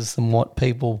businesses than what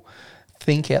people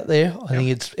think out there. I think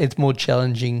it's more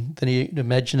challenging than you'd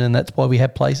imagine, and that's why we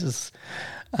have places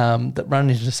that run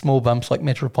into small bumps like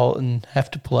Metropolitan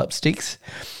have to pull up sticks.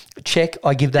 Check,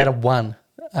 I give that a 1.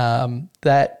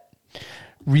 That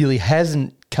really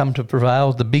hasn't come to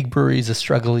prevail. The big breweries are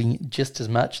struggling just as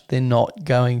much. They're not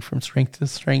going from strength to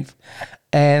strength.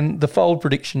 And the fold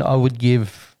prediction, I would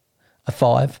give a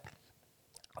 5.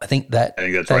 I think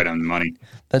that's right on the money.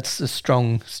 That's a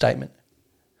strong statement.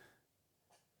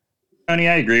 Tony,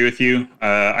 I agree with you.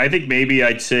 I think maybe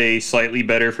I'd say slightly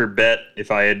better for bet if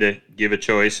I had to give a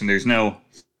choice. And there's no.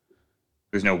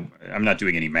 I'm not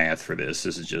doing any math for this.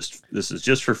 This is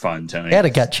just for fun, Tony. Add a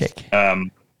gut check.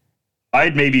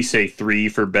 I'd maybe say 3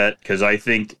 for bet because I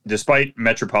think, despite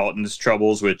Metropolitan's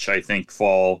troubles, which I think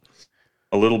fall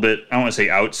a little bit, I don't want to say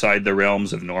outside the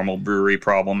realms of normal brewery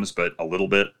problems, but a little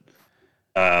bit.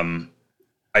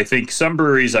 I think some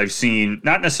breweries I've seen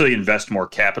not necessarily invest more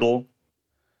capital,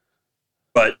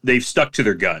 but they've stuck to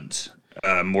their guns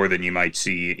more than you might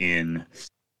see in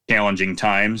challenging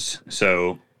times.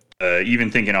 So even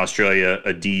think in Australia,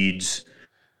 a Deeds,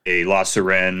 a La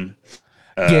Sirène,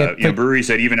 breweries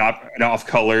that even off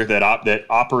color that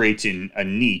operates in a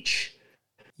niche,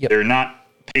 they're not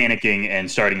panicking and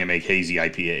starting to make hazy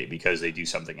IPA because they do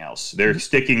something else. They're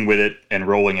sticking with it and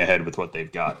rolling ahead with what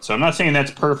they've got. So I'm not saying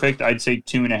that's perfect. I'd say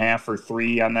 2.5 or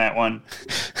 3 on that one.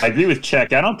 I agree with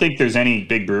Czech. I don't think there's any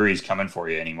big breweries coming for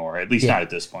you anymore, at least not at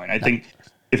this point. I think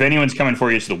if anyone's coming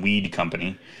for you, it's the Weed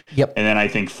Company. Yep. And then I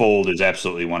think Fold is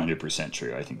absolutely 100%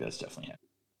 true. I think that's definitely it.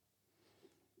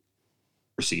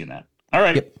 We're seeing that. All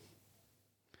right. Yep.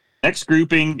 Next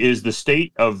grouping is the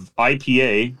state of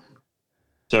IPA.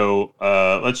 So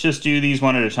let's just do these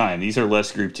one at a time. These are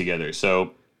less grouped together.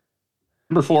 So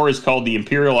number 4 is called the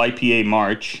Imperial IPA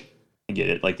March. I get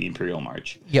it, like the Imperial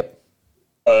March. Yep.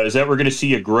 Is that we're going to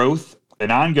see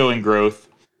an ongoing growth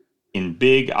in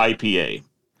big IPA.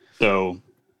 So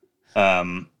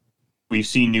we've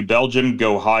seen New Belgium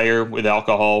go higher with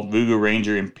alcohol. Voodoo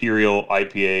Ranger Imperial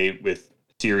IPA with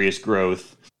serious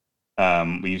growth.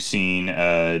 We've seen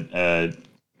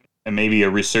maybe a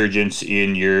resurgence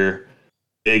in your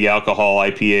big alcohol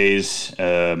IPAs,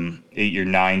 8 or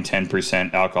 9,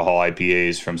 10% alcohol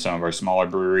IPAs from some of our smaller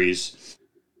breweries.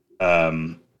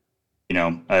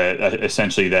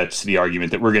 Essentially that's the argument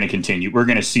that we're going to continue. We're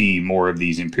going to see more of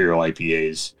these Imperial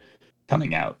IPAs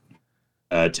coming out.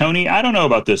 Tony, I don't know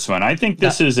about this one. I think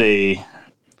this is I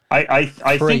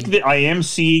think that I am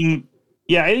seeing,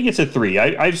 I think it's a 3.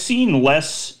 I've seen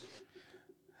less.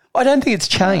 I don't think it's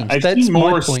changed. I've That's seen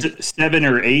more 7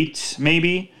 or 8,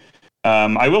 maybe.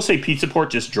 I will say Pizza Port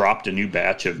just dropped a new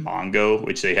batch of Mongo,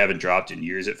 which they haven't dropped in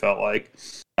years, it felt like.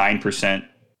 9%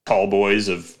 tall boys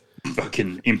of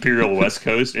fucking Imperial West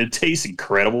Coast. It tastes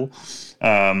incredible.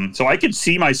 So I could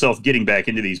see myself getting back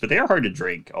into these, but they are hard to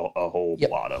drink a whole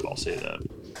lot of, I'll say that.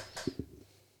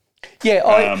 Yeah,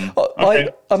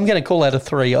 I'm going to call that a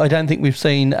 3. I don't think we've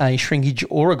seen a shrinkage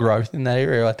or a growth in that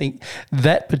area. I think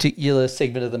that particular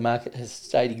segment of the market has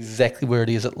stayed exactly where it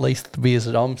is, at least the beers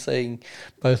that I'm seeing,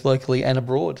 both locally and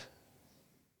abroad.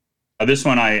 This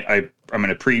one, I'm going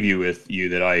to preview with you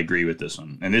that I agree with this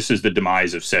one. And this is the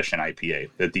demise of Session IPA,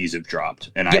 that these have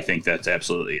dropped. And I think that's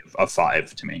absolutely a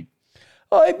 5 to me.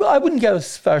 I wouldn't go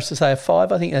as far as to say a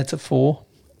 5. I think that's a 4.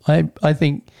 I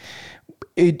think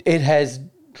it has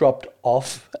dropped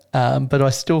off, but I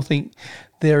still think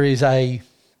there is a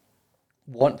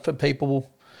want for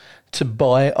people to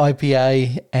buy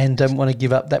IPA and don't want to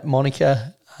give up that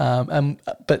moniker,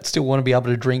 but still want to be able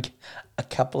to drink a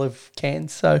couple of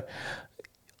cans. So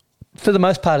for the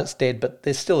most part, it's dead, but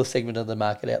there's still a segment of the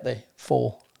market out there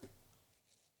for.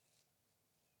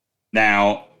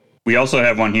 Now, we also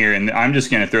have one here, and I'm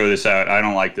just going to throw this out. I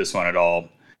don't like this one at all.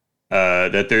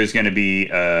 That there's going to be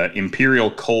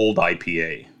Imperial Cold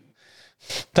IPA.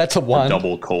 That's a 1. A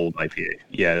double cold IPA.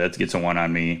 Yeah, that gets a 1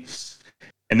 on me.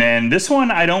 And then this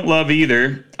one I don't love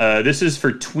either. This is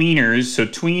for tweeners. So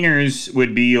tweeners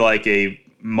would be like a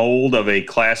mold of a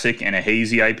classic and a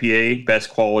hazy IPA. Best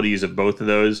qualities of both of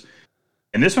those.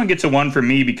 And this one gets a 1 for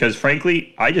me because,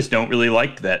 frankly, I just don't really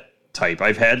like that type.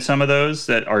 I've had some of those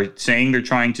that are saying they're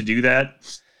trying to do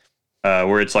that,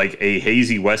 where it's like a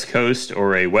hazy West Coast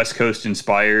or a West Coast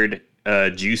inspired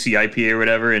juicy IPA or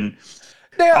whatever. And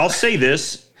now, I'll say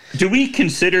this. Do we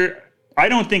consider... I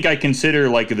don't think I consider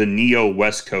like the Neo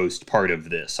West Coast part of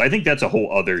this. I think that's a whole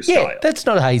other style. Yeah, that's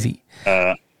not hazy.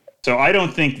 So I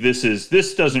don't think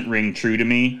this doesn't ring true to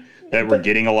me that we're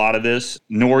getting a lot of this,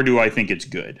 nor do I think it's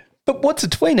good. But what's a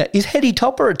tweener? Is Heady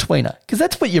Topper a tweener? Because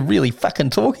that's what you're really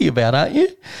fucking talking about, aren't you?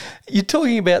 You're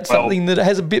talking about something that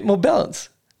has a bit more balance.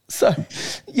 So,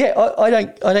 yeah, I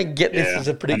don't get this as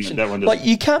a prediction. Like,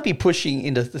 you can't be pushing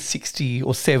into the 60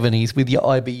 or 70s with your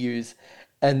IBUs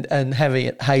and having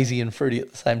it hazy and fruity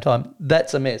at the same time.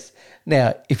 That's a mess.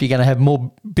 Now, if you're going to have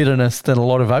more bitterness than a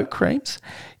lot of oat creams,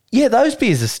 yeah, those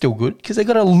beers are still good because they've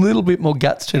got a little bit more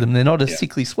guts to them. They're not as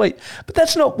sickly sweet. But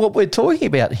that's not what we're talking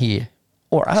about here.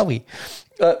 Or are we?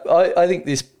 I think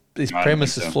this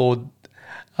premise is flawed.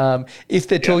 If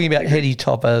they're talking about Heady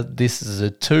Topper, this is a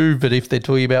 2. But if they're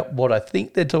talking about what I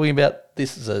think they're talking about,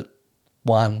 this is a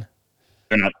 1.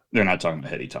 They're not talking about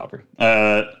Heady Topper.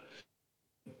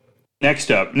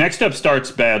 Next up starts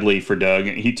badly for Doug.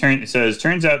 He says,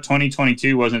 turns out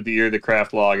 2022 wasn't the year of the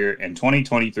craft lager, and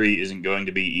 2023 isn't going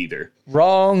to be either.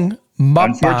 Wrong.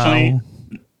 Unfortunately,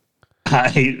 I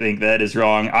think that is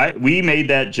wrong. We made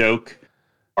that joke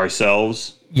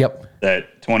ourselves. Yep.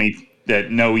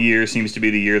 That no year seems to be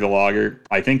the year of the lager.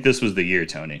 I think this was the year,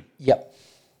 Tony. Yep.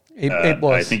 It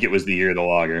was. I think it was the year of the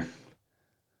lager.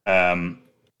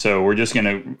 So we're just going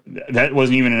to, that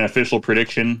wasn't even an official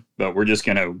prediction, but we're just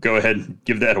going to go ahead and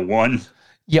give that a 1.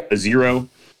 Yep. A 0.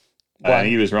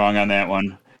 He was wrong on that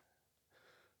one.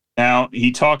 Now,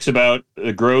 he talks about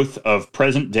the growth of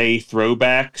present-day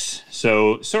throwbacks.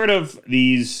 So sort of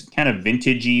these kind of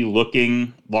vintagey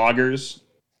looking lagers.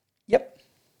 Yep.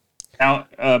 Now,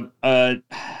 I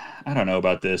don't know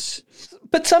about this.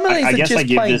 But some of these are just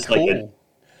plain cool.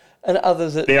 And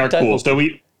others that they are cool. So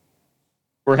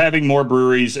we're having more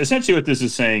breweries. Essentially what this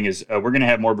is saying is we're going to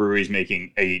have more breweries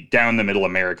making a down-the-middle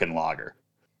American lager.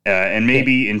 And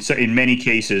maybe in many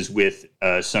cases with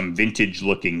some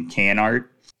vintage-looking can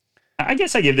art. I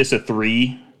guess I give this a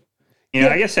 3.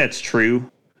 I guess that's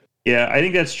true. Yeah, I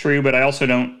think that's true, but I also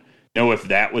don't know if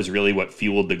that was really what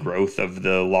fueled the growth of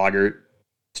the lager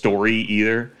story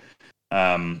either.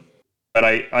 But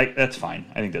I that's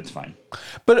fine. I think that's fine.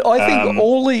 But I think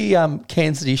all the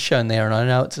cans that he's shown there, and I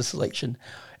know it's a selection,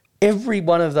 every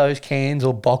one of those cans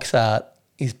or box art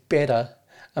is better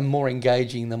and more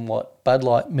engaging than what Bud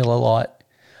Light, Miller Lite,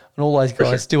 and all those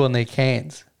guys do on their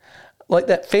cans. Like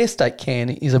that Fair State can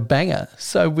is a banger.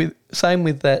 So same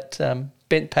with that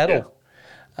bent paddle.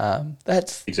 Yeah.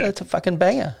 That's a fucking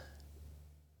banger.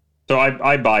 So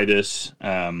I buy this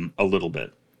a little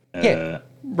bit.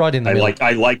 Right in the middle.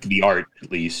 I like the art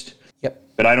at least.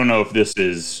 Yep. But I don't know if this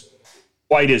is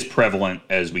quite as prevalent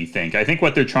as we think. I think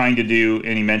what they're trying to do,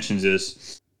 and he mentions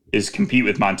this, is compete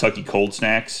with Montucky Cold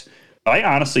Snacks. I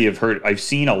honestly I've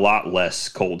seen a lot less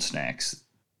cold snacks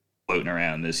floating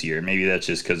around this year. Maybe that's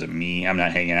just because of me. I'm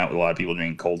not hanging out with a lot of people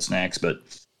drinking cold snacks, but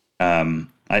I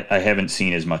haven't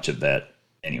seen as much of that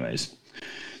anyways.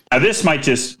 Now, this might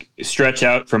just stretch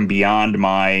out from beyond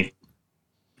my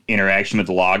interaction with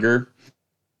the lager.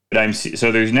 But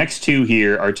so there's next 2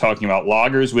 here are talking about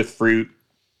lagers with fruit.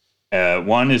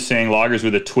 One is saying lagers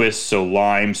with a twist, so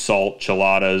lime, salt,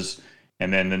 cheladas.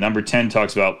 And then the number 10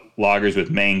 talks about lagers with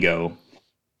mango.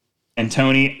 And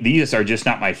Tony, these are just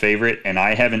not my favorite, and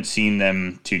I haven't seen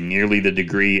them to nearly the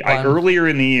degree. Earlier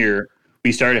in the year,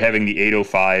 we started having the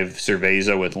 805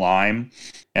 Cerveza with lime,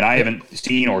 and I haven't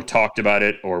seen or talked about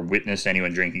it or witnessed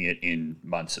anyone drinking it in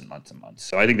months and months and months.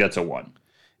 So I think that's a 1.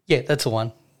 Yeah, that's a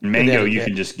 1. Mango, you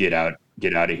can just get out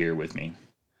of here with me.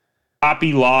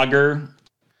 Hoppy Lager.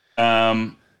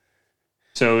 Now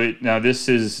this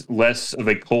is less of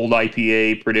a cold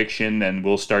IPA prediction, and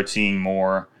we'll start seeing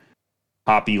more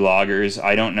hoppy lagers.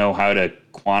 I don't know how to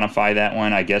quantify that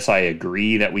one. I guess I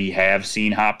agree that we have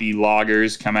seen hoppy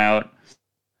lagers come out,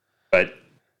 but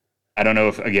I don't know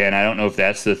if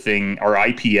that's the thing, or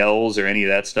IPLs or any of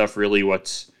that stuff. Really, no?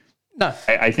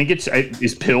 I think is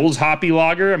Pils hoppy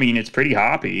lager. I mean, it's pretty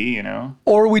hoppy, you know.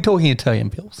 Or are we talking Italian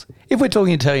Pils? If we're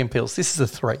talking Italian Pils, this is a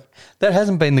 3. That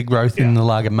hasn't been the growth in the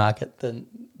lager market that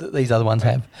these other ones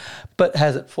have. But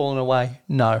has it fallen away?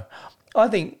 No. I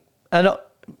think,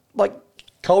 like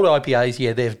cold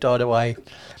IPAs, they've died away.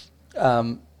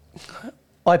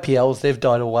 IPLs, they've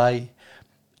died away.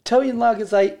 Italian lagers,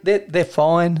 they're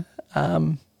fine.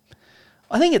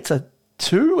 I think it's a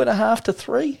 2.5 to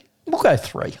 3. We'll go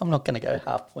 3. I'm not going to go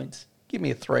half points. Give me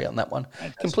a 3 on that one.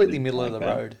 Completely middle of the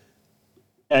road.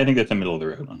 Yeah, I think that's the middle of the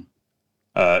road one.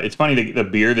 It's funny, the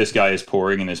beer this guy is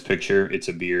pouring in this picture, it's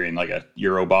a beer in like a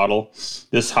Euro bottle.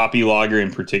 This hoppy lager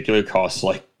in particular costs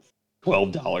like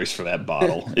 $12 for that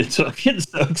bottle. It's so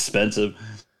expensive.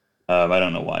 I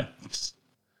don't know why.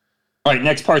 All right,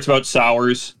 next part's about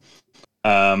sours.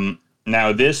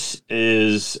 Now this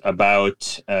is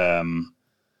about...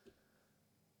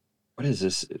 what is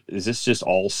this? Is this just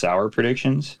all sour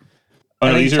predictions?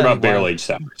 Oh, no, these are about barrel-aged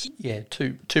sours. Yeah,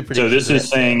 two predictions. So this is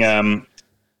saying,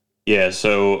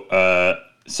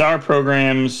 sour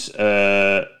programs,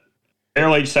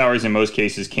 barrel-aged sours in most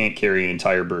cases can't carry an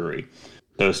entire brewery.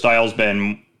 So style's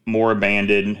been more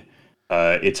abandoned.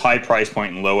 Its high price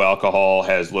point and low alcohol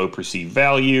has low perceived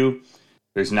value.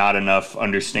 There's not enough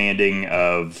understanding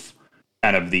of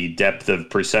kind of the depth of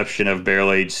perception of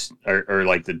barrel-aged, or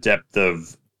like the depth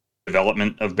of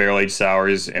development of barrel-aged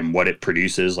sours and what it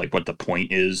produces, like what the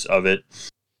point is of it.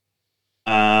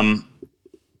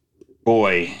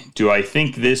 Boy, do I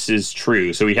think this is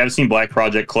true. So we have seen Black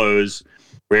Project close.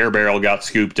 Rare Barrel got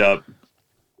scooped up.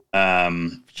 I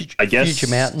guess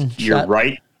you're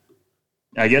right.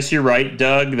 I guess you're right,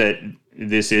 Doug, that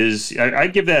this is...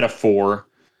 I'd give that a 4.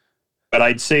 But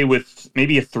I'd say with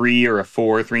maybe a 3 or a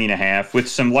 4, 3.5, with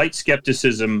some light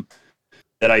skepticism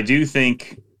that I do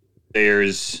think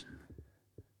there's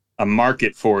a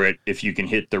market for it if you can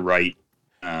hit the right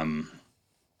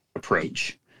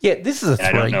approach. Yeah, this is a 3.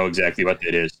 I don't know exactly what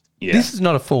that is. Yeah. This is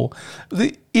not a 4.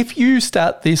 If you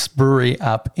start this brewery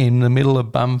up in the middle of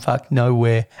bumfuck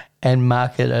nowhere and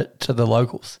market it to the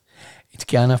locals, it's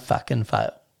gonna fucking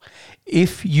fail.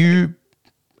 If you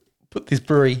put this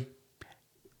brewery,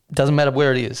 doesn't matter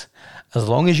where it is, as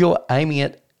long as you're aiming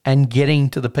it and getting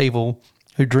to the people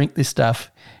who drink this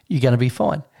stuff, you're going to be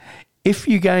fine. If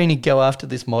you're going to go after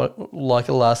this like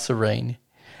a La Serene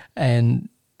and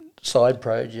Side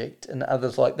Project and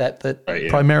others like that,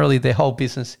 primarily their whole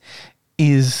business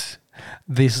is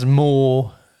this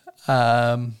more,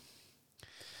 how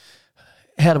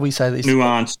do we say this?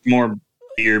 Nuanced, more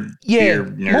beer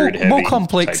nerd heavy. More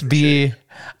complex beer,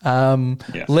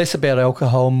 less about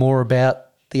alcohol, more about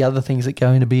the other things that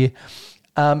go into beer.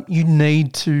 You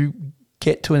need to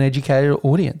get to an educated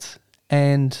audience.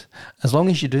 And as long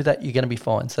as you do that, you're going to be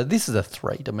fine. So this is a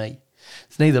 3 to me.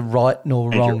 It's neither right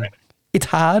nor wrong. Right. It's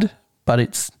hard,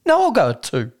 but I'll go a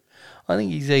 2. I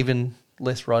think he's even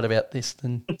less right about this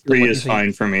than 3 is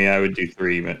fine for me. I would do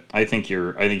 3, but I think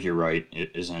you're right,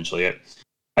 essentially.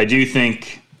 I do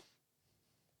think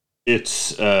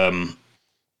it's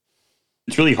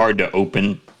really hard to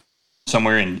open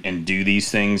somewhere and do these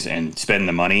things and spend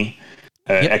the money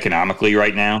economically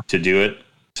right now to do it.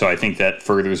 So I think that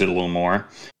furthers it a little more.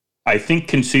 I think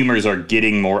consumers are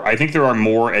getting more. I think there are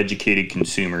more educated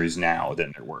consumers now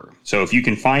than there were. So if you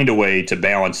can find a way to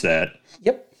balance that,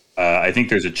 I think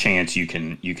there's a chance you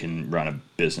can run a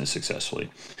business successfully.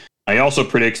 I also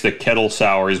predict that kettle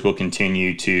sours will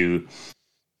continue to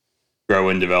grow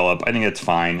and develop. I think that's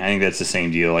fine. I think that's the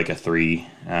same deal, like a 3.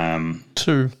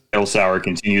 2. Kettle sour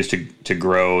continues to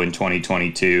grow in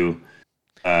 2022.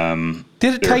 Did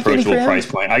it take any ground? Price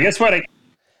point. I guess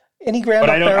any ground? What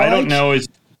I don't know is,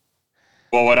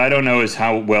 well, what I don't know is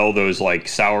how well those like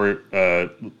sour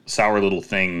little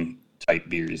thing type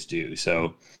beers do.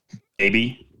 So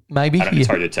maybe it's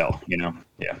hard to tell. You know,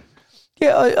 yeah.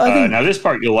 I think now this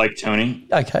part you'll like, Tony.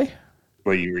 Okay.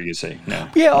 What you were going to say? No.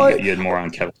 Yeah, you had more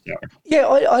on kettle sour. Yeah,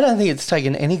 I don't think it's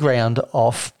taken any ground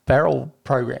off barrel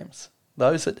programs.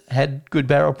 those that had good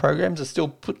barrel programs are still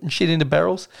putting shit into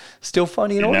barrels, still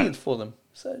finding an audience for them.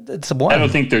 So it's a one. I don't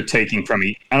think they're taking from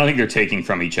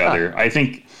each other. I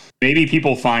think maybe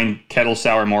people find kettle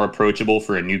sour more approachable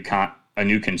for a new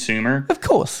consumer. Of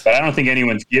course. But I don't think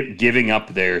anyone's giving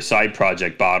up their side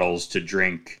project bottles to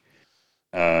drink,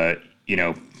 Berliner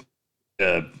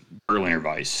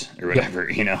Weiss or whatever.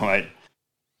 Yep.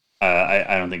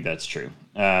 I don't think that's true.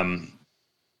 All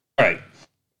right.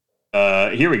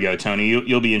 Here we go, Tony.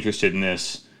 You'll be interested in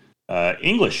this.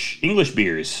 English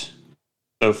beers.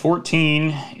 So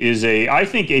 14 is I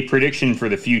think a prediction for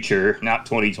the future, not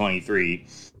 2023,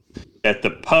 that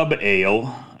the pub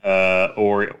ale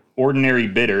or ordinary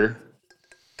bitter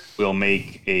will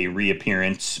make a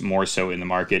reappearance more so in the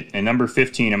market. And number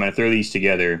 15, I'm going to throw these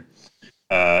together,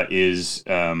 is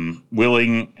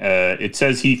willing. It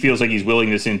says he feels like he's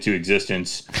willing this into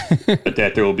existence, but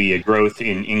that there will be a growth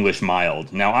in English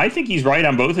mild. Now, I think he's right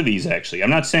on both of these, actually.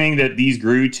 I'm not saying that these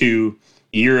grew to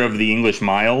year of the English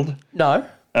mild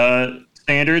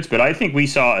standards, but I think we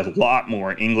saw a lot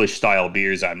more English-style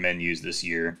beers on menus this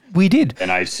year. We did. Than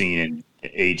I've seen in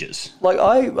ages. Like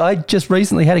I just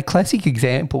recently had a classic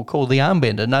example called the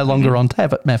Armbender, no longer on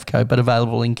tap at Mafco, but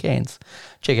available in cans.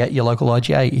 Check out your local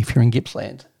IGA if you're in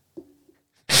Gippsland.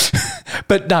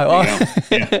 But no,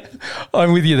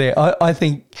 I'm with you there. I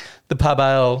think the pub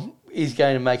ale is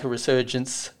going to make a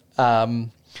resurgence.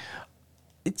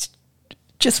 It's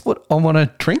just what I want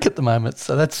to drink at the moment,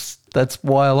 so that's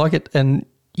why I like it. And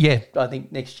yeah, I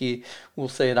think next year we'll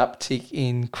see an uptick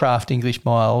in craft English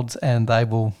milds, and they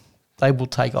will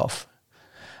take off.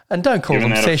 And don't call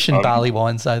them session barley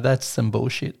wines, though. That's some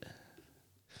bullshit.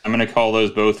 I'm going to call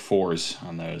those both 4s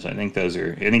on those. I think those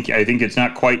are. I think it's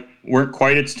weren't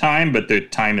quite its time, but their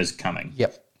time is coming.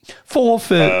 Yep, 4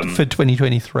 for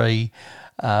 2023,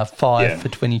 5 for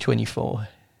 2024.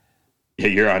 Yeah,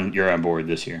 you're on board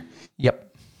this year. Yep.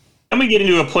 Then we get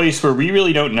into a place where we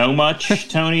really don't know much,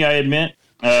 Tony. I admit.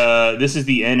 This is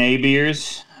the NA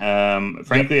beers.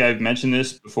 Frankly, I've mentioned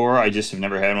this before. I just have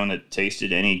never had one that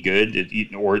tasted any good,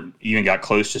 or even got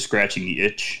close to scratching the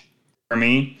itch for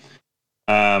me.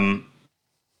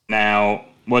 Now,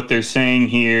 what they're saying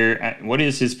here, what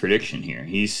is his prediction here?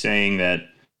 He's saying that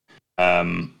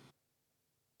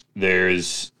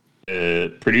there's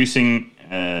producing.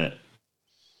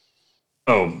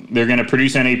 They're going to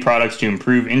produce NA products to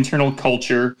improve internal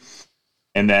culture.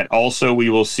 And that also we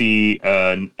will see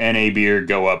NA beer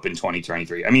go up in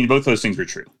 2023. I mean, both those things were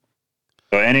true.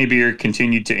 So NA beer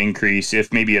continued to increase,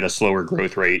 if maybe at a slower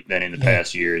growth rate than in the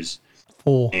past years.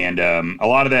 And a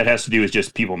lot of that has to do with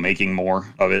just people making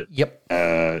more of it. Yep.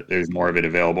 There's more of it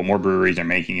available. More breweries are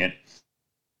making it.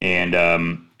 And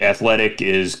Athletic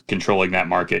is controlling that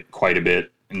market quite a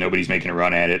bit. And nobody's making a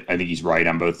run at it. I think he's right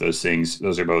on both those things.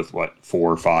 Those are both,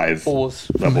 4 or 5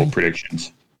 level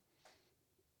predictions.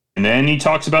 And then he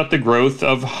talks about the growth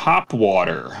of hop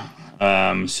water.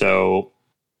 So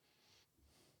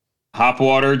hop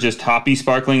water, just hoppy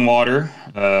sparkling water.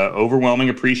 Overwhelming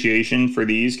appreciation for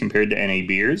these compared to NA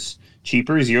beers.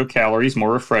 Cheaper, 0 calories,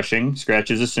 more refreshing.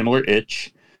 Scratches a similar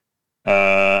itch.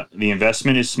 The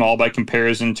investment is small by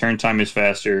comparison. Turn time is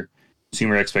faster.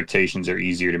 Consumer expectations are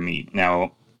easier to meet.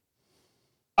 Now,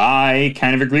 I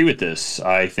kind of agree with this.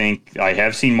 I think I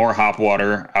have seen more hop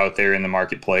water out there in the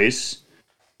marketplace.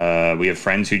 We have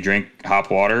friends who drink hop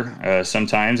water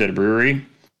sometimes at a brewery.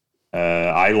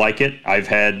 I like it. I've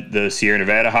had the Sierra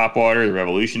Nevada hop water, the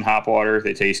Revolution hop water.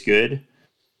 They taste good.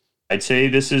 I'd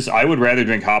say I would rather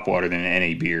drink hop water than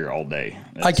NA beer all day.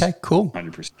 That's okay, cool.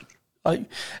 100%. I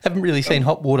haven't really seen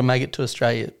hop water make it to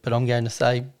Australia, but I'm going to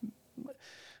say,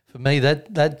 for me,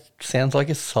 that sounds like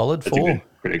a solid 4. A good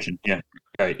prediction. Yeah,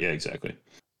 right. Yeah, exactly.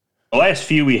 The last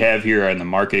few we have here on the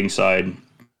marketing side.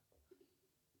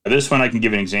 This one I can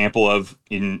give an example of.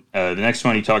 In the next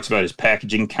one he talks about is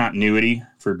packaging continuity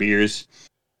for beers.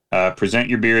 Present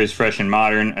your beer as fresh and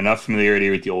modern, enough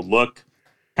familiarity with the old look,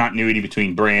 continuity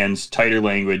between brands, tighter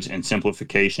language, and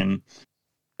simplification.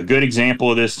 A good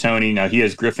example of this, Tony, now he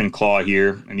has Griffin Claw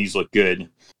here, and these look good,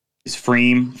 is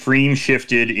Freem. Freem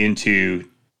shifted into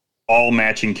all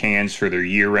matching cans for their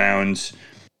year-rounds,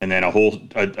 and then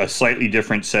a slightly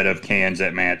different set of cans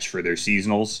that match for their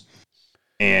seasonals.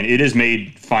 And it has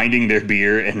made finding their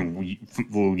beer and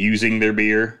using their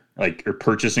beer, or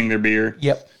purchasing their beer,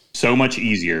 so much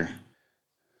easier.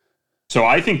 So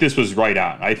I think this was right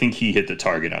on. I think he hit the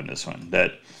target on this one,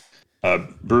 that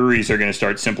breweries are going to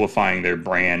start simplifying their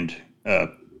brand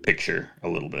picture a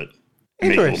little bit, and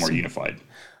make it a little more unified.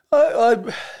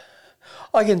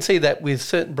 I can see that with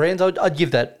certain brands. I'd give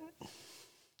that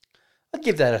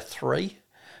a 3,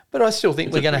 but I still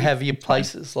think we're going to have your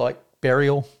places like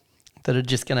Burial, that are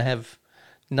just going to have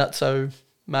nutso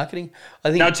marketing. I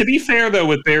think. Now, to be fair, though,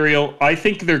 with Burial, I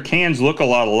think their cans look a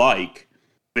lot alike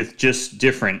with just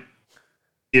different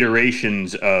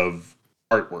iterations of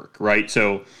artwork, right?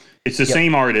 So it's the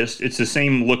same artist. It's the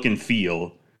same look and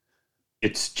feel.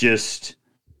 It's just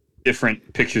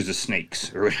different pictures of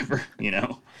snakes or whatever,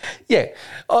 Yeah.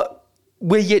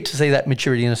 We're yet to see that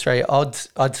maturity in Australia.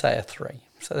 I'd say a 3,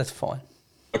 so that's fine.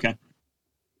 Okay.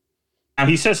 Now,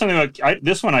 he says something like,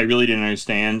 this one I really didn't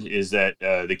understand, is that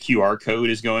the QR code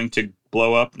is going to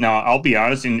blow up. Now, I'll be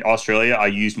honest, in Australia, I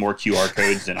used more QR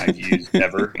codes than I've used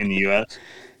ever in the U.S.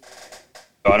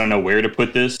 So I don't know where to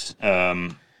put this.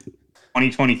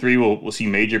 2023, we'll see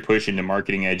major push into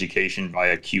marketing education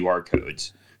via QR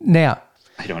codes. Now,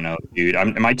 I don't know, dude.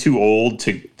 Am I too old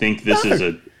to think this is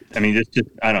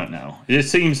I don't know. It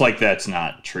seems like that's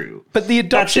not true. But the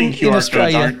adoption in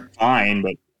Australia aren't fine,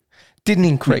 but didn't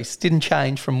increase, didn't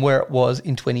change from where it was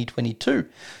in 2022.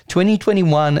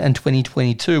 2021 and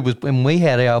 2022 was when we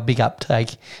had our big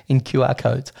uptake in QR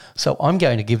codes. So I'm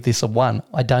going to give this a 1.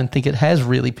 I don't think it has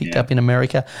really picked up in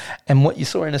America. And what you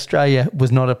saw in Australia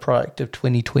was not a product of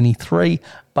 2023,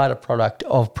 but a product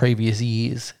of previous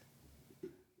years.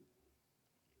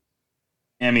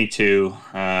 Yeah, me too.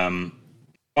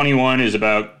 21 is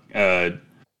about the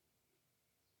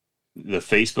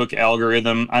Facebook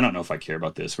algorithm. I don't know if I care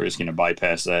about this. We're just going to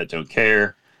bypass that. Don't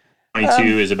care.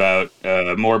 22 is about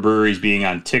more breweries being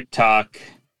on TikTok.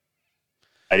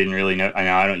 I didn't really know. I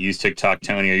know I don't use TikTok.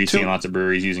 Tony, are you seeing lots of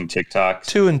breweries using TikTok?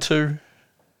 2 and 2.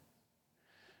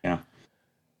 Yeah.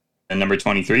 And number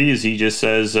 23 is he just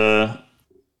says,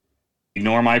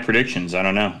 ignore my predictions. I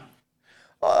don't know.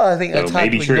 I think that's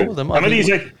hard to ignore them. Some of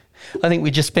these I think we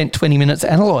just spent 20 minutes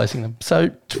analysing them. So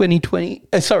 23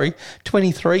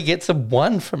 gets a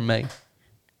 1 from me.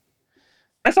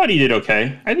 I thought he did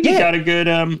okay. I think he got a good.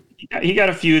 He got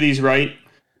a few of these right.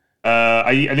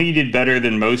 I think he did better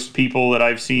than most people that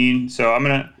I've seen. So I'm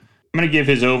gonna give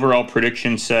his overall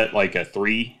prediction set like a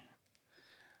 3,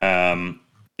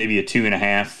 maybe a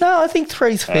 2.5. No, I think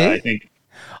 3's fair.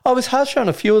 I was harsh on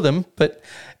a few of them, but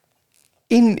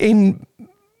in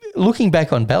looking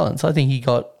back on balance, I think he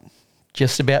got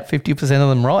just about 50% of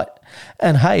them right.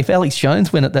 And hey, if Alex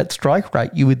Jones went at that strike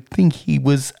rate, you would think he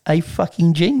was a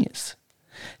fucking genius.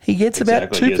 He gets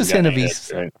about 2% of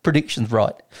his predictions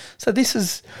right. So this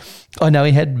is, I know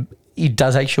he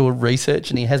does actual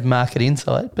research and he has market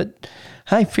insight, but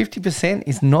hey, 50%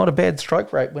 is not a bad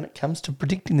strike rate when it comes to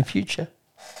predicting the future.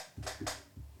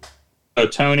 So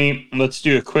Tony, let's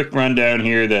do a quick rundown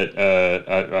here that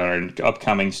our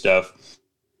upcoming stuff.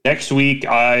 Next week,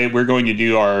 we're going to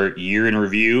do our year in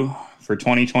review for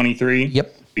 2023.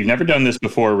 Yep. We've never done this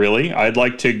before, really. I'd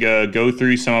like to go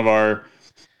through some of our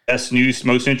best news,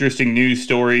 most interesting news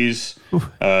stories,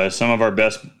 some of our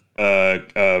best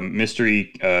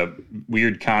mystery,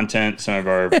 weird content, some of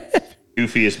our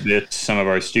goofiest bits, some of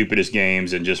our stupidest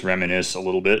games, and just reminisce a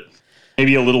little bit.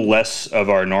 Maybe a little less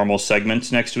of our normal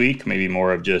segments next week, maybe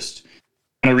more of just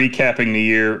kind of recapping the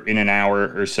year in an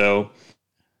hour or so.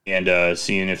 And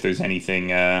seeing if there's anything,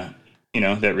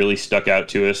 that really stuck out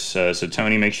to us. So,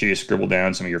 Tony, make sure you scribble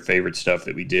down some of your favorite stuff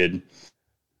that we did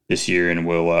this year, and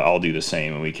I'll do the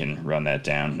same, and we can run that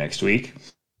down next week.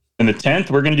 And the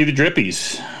 10th, we're going to do the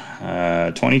Drippies.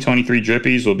 2023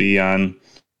 Drippies will be on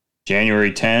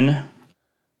January 10.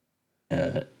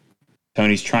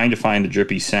 Tony's trying to find the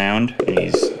Drippy sound, and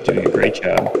he's doing a great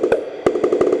job.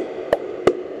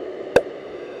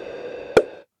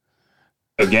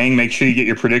 So, gang, make sure you get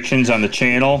your predictions on the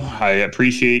channel. I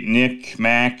appreciate Nick,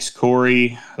 Max,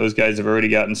 Corey. Those guys have already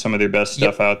gotten some of their best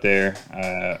stuff out there.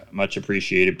 Much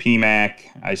appreciated. PMAC,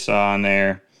 I saw on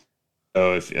there.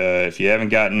 So if you haven't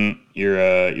gotten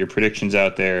your predictions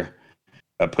out there,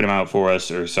 put them out for us.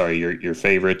 Or sorry, your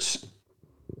favorites.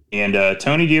 And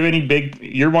Tony, do you have any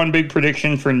your one big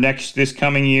prediction for this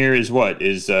coming year is what?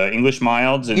 Is English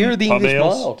Milds and Year of the pub English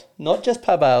ales? Mild. Not just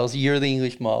pub ales, Year of the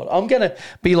English Mild. I'm going to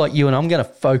be like you and I'm going to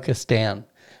focus down.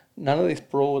 None of this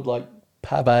broad like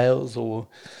pub ales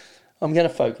I'm going to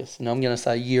focus and I'm going to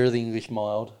say Year of the English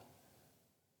Mild.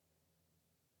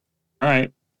 All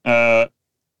right. I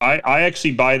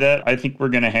actually buy that. I think we're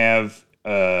going to have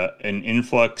an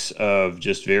influx of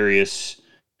just various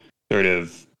sort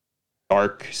of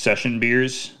dark session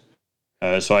beers.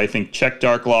 So I think Czech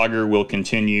Dark Lager will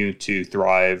continue to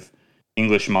thrive,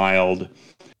 English Mild.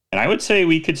 And I would say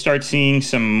we could start seeing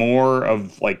some more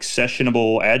of like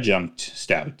sessionable adjunct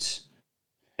stouts.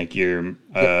 Like your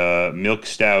milk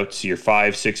stouts, your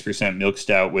 5-6% milk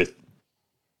stout with,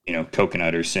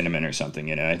 coconut or cinnamon or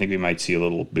something. I think we might see a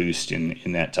little boost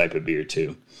in that type of beer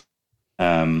too.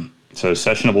 So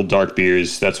sessionable dark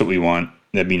beers, that's what we want.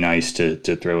 That'd be nice to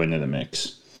throw into the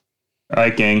mix. All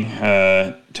right, gang.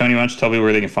 Tony, why don't you tell me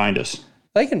where they can find us?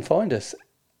 They can find us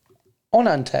on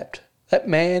Untapped. That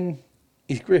man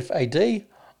is Griff AD.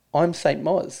 I'm St.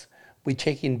 Moz. We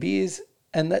check in beers,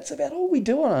 and that's about all we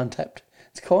do on Untapped.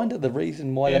 It's kind of the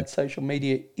reason why that social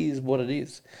media is what it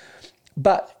is.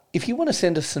 But if you want to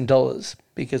send us some dollars,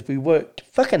 because we worked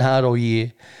fucking hard all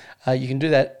year, you can do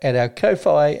that at our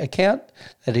Ko-Fi account.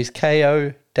 That is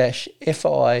ko-fi.com/Beer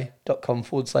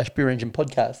Engine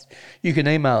Podcast. You can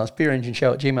email us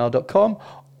beerengineshow@gmail.com.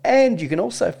 And you can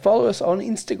also follow us on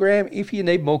Instagram if you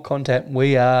need more content.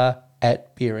 We are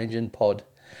at Beer Engine Pod.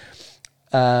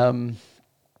 That's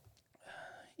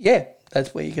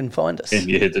where you can find us. And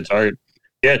you hit the target.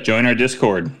 Yeah, join our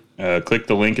Discord. Click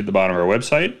the link at the bottom of our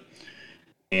website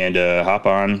and hop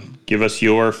on. Give us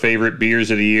your favorite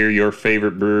beers of the year, your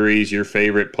favorite breweries, your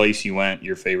favorite place you went,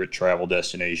 your favorite travel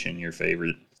destination, your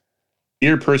favorite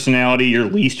beer personality, your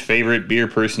least favorite beer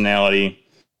personality.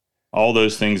 All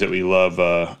those things that we love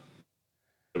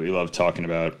talking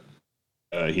about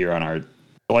here on our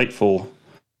delightful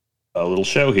little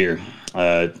show here.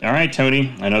 All right,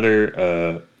 Tony,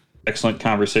 another excellent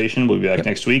conversation. We'll be back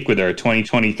next week with our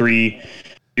 2023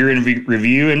 year in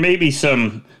review and maybe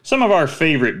some of our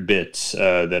favorite bits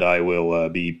that I will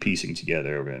be piecing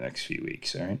together over the next few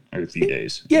weeks, all right, or a few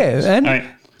days. Yeah, and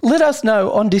let us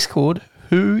know on Discord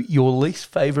who your least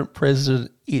favorite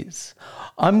president is.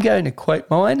 I'm going to quote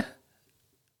mine.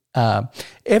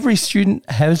 Every student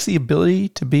has the ability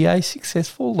to be a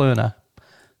successful learner.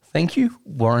 Thank you,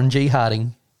 Warren G.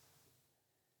 Harding.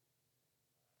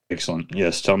 Excellent.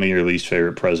 Yes, tell me your least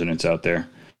favorite presidents out there.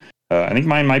 I think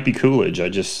mine might be Coolidge. I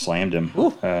just slammed him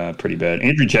pretty bad.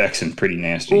 Andrew Jackson, pretty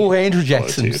nasty. Oh, Andrew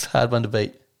Jackson's hard one to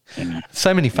beat. Yeah.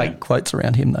 So many fake quotes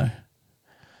around him, though.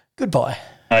 Goodbye.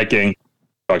 All right, gang.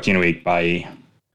 Talk to you in a week. Bye.